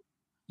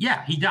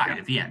 Yeah, he died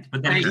at the end,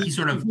 but then he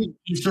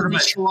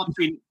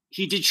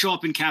did show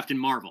up in Captain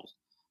Marvel.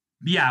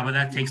 Yeah, but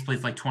that takes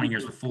place like 20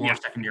 years before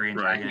secondary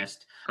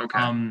antagonist. Right.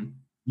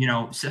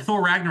 Okay.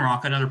 Thor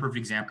Ragnarok, another perfect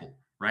example,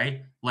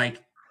 right?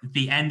 Like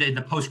the end of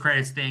the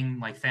post-credits thing,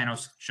 like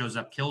Thanos shows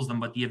up, kills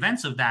them, but the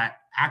events of that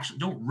actually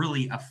don't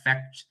really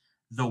affect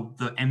the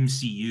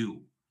MCU,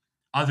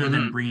 other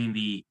than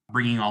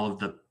bringing all of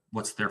the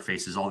what's their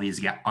faces, all these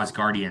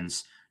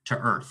Asgardians to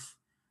Earth,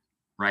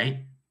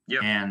 right?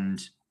 Yeah,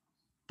 and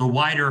the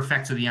wider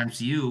effects of the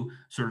MCU,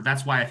 sort of,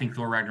 that's why I think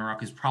Thor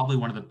Ragnarok is probably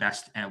one of the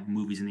best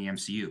movies in the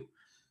MCU,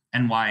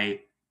 and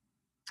why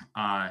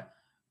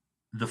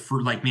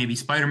maybe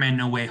Spider-Man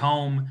No Way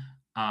Home,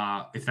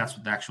 if that's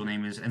what the actual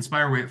name is, and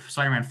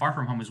Spider-Man Far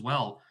From Home as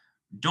well,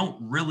 don't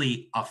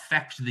really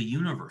affect the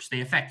universe. They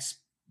affect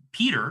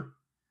Peter,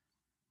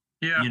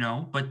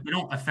 but they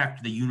don't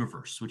affect the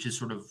universe, which is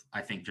sort of,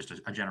 I think, just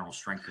a general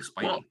strength of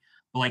Spidey. Well,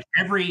 but like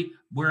every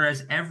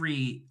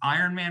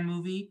Iron Man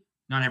movie.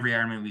 Not every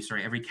Iron Man movie,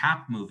 every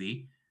Cap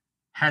movie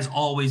has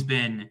always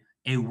been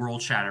a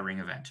world-shattering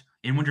event.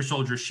 In Winter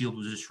Soldier, S.H.I.E.L.D.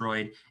 was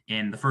destroyed.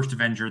 In the first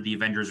Avenger, the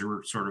Avengers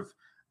were sort of,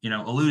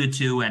 alluded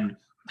to, and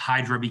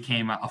Hydra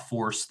became a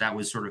force that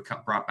was sort of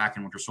brought back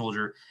in Winter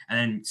Soldier. And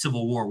then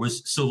Civil War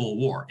was Civil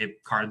War.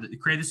 It created the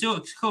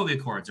Sokovia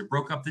Accords. It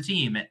broke up the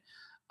team.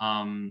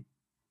 The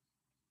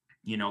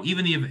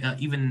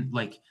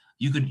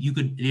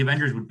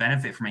Avengers would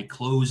benefit from a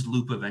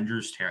closed-loop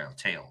Avengers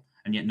tale,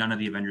 and yet none of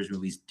the Avengers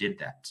movies did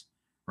that.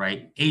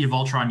 Right, Age of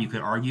Ultron, you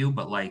could argue,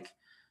 but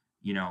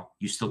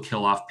you still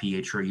kill off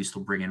Pietro, you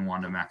still bring in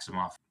Wanda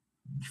Maximoff,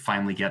 you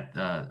finally get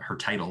her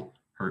title,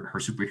 her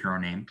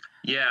superhero name.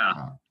 Yeah,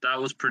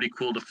 that was pretty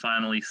cool to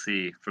finally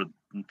see for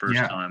the first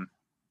time.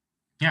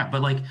 Yeah,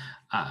 but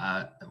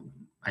I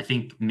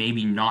think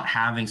maybe not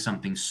having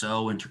something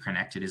so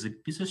interconnected is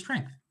a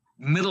strength.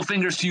 Middle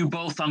fingers to you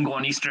both on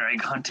going Easter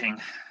egg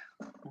hunting.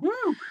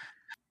 Woo!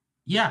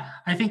 Yeah,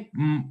 I think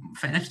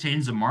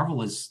Fantastic of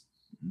Marvel is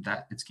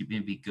that it's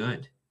going to be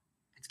good.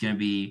 It's going to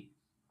be,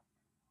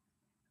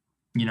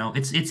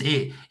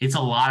 it's a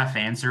lot of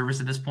fan service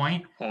at this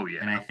point. Oh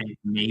yeah. And I think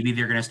maybe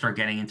they're going to start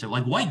getting into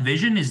White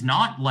Vision is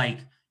not like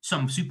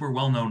some super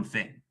well-known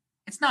thing.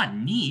 It's not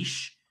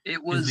niche.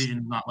 It was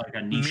Vision's not like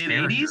a niche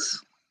mid-80s.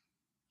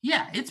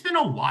 Yeah, it's been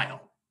a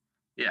while.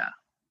 Yeah.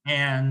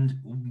 And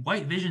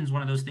White Vision's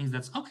one of those things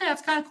that's kind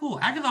of cool.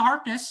 Agatha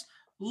Harkness,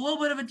 a little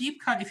bit of a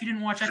deep cut if you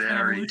didn't watch X-Men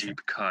Evolution. Very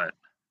deep cut.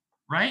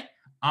 Right?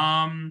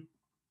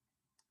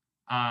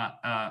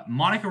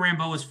 Monica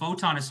Rambeau as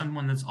Photon is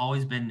someone that's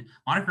always been.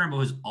 Monica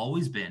Rambeau has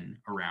always been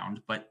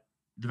around, but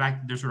the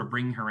fact that they're sort of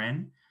bringing her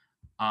in,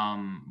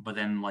 but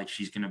then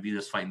she's going to be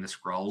this fighting the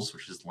Skrulls,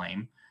 which is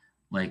lame,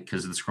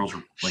 because the Skrulls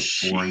are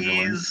boring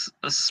villains. She's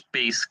a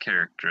space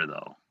character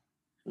though.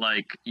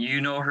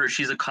 Her,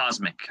 she's a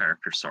cosmic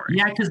character. Sorry.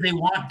 Yeah, because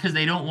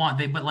they don't want.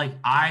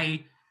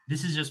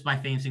 This is just my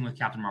famous thing with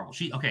Captain Marvel.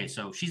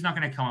 So she's not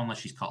going to come unless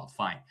she's called.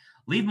 Fine.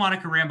 Leave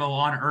Monica Rambeau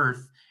on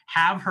Earth.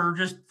 Have her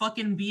just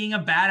fucking being a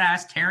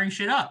badass, tearing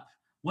shit up.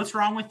 What's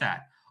wrong with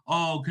that?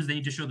 Oh, because they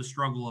need to show the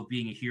struggle of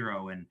being a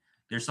hero, and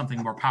there's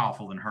something more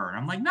powerful than her. And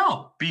I'm like,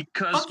 no.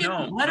 Because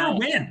let her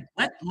win.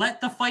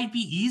 Let the fight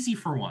be easy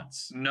for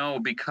once. No,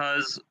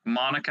 because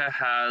Monica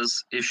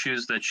has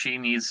issues that she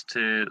needs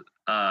to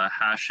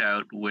hash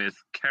out with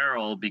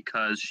Carol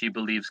because she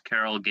believes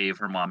Carol gave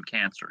her mom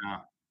cancer.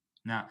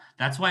 No,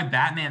 that's why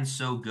Batman's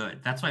so good.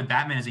 That's why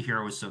Batman as a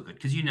hero is so good.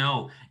 Because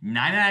 9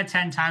 out of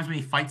 10 times when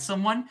he fights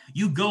someone,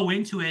 you go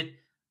into it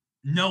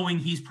knowing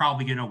he's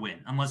probably gonna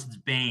win, unless it's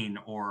Bane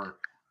or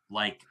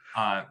like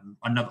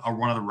another or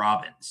one of the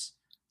Robins.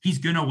 He's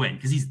gonna win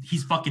because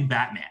he's fucking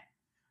Batman,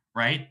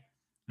 right?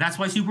 That's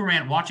why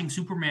watching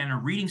Superman or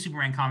reading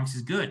Superman comics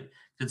is good.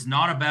 It's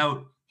not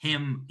about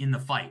him in the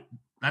fight.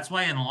 That's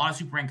why in a lot of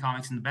Superman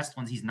comics, and the best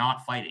ones, he's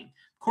not fighting.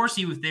 Of course,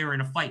 if they were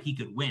in a fight, he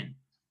could win.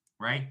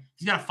 Right?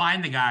 He's got to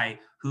find the guy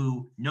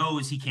who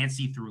knows he can't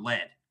see through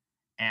lead,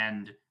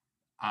 and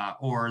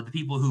or the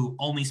people who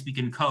only speak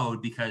in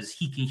code because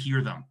he can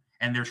hear them,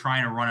 and they're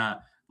trying to run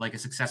a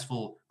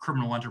successful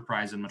criminal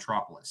enterprise in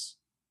Metropolis,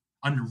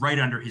 right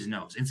under his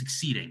nose, and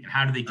succeeding. And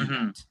how do they do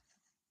that?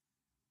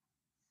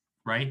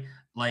 Right?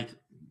 Like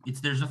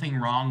there's nothing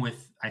wrong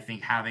with, I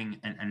think, having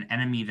an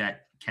enemy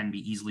that can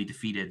be easily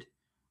defeated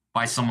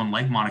by someone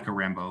like Monica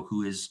Rambeau,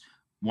 who is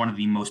one of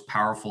the most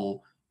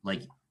powerful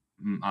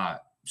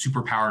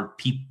superpowered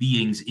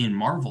beings in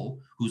Marvel,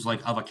 who's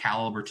like of a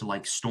caliber to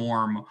like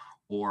Storm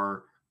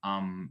or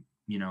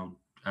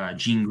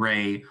Jean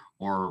Grey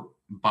or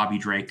Bobby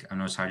Drake. I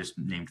notice how I just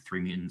named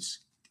 3 mutants.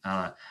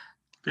 Or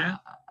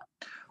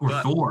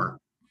Thor.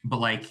 But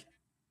like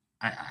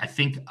I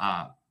think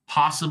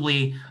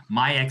possibly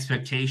my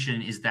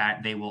expectation is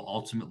that they will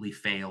ultimately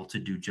fail to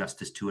do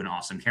justice to an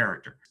awesome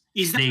character.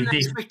 Is that an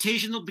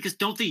expectation though? Because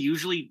don't they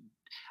usually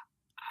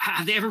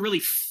have they ever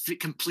really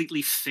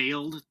completely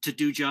failed to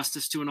do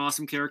justice to an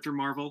awesome character,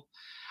 Marvel?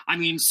 I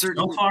mean,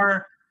 certainly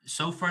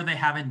so far they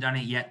haven't done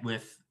it yet.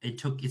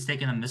 It's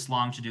taken them this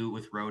long to do it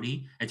with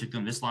Rhodey. It took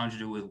them this long to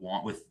do it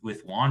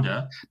with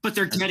Wanda. But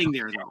they're getting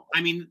there, though.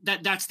 I mean,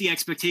 that's the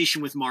expectation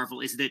with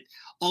Marvel, is that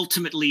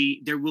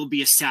ultimately there will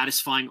be a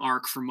satisfying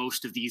arc for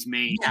most of these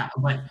main. Yeah,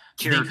 but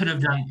characters. They could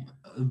have done.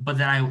 But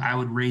then I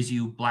would raise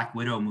you Black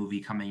Widow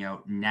movie coming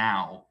out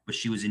now, but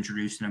she was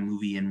introduced in a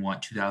movie in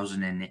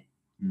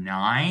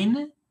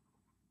 2009.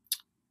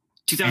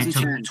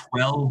 2010.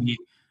 12 years.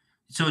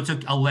 So it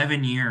took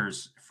 11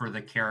 years for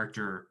the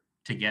character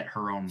to get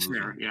her own movie.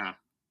 Sure, yeah.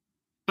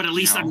 But at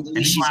least,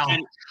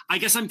 I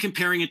guess I'm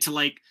comparing it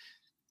to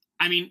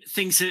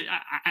things that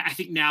I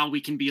think now we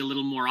can be a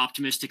little more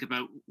optimistic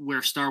about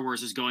where Star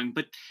Wars is going.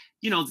 But,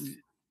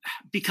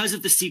 because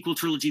of the sequel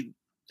trilogy,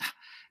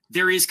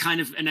 there is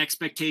kind of an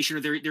expectation,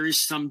 or there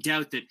is some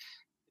doubt that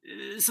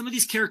some of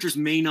these characters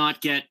may not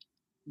get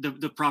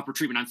the proper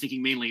treatment. I'm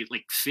thinking mainly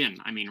like Finn.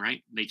 I mean,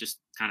 right? They just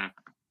kind of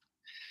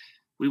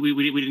we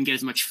didn't get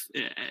as much.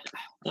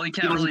 Well, you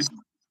can't really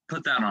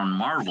put that on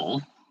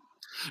Marvel.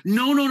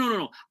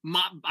 No.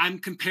 I'm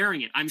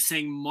comparing it. I'm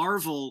saying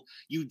Marvel.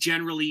 You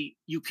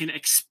can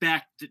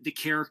expect that the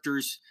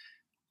characters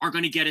are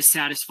going to get a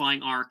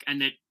satisfying arc,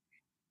 and that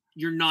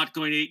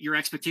your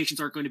expectations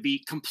aren't going to be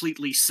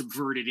completely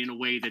subverted in a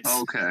way that's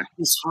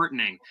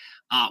disheartening.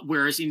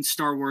 Whereas in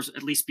Star Wars,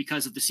 at least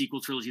because of the sequel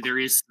trilogy, there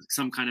is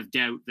some kind of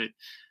doubt that,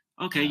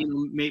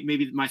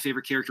 maybe my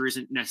favorite character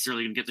isn't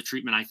necessarily going to get the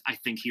treatment I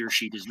think he or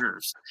she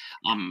deserves.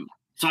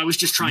 So I was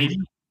just trying to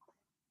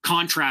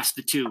contrast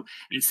the two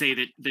and say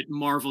that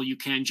Marvel, you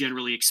can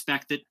generally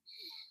expect that.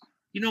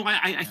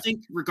 I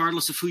think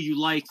regardless of who you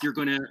like, you're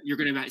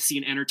gonna see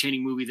an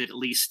entertaining movie that at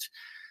least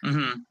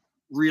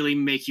really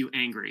make you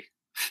angry.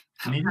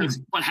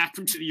 What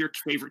happened to your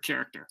favorite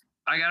character?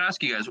 I gotta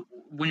ask you guys,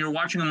 when you're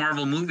watching a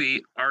Marvel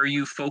movie, are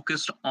you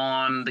focused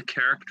on the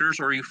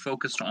characters or are you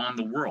focused on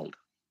the world?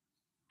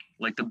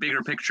 Like the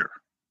bigger picture?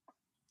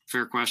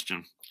 Fair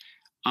question.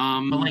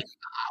 But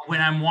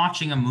when I'm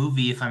watching a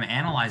movie, if I'm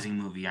analyzing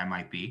a movie, I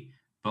might be.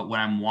 But when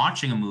I'm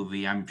watching a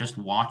movie, I'm just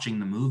watching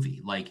the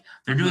movie. Like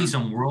they're doing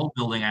some world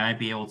building, I might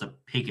be able to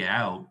pick it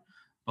out.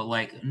 But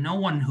like no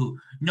one who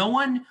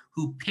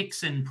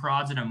picks and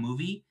prods in a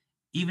movie,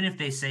 even if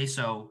they say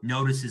so,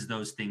 notices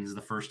those things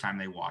the first time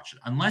they watch it.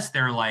 Unless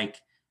they're like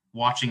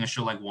watching a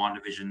show like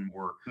WandaVision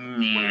where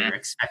they're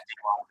expecting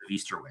lots of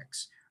Easter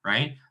eggs,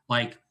 right?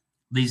 Like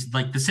these,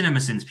 like the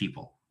CinemaSins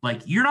people.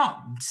 Like you're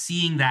not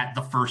seeing that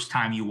the first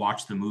time you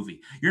watch the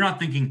movie. You're not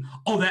thinking,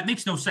 "Oh, that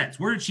makes no sense.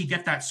 Where did she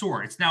get that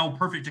sword? It's now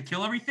perfect to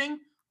kill everything."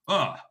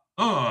 Like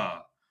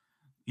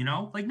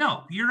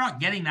no, you're not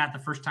getting that the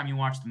first time you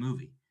watch the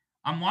movie.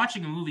 I'm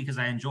watching a movie because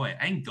I enjoy it.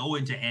 I didn't go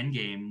into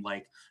Endgame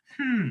like,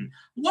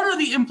 what are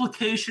the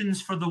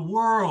implications for the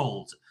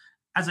world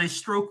as I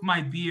stroke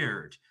my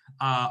beard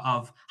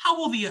of how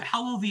will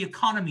the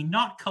economy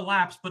not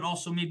collapse but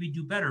also maybe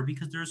do better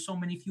because there are so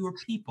many fewer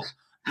people.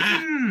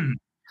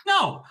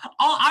 No,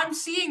 I'm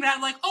seeing that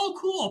like, oh,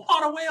 cool,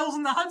 pot of whales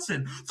in the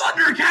Hudson.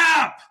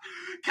 Thundercap!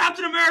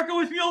 Captain America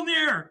with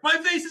Mjolnir! My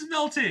face is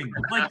melting.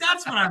 Like,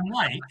 that's what I'm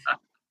like.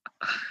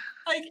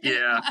 Like,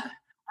 yeah.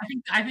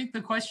 I think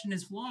the question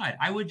is flawed.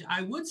 I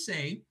would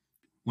say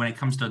when it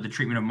comes to the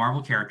treatment of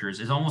Marvel characters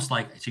is almost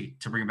like, to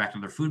bring it back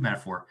to their food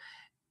metaphor,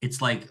 it's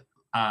like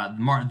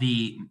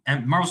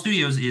Marvel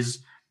Studios is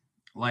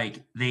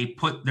like they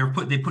fill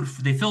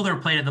their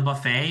plate at the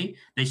buffet,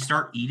 they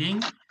start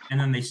eating, and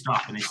then they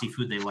stop and they see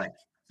food they like.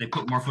 they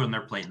put more food on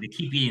their plate. They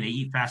keep eating. They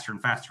eat faster and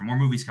faster. More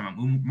movies come out.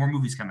 More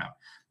movies come out.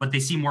 But they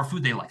see more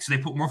food they like, so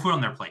they put more food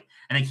on their plate,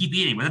 and they keep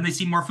eating. But then they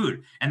see more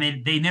food, and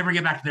they never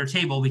get back to their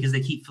table because they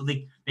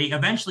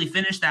eventually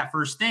finish that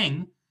first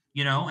thing,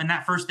 and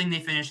that first thing they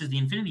finish is the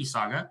Infinity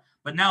Saga.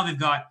 But now they've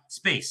got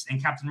space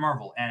and Captain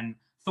Marvel and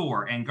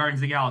Thor and Guardians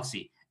of the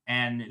Galaxy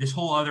and this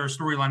whole other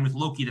storyline with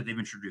Loki that they've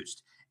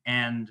introduced,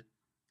 and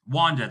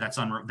Wanda that's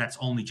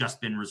only just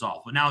been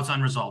resolved, but now it's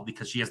unresolved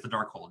because she has the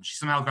Darkhold, and she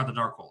somehow got the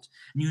Darkhold.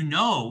 And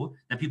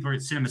that people are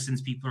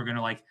CinemaSins people are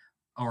gonna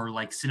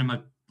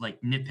cinema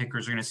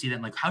nitpickers are gonna see that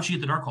and how'd she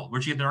get the Darkhold?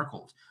 Where'd she get the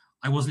Darkhold?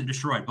 I wasn't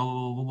destroyed. Blah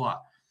blah blah blah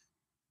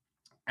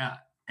blah.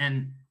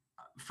 And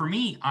for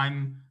me,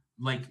 I'm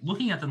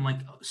looking at them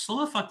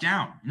slow the fuck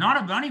down.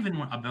 Not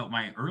even about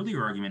my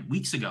earlier argument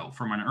weeks ago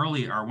from one of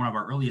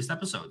our earliest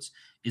episodes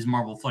is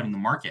Marvel flooding the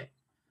market.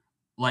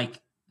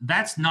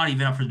 That's not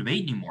even up for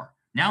debate anymore.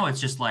 Now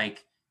it's just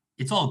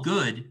it's all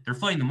good. They're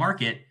flooding the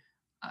market,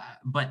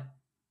 but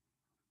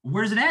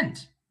where does it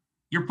end?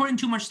 You're putting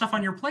too much stuff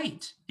on your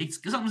plate.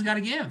 Something's got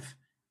to give.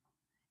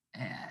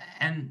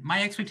 And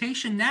my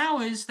expectation now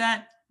is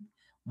that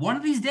one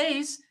of these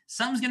days,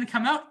 something's going to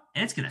come out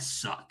and it's going to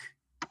suck.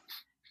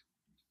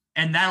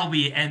 And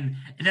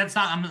that's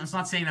not, I'm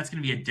not saying that's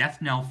going to be a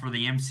death knell for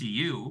the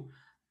MCU.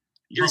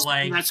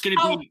 That's going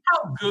to be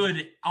how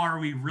good are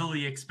we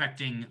really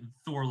expecting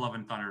Thor: Love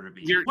and Thunder to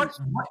be?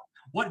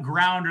 What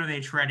ground are they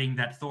treading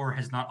that Thor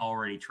has not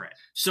already tread?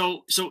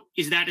 So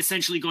is that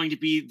essentially going to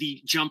be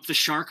the jump the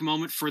shark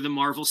moment for the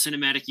Marvel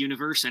Cinematic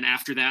Universe? And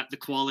after that, the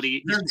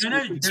quality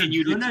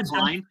continue to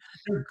decline?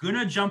 They're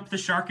gonna jump the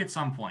shark at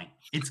some point.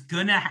 It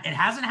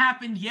hasn't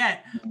happened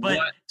yet, but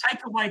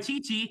Taika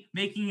Waititi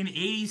making an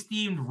 80s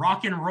themed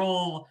rock and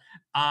roll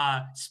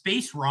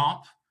space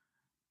romp.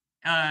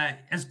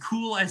 As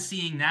cool as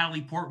seeing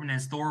Natalie Portman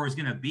as Thor was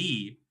going to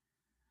be,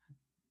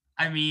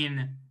 I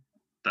mean,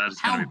 that's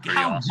awesome.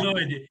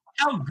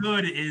 How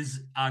good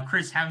is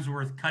Chris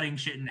Hemsworth cutting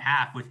shit in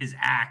half with his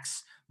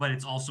axe, but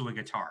it's also a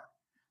guitar?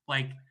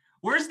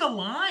 Where's the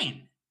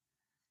line?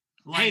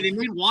 Hey, they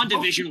made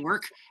WandaVision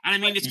work, and I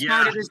mean, it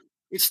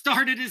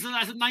started as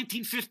a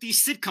 1950s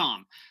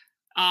sitcom.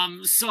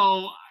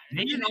 So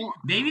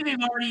maybe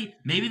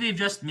they've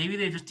just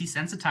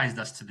desensitized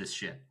us to this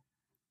shit.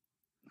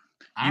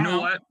 You know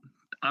what?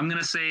 I'm going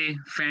to say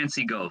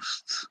fancy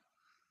ghosts.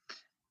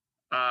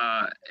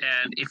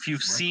 And if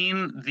you've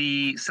seen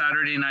the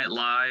Saturday Night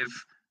Live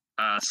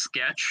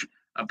sketch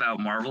about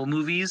Marvel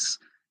movies,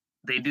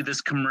 they do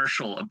this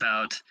commercial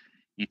about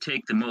you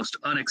take the most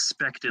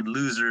unexpected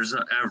losers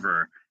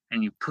ever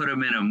and you put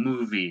them in a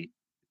movie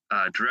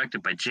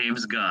directed by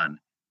James Gunn.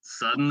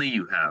 Suddenly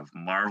you have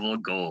Marvel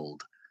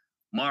Gold.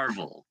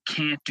 Marvel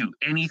can't do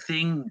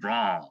anything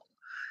wrong.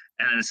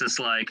 And it's just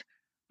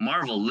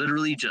Marvel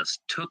literally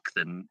just took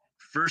the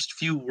first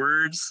few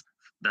words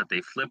that they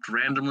flipped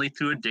randomly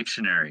through a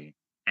dictionary,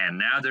 and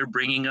now they're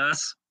bringing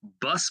us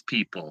bus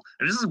people.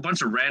 And this is a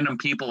bunch of random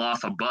people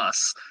off a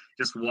bus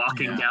just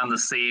walking down the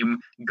same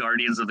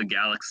Guardians of the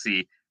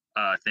Galaxy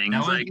thing.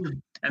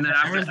 And then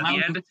at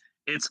the end,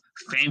 it's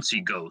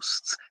fancy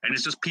ghosts, and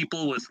it's just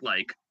people with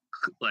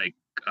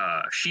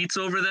sheets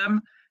over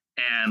them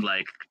and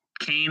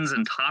canes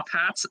and top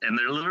hats, and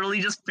they're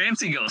literally just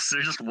fancy ghosts.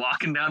 They're just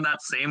walking down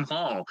that same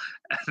hall,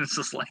 and it's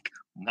just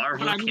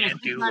Marvel can't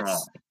do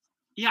wrong.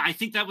 Yeah, I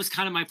think that was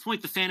kind of my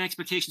point. The fan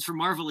expectations for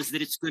Marvel is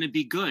that it's going to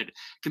be good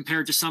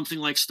compared to something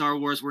like Star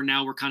Wars, where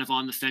now we're kind of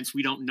on the fence.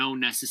 We don't know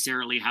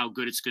necessarily how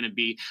good it's going to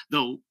be,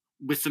 though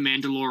with The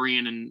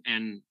Mandalorian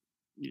and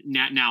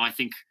now I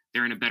think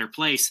they're in a better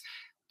place.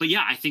 But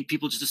yeah, I think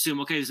people just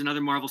assume, okay, there's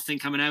another Marvel thing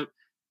coming out.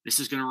 This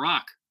is going to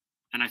rock.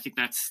 And I think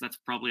that's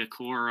probably a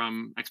core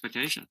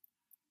expectation.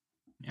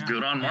 Yeah.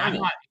 Good on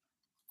Marvel.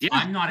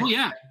 I'm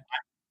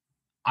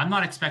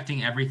not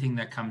expecting everything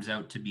that comes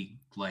out to be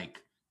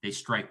they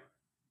strike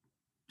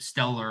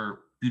stellar,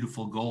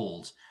 beautiful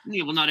gold.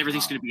 Yeah, well, not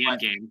everything's going to be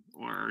Endgame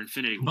or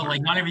Infinity War.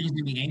 But not everything's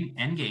going to be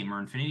Endgame or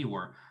Infinity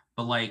War.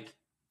 But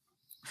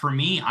for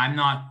me, I'm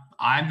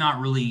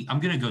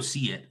going to go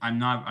see it. I'm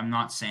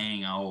not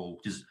saying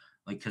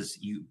because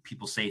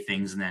people say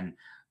things and then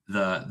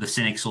the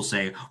cynics will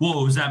say,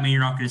 whoa, does that mean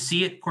you're not going to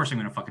see it? Of course I'm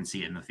going to fucking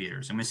see it in the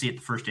theaters. I'm going to see it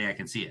the first day I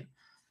can see it.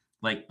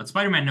 But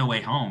Spider-Man No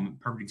Way Home,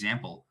 perfect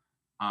example.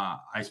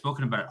 I've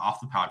spoken about it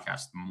off the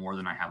podcast more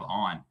than I have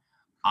on.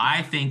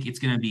 I think it's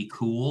going to be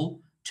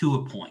cool to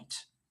a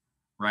point,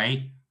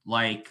 right?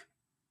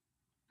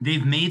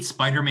 They've made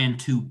Spider-Man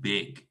too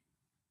big,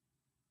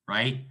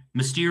 right?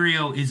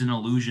 Mysterio is an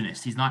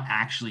illusionist. He doesn't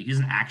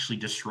actually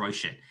destroy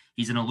shit.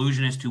 He's an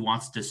illusionist who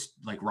wants to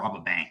rob a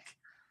bank,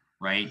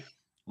 right?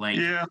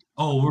 You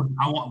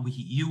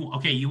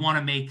want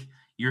to make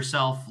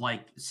yourself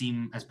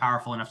seem as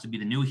powerful enough to be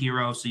the new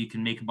hero so you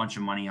can make a bunch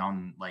of money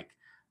on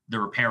the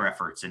repair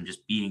efforts and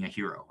just being a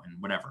hero and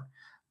whatever.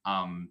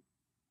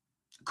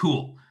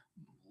 Cool.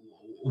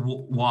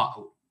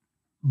 Wow.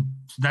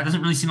 That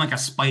doesn't really seem like a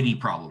Spidey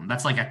problem.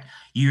 That's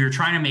you're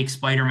trying to make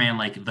Spider-Man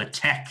the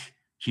tech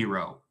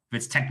hero. If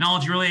it's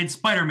technology related,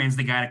 Spider-Man's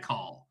the guy to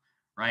call,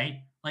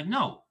 right?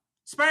 No,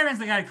 Spider-Man's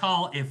the guy to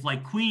call if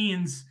like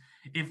Queens,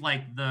 if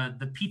like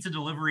the pizza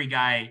delivery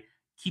guy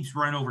keeps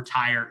running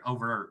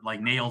over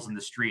like nails in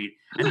the street,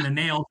 and the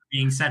nails are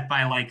being set up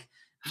by like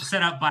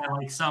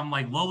some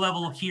like low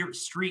level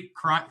street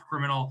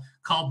criminal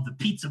called the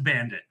Pizza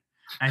Bandit.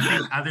 I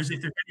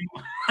think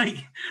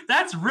like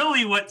that's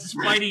really what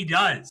Spidey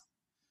does,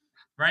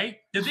 right?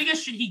 The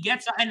biggest shit he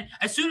gets, and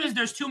as soon as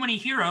there's too many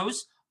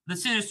heroes, the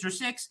Sinister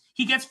Six,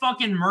 he gets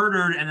fucking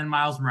murdered, and then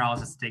Miles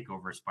Morales has to take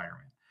over as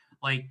Spider-Man.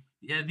 Like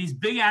these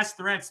big ass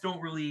threats don't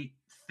really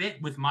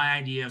fit with my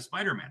idea of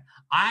Spider-Man.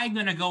 I'm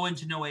gonna go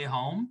into No Way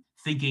Home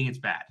thinking it's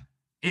bad.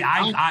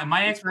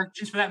 My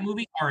expectations for that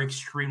movie are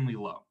extremely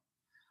low.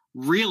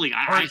 Really,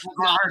 I have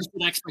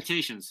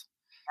expectations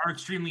are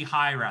extremely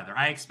high. Rather,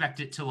 I expect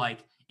it to like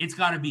it's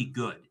got to be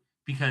good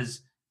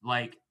because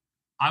like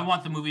I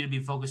want the movie to be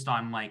focused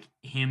on like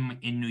him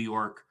in New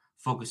York,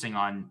 focusing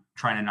on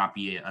trying to not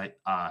be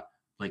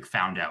like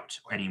found out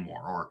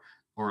anymore,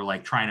 or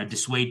like trying to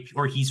dissuade,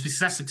 or he's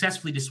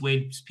successfully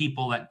dissuades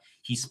people that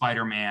he's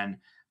Spider-Man,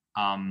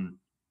 and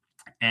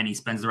he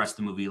spends the rest of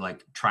the movie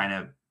like trying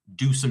to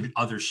do some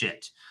other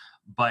shit.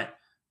 But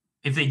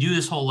if they do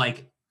this whole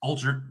like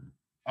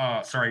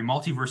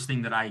multiverse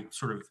thing that I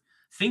sort of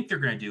think they're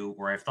going to do,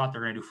 or I've thought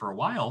they're going to do for a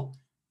while,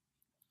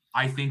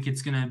 I think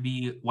it's going to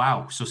be,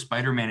 wow, so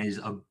Spider-Man is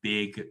a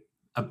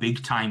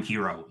big time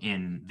hero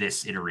in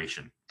this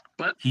iteration.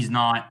 But he's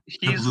not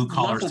the blue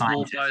collar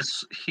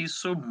scientist. He's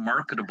so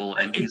marketable,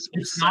 and he's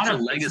such a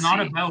legacy. It's not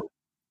about.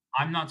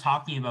 I'm not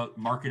talking about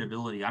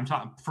marketability. I'm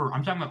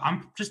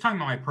just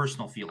talking about my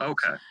personal feelings.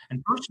 Okay.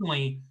 And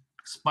personally,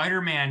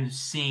 Spider-Man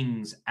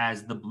sings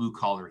as the blue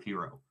collar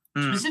hero.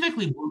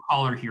 Specifically blue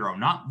collar hero,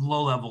 not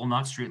low level,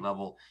 not street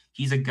level.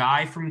 He's a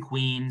guy from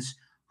Queens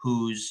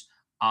who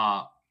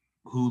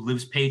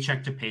lives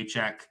paycheck to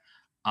paycheck,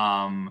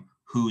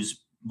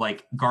 whose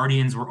like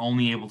guardians were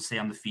only able to stay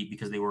on the feet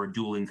because they were a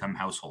dual income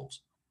household,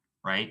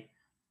 right?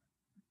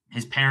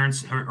 His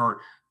parents,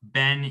 or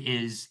Ben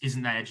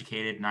isn't that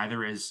educated.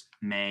 Neither is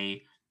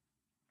May.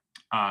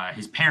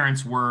 His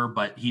parents were,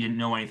 but he didn't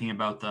know anything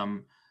about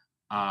them.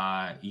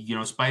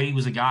 Spidey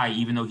was a guy,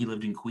 even though he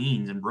lived in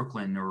Queens and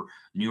Brooklyn or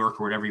New York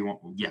or whatever you want.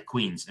 Yeah,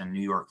 Queens and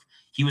New York.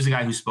 He was a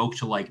guy who spoke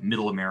to like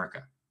middle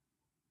America,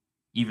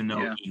 even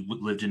though he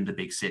lived in the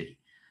big city,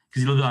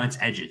 because he lived on its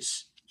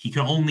edges. He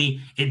could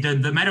only,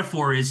 the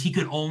metaphor is he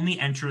could only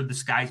enter the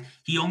skies.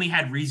 He only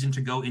had reason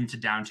to go into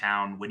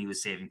downtown when he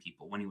was saving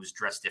people, when he was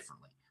dressed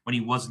differently, when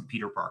he wasn't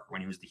Peter Parker,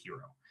 when he was the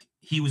hero.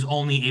 He was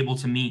only able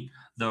to meet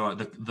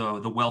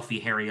the wealthy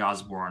Harry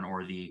Osborn,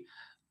 or the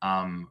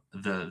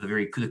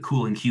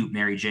cool and cute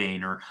Mary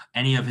Jane, or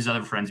any of his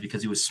other friends,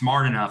 because he was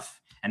smart enough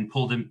and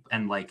pulled him,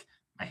 and like,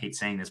 I hate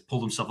saying this,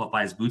 pulled himself up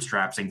by his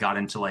bootstraps and got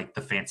into like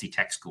the fancy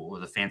tech school or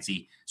the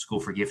fancy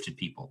school for gifted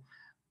people.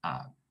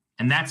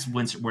 And that's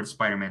where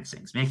Spider-Man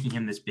sings, making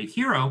him this big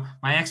hero.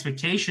 My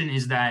expectation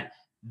is that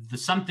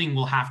something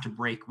will have to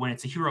break when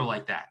it's a hero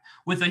like that.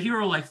 With a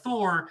hero like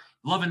Thor,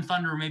 Love and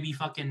Thunder may be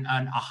fucking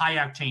a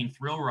high-octane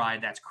thrill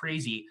ride that's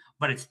crazy,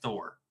 but it's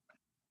Thor,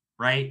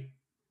 right?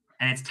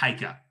 And it's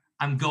Taika.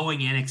 I'm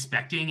going in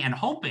expecting and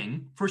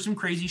hoping for some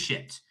crazy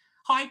shit.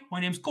 Hi, my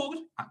name's Kog.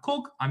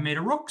 I'm made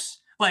of rooks.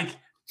 Like,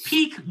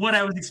 peak what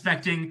I was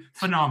expecting,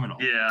 phenomenal.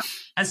 Yeah.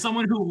 As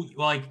someone who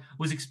like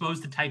was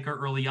exposed to Taika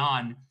early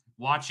on,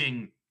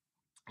 watching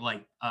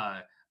like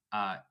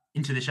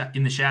in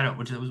the Shadow,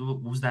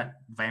 what was that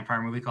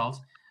vampire movie called?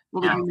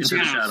 What We Do in the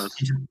Shadows.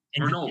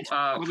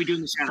 What We Do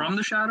in the Shadows. From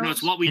the Shadows? No,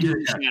 it's What We Do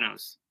in the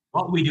Shadows.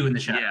 What We Do in the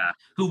Shadows. Yeah.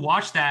 Who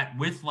watched that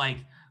with like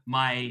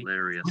my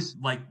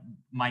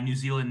New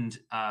Zealand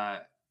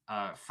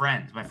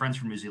friends, my friends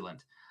from New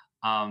Zealand,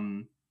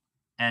 and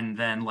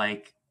then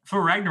like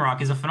Thor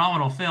Ragnarok is a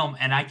phenomenal film,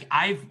 and I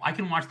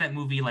can watch that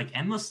movie like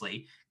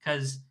endlessly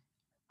because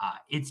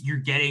you're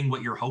getting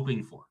what you're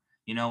hoping for.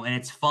 And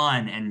it's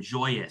fun and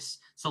joyous.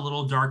 It's a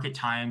little dark at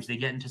times. They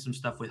get into some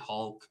stuff with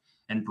Hulk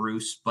and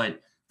Bruce,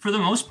 but for the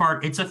most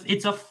part, it's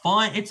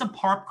a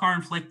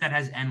popcorn flick that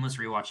has endless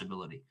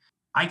rewatchability.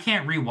 I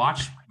can't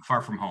rewatch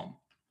Far From Home.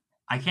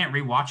 I can't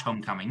rewatch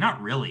Homecoming.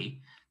 Not really.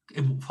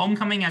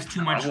 Homecoming has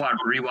too much. I've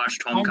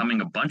rewatched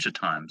Homecoming a bunch of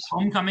times.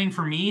 Homecoming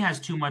for me has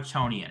too much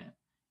Tony in it.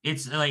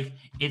 It's like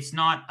it's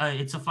not.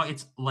 It's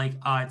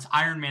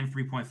Iron Man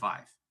 3.5.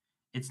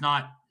 It's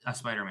not a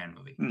Spider-Man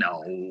movie.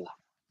 No.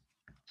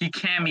 He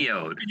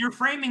cameoed. You're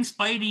framing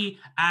Spidey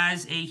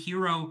as a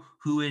hero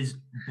who is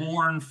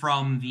born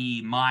from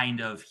the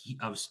mind of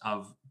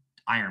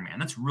Iron Man.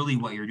 That's really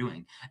what you're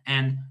doing.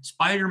 And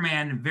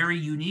Spider-Man, very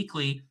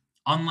uniquely,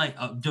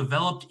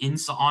 developed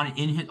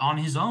on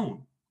his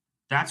own.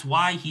 That's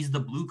why he's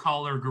the blue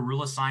collar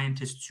guerrilla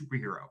scientist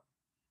superhero.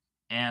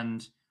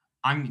 And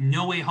I'm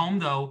No Way Home,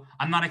 though.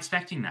 I'm not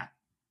expecting that.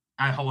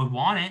 I would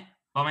want it,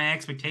 but my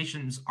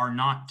expectations are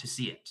not to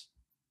see it.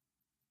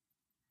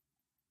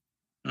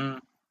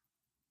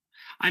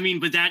 I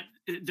mean, but that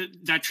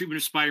treatment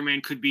of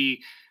Spider-Man could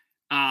be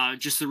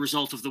just the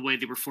result of the way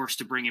they were forced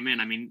to bring him in.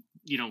 I mean,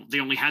 they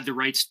only had the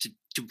rights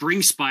to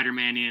bring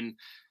Spider-Man in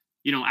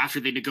after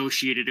they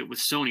negotiated it with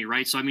Sony,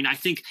 right? So, I mean, I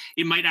think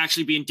it might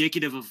actually be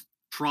indicative of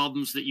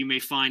problems that you may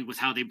find with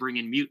how they bring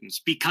in mutants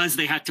because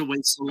they had to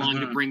wait so long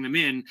to bring them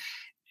in.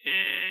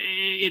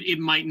 It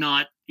might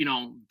not,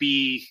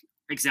 be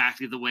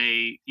exactly the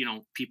way,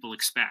 people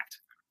expect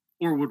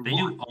or would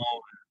want.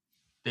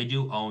 They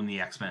do own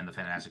the X-Men and the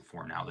Fantastic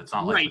Four now. That's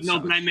not like right. No,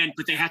 but I meant,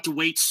 but they had to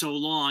wait so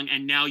long,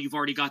 and now you've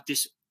already got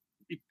this,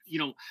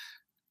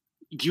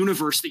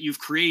 universe that you've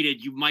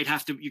created. You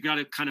got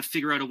to kind of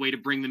figure out a way to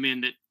bring them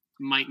in that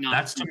might not.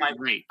 That's to my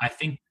rate. I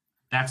think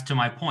that's to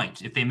my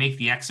point. If they make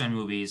the X-Men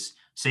movies,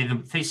 say the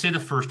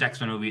first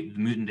X-Men movie, the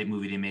mutant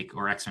movie they make,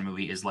 or X-Men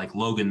movie is like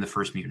Logan, the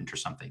first mutant, or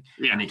something,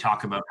 and they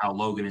talk about how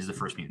Logan is the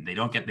first mutant.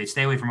 They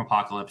stay away from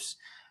Apocalypse.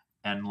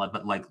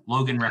 But like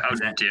Logan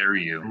represents. How dare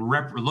you?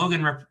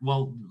 Logan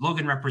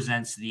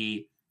represents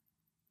the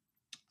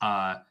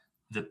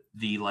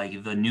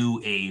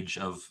new age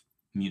of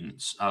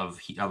mutants of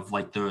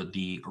like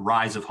the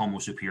rise of Homo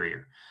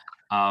Superior.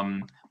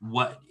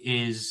 What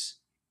is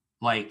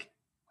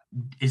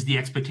the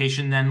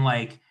expectation then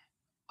like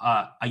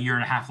a year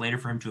and a half later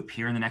for him to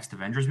appear in the next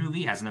Avengers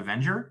movie as an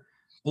Avenger,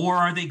 or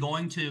are they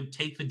going to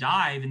take the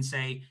dive and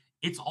say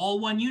it's all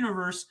one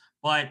universe,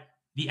 but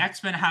the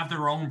X-Men have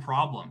their own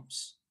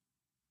problems,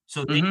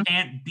 so they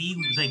can't be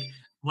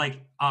like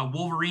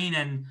Wolverine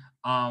and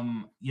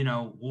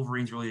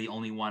Wolverine's really the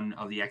only one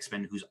of the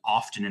X-Men who's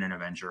often in an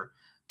Avenger.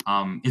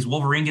 Is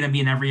Wolverine going to be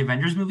in every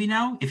Avengers movie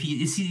now?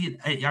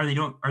 Are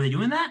they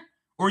doing that,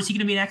 or is he going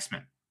to be an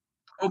X-Men?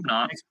 Hope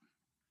not.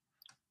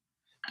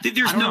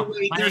 There's no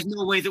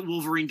way that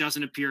Wolverine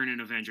doesn't appear in an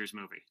Avengers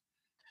movie.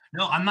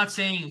 No, I'm not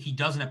saying he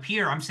doesn't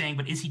appear. I'm saying,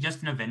 but is he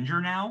just an Avenger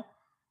now?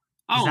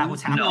 Is that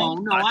what's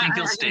happening? No, I think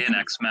he'll stay an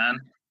X-Men.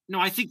 No,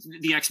 I think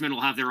the X-Men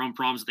will have their own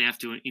problems that they have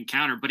to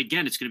encounter. But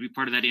again, it's going to be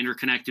part of that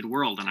interconnected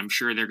world. And I'm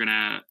sure they're going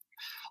to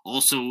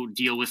also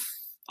deal with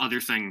other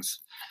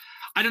things.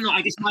 I don't know.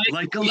 I guess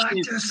like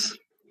Galactus.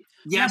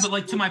 Yeah, but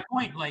like to my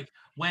point, like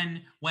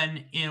when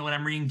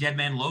I'm reading Dead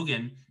Man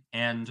Logan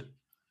and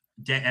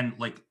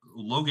like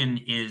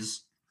Logan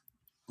is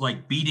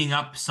like beating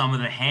up some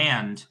of the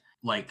Hand,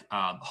 like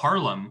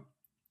Harlem,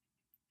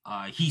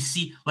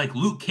 like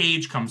Luke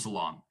Cage comes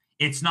along.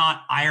 It's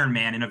not Iron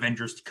Man in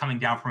Avengers coming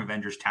down from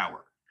Avengers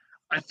Tower.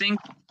 I think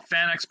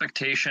fan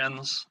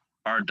expectations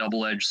are a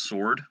double-edged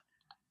sword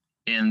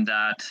in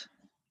that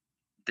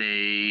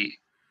they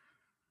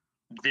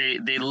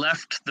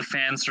left the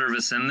fan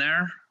service in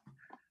there,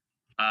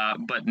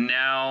 but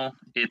now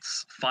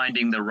it's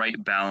finding the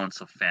right balance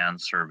of fan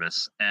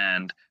service.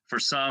 And for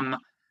some,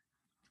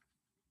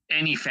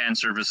 any fan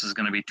service is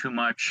going to be too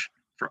much.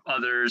 For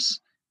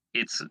others,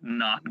 it's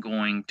not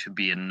going to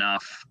be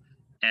enough.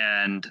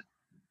 And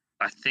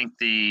I think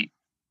the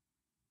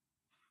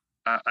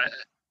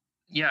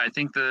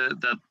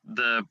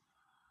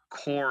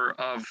core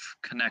of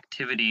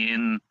connectivity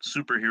in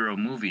superhero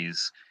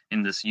movies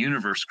in this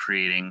universe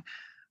creating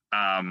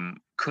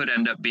could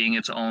end up being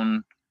its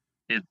own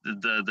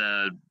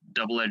the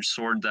double-edged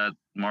sword that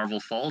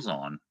Marvel falls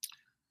on.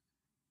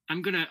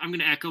 I'm gonna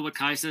echo what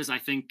Kai says. I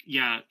think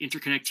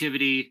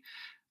interconnectivity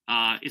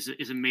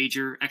is a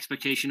major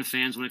expectation of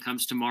fans when it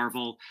comes to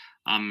Marvel.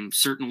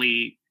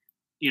 Certainly,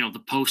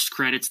 the post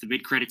credits, the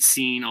mid credits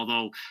scene,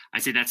 although I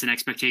say that's an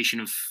expectation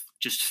of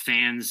just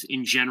fans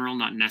in general,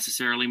 not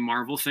necessarily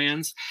Marvel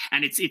fans.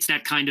 And it's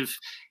that kind of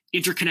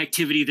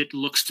interconnectivity that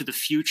looks to the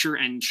future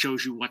and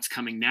shows you what's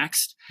coming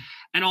next.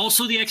 And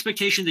also the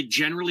expectation that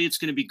generally it's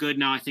going to be good.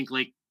 Now, I think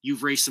like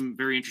you've raised some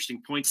very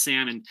interesting points,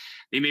 Sam, and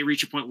they may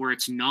reach a point where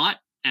it's not,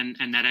 and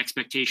that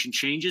expectation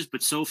changes.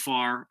 But so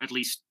far, at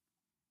least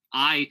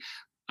I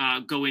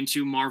go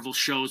into Marvel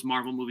shows,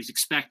 Marvel movies,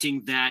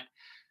 expecting that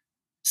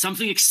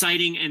something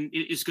exciting and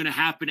is going to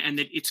happen and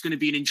that it's going to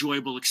be an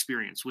enjoyable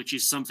experience, which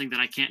is something that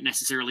I can't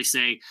necessarily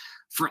say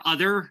for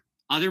other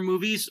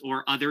movies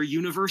or other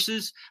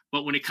universes.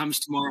 But when it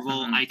comes to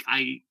Marvel,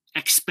 I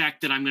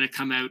expect that I'm going to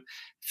come out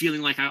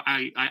feeling like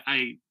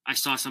I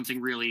saw something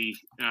really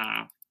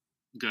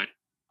good.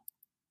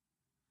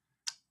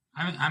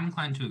 I'm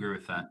inclined to agree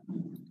with that.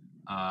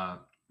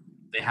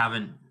 They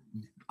haven't,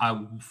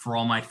 for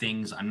all my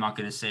things, I'm not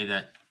going to say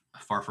that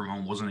Far From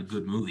Home wasn't a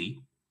good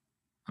movie.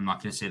 I'm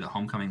not going to say that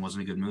Homecoming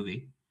wasn't a good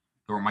movie.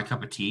 They weren't my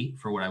cup of tea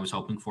for what I was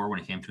hoping for when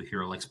it came to a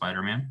hero like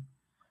Spider-Man.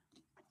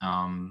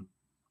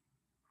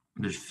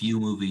 There's few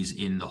movies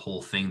in the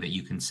whole thing that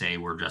you can say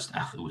were just,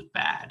 it was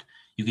bad.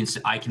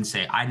 I can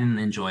say I didn't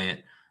enjoy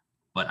it,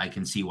 but I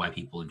can see why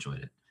people enjoyed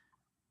it.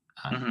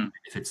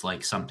 If it's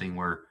like something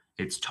where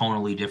it's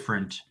tonally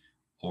different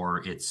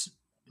or it's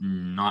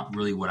not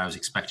really what I was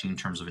expecting in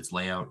terms of its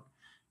layout,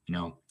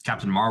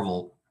 Captain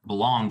Marvel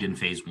belonged in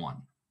Phase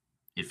 1.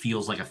 It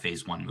feels like a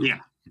Phase 1 movie. Yeah.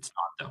 It's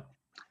not though.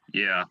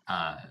 Yeah.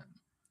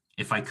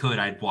 If I could,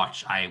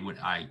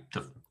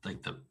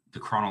 the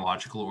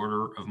chronological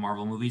order of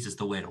Marvel movies is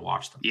the way to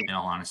watch them, in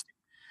all honesty.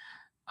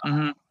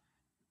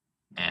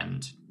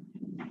 And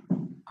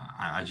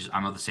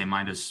I'm of the same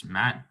mind as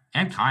Matt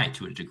and Kai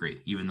to a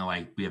degree, even though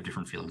we have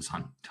different feelings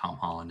on Tom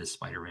Holland as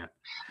Spider-Man.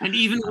 And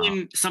even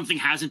when something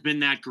hasn't been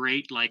that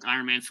great, like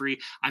Iron Man 3,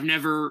 I've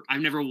never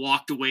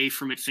walked away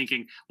from it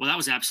thinking, well, that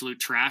was absolute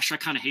trash. I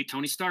kind of hate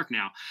Tony Stark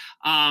now.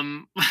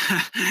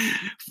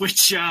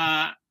 Which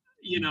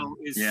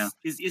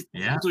is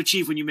to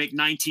achieve when you make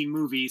 19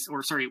 movies,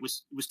 or sorry, it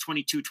was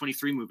 22,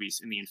 23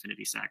 movies in the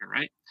Infinity Saga,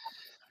 right?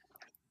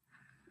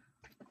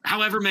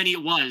 However many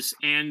it was,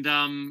 and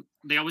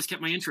they always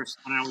kept my interest,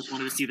 and I always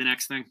wanted to see the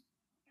next thing.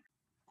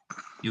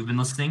 You've been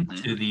listening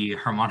to the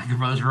Harmonica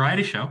Brothers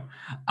Variety Show.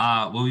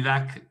 We'll be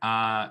back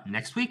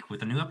next week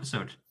with a new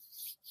episode.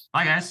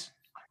 Bye, guys.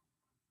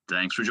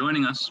 Thanks for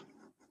joining us.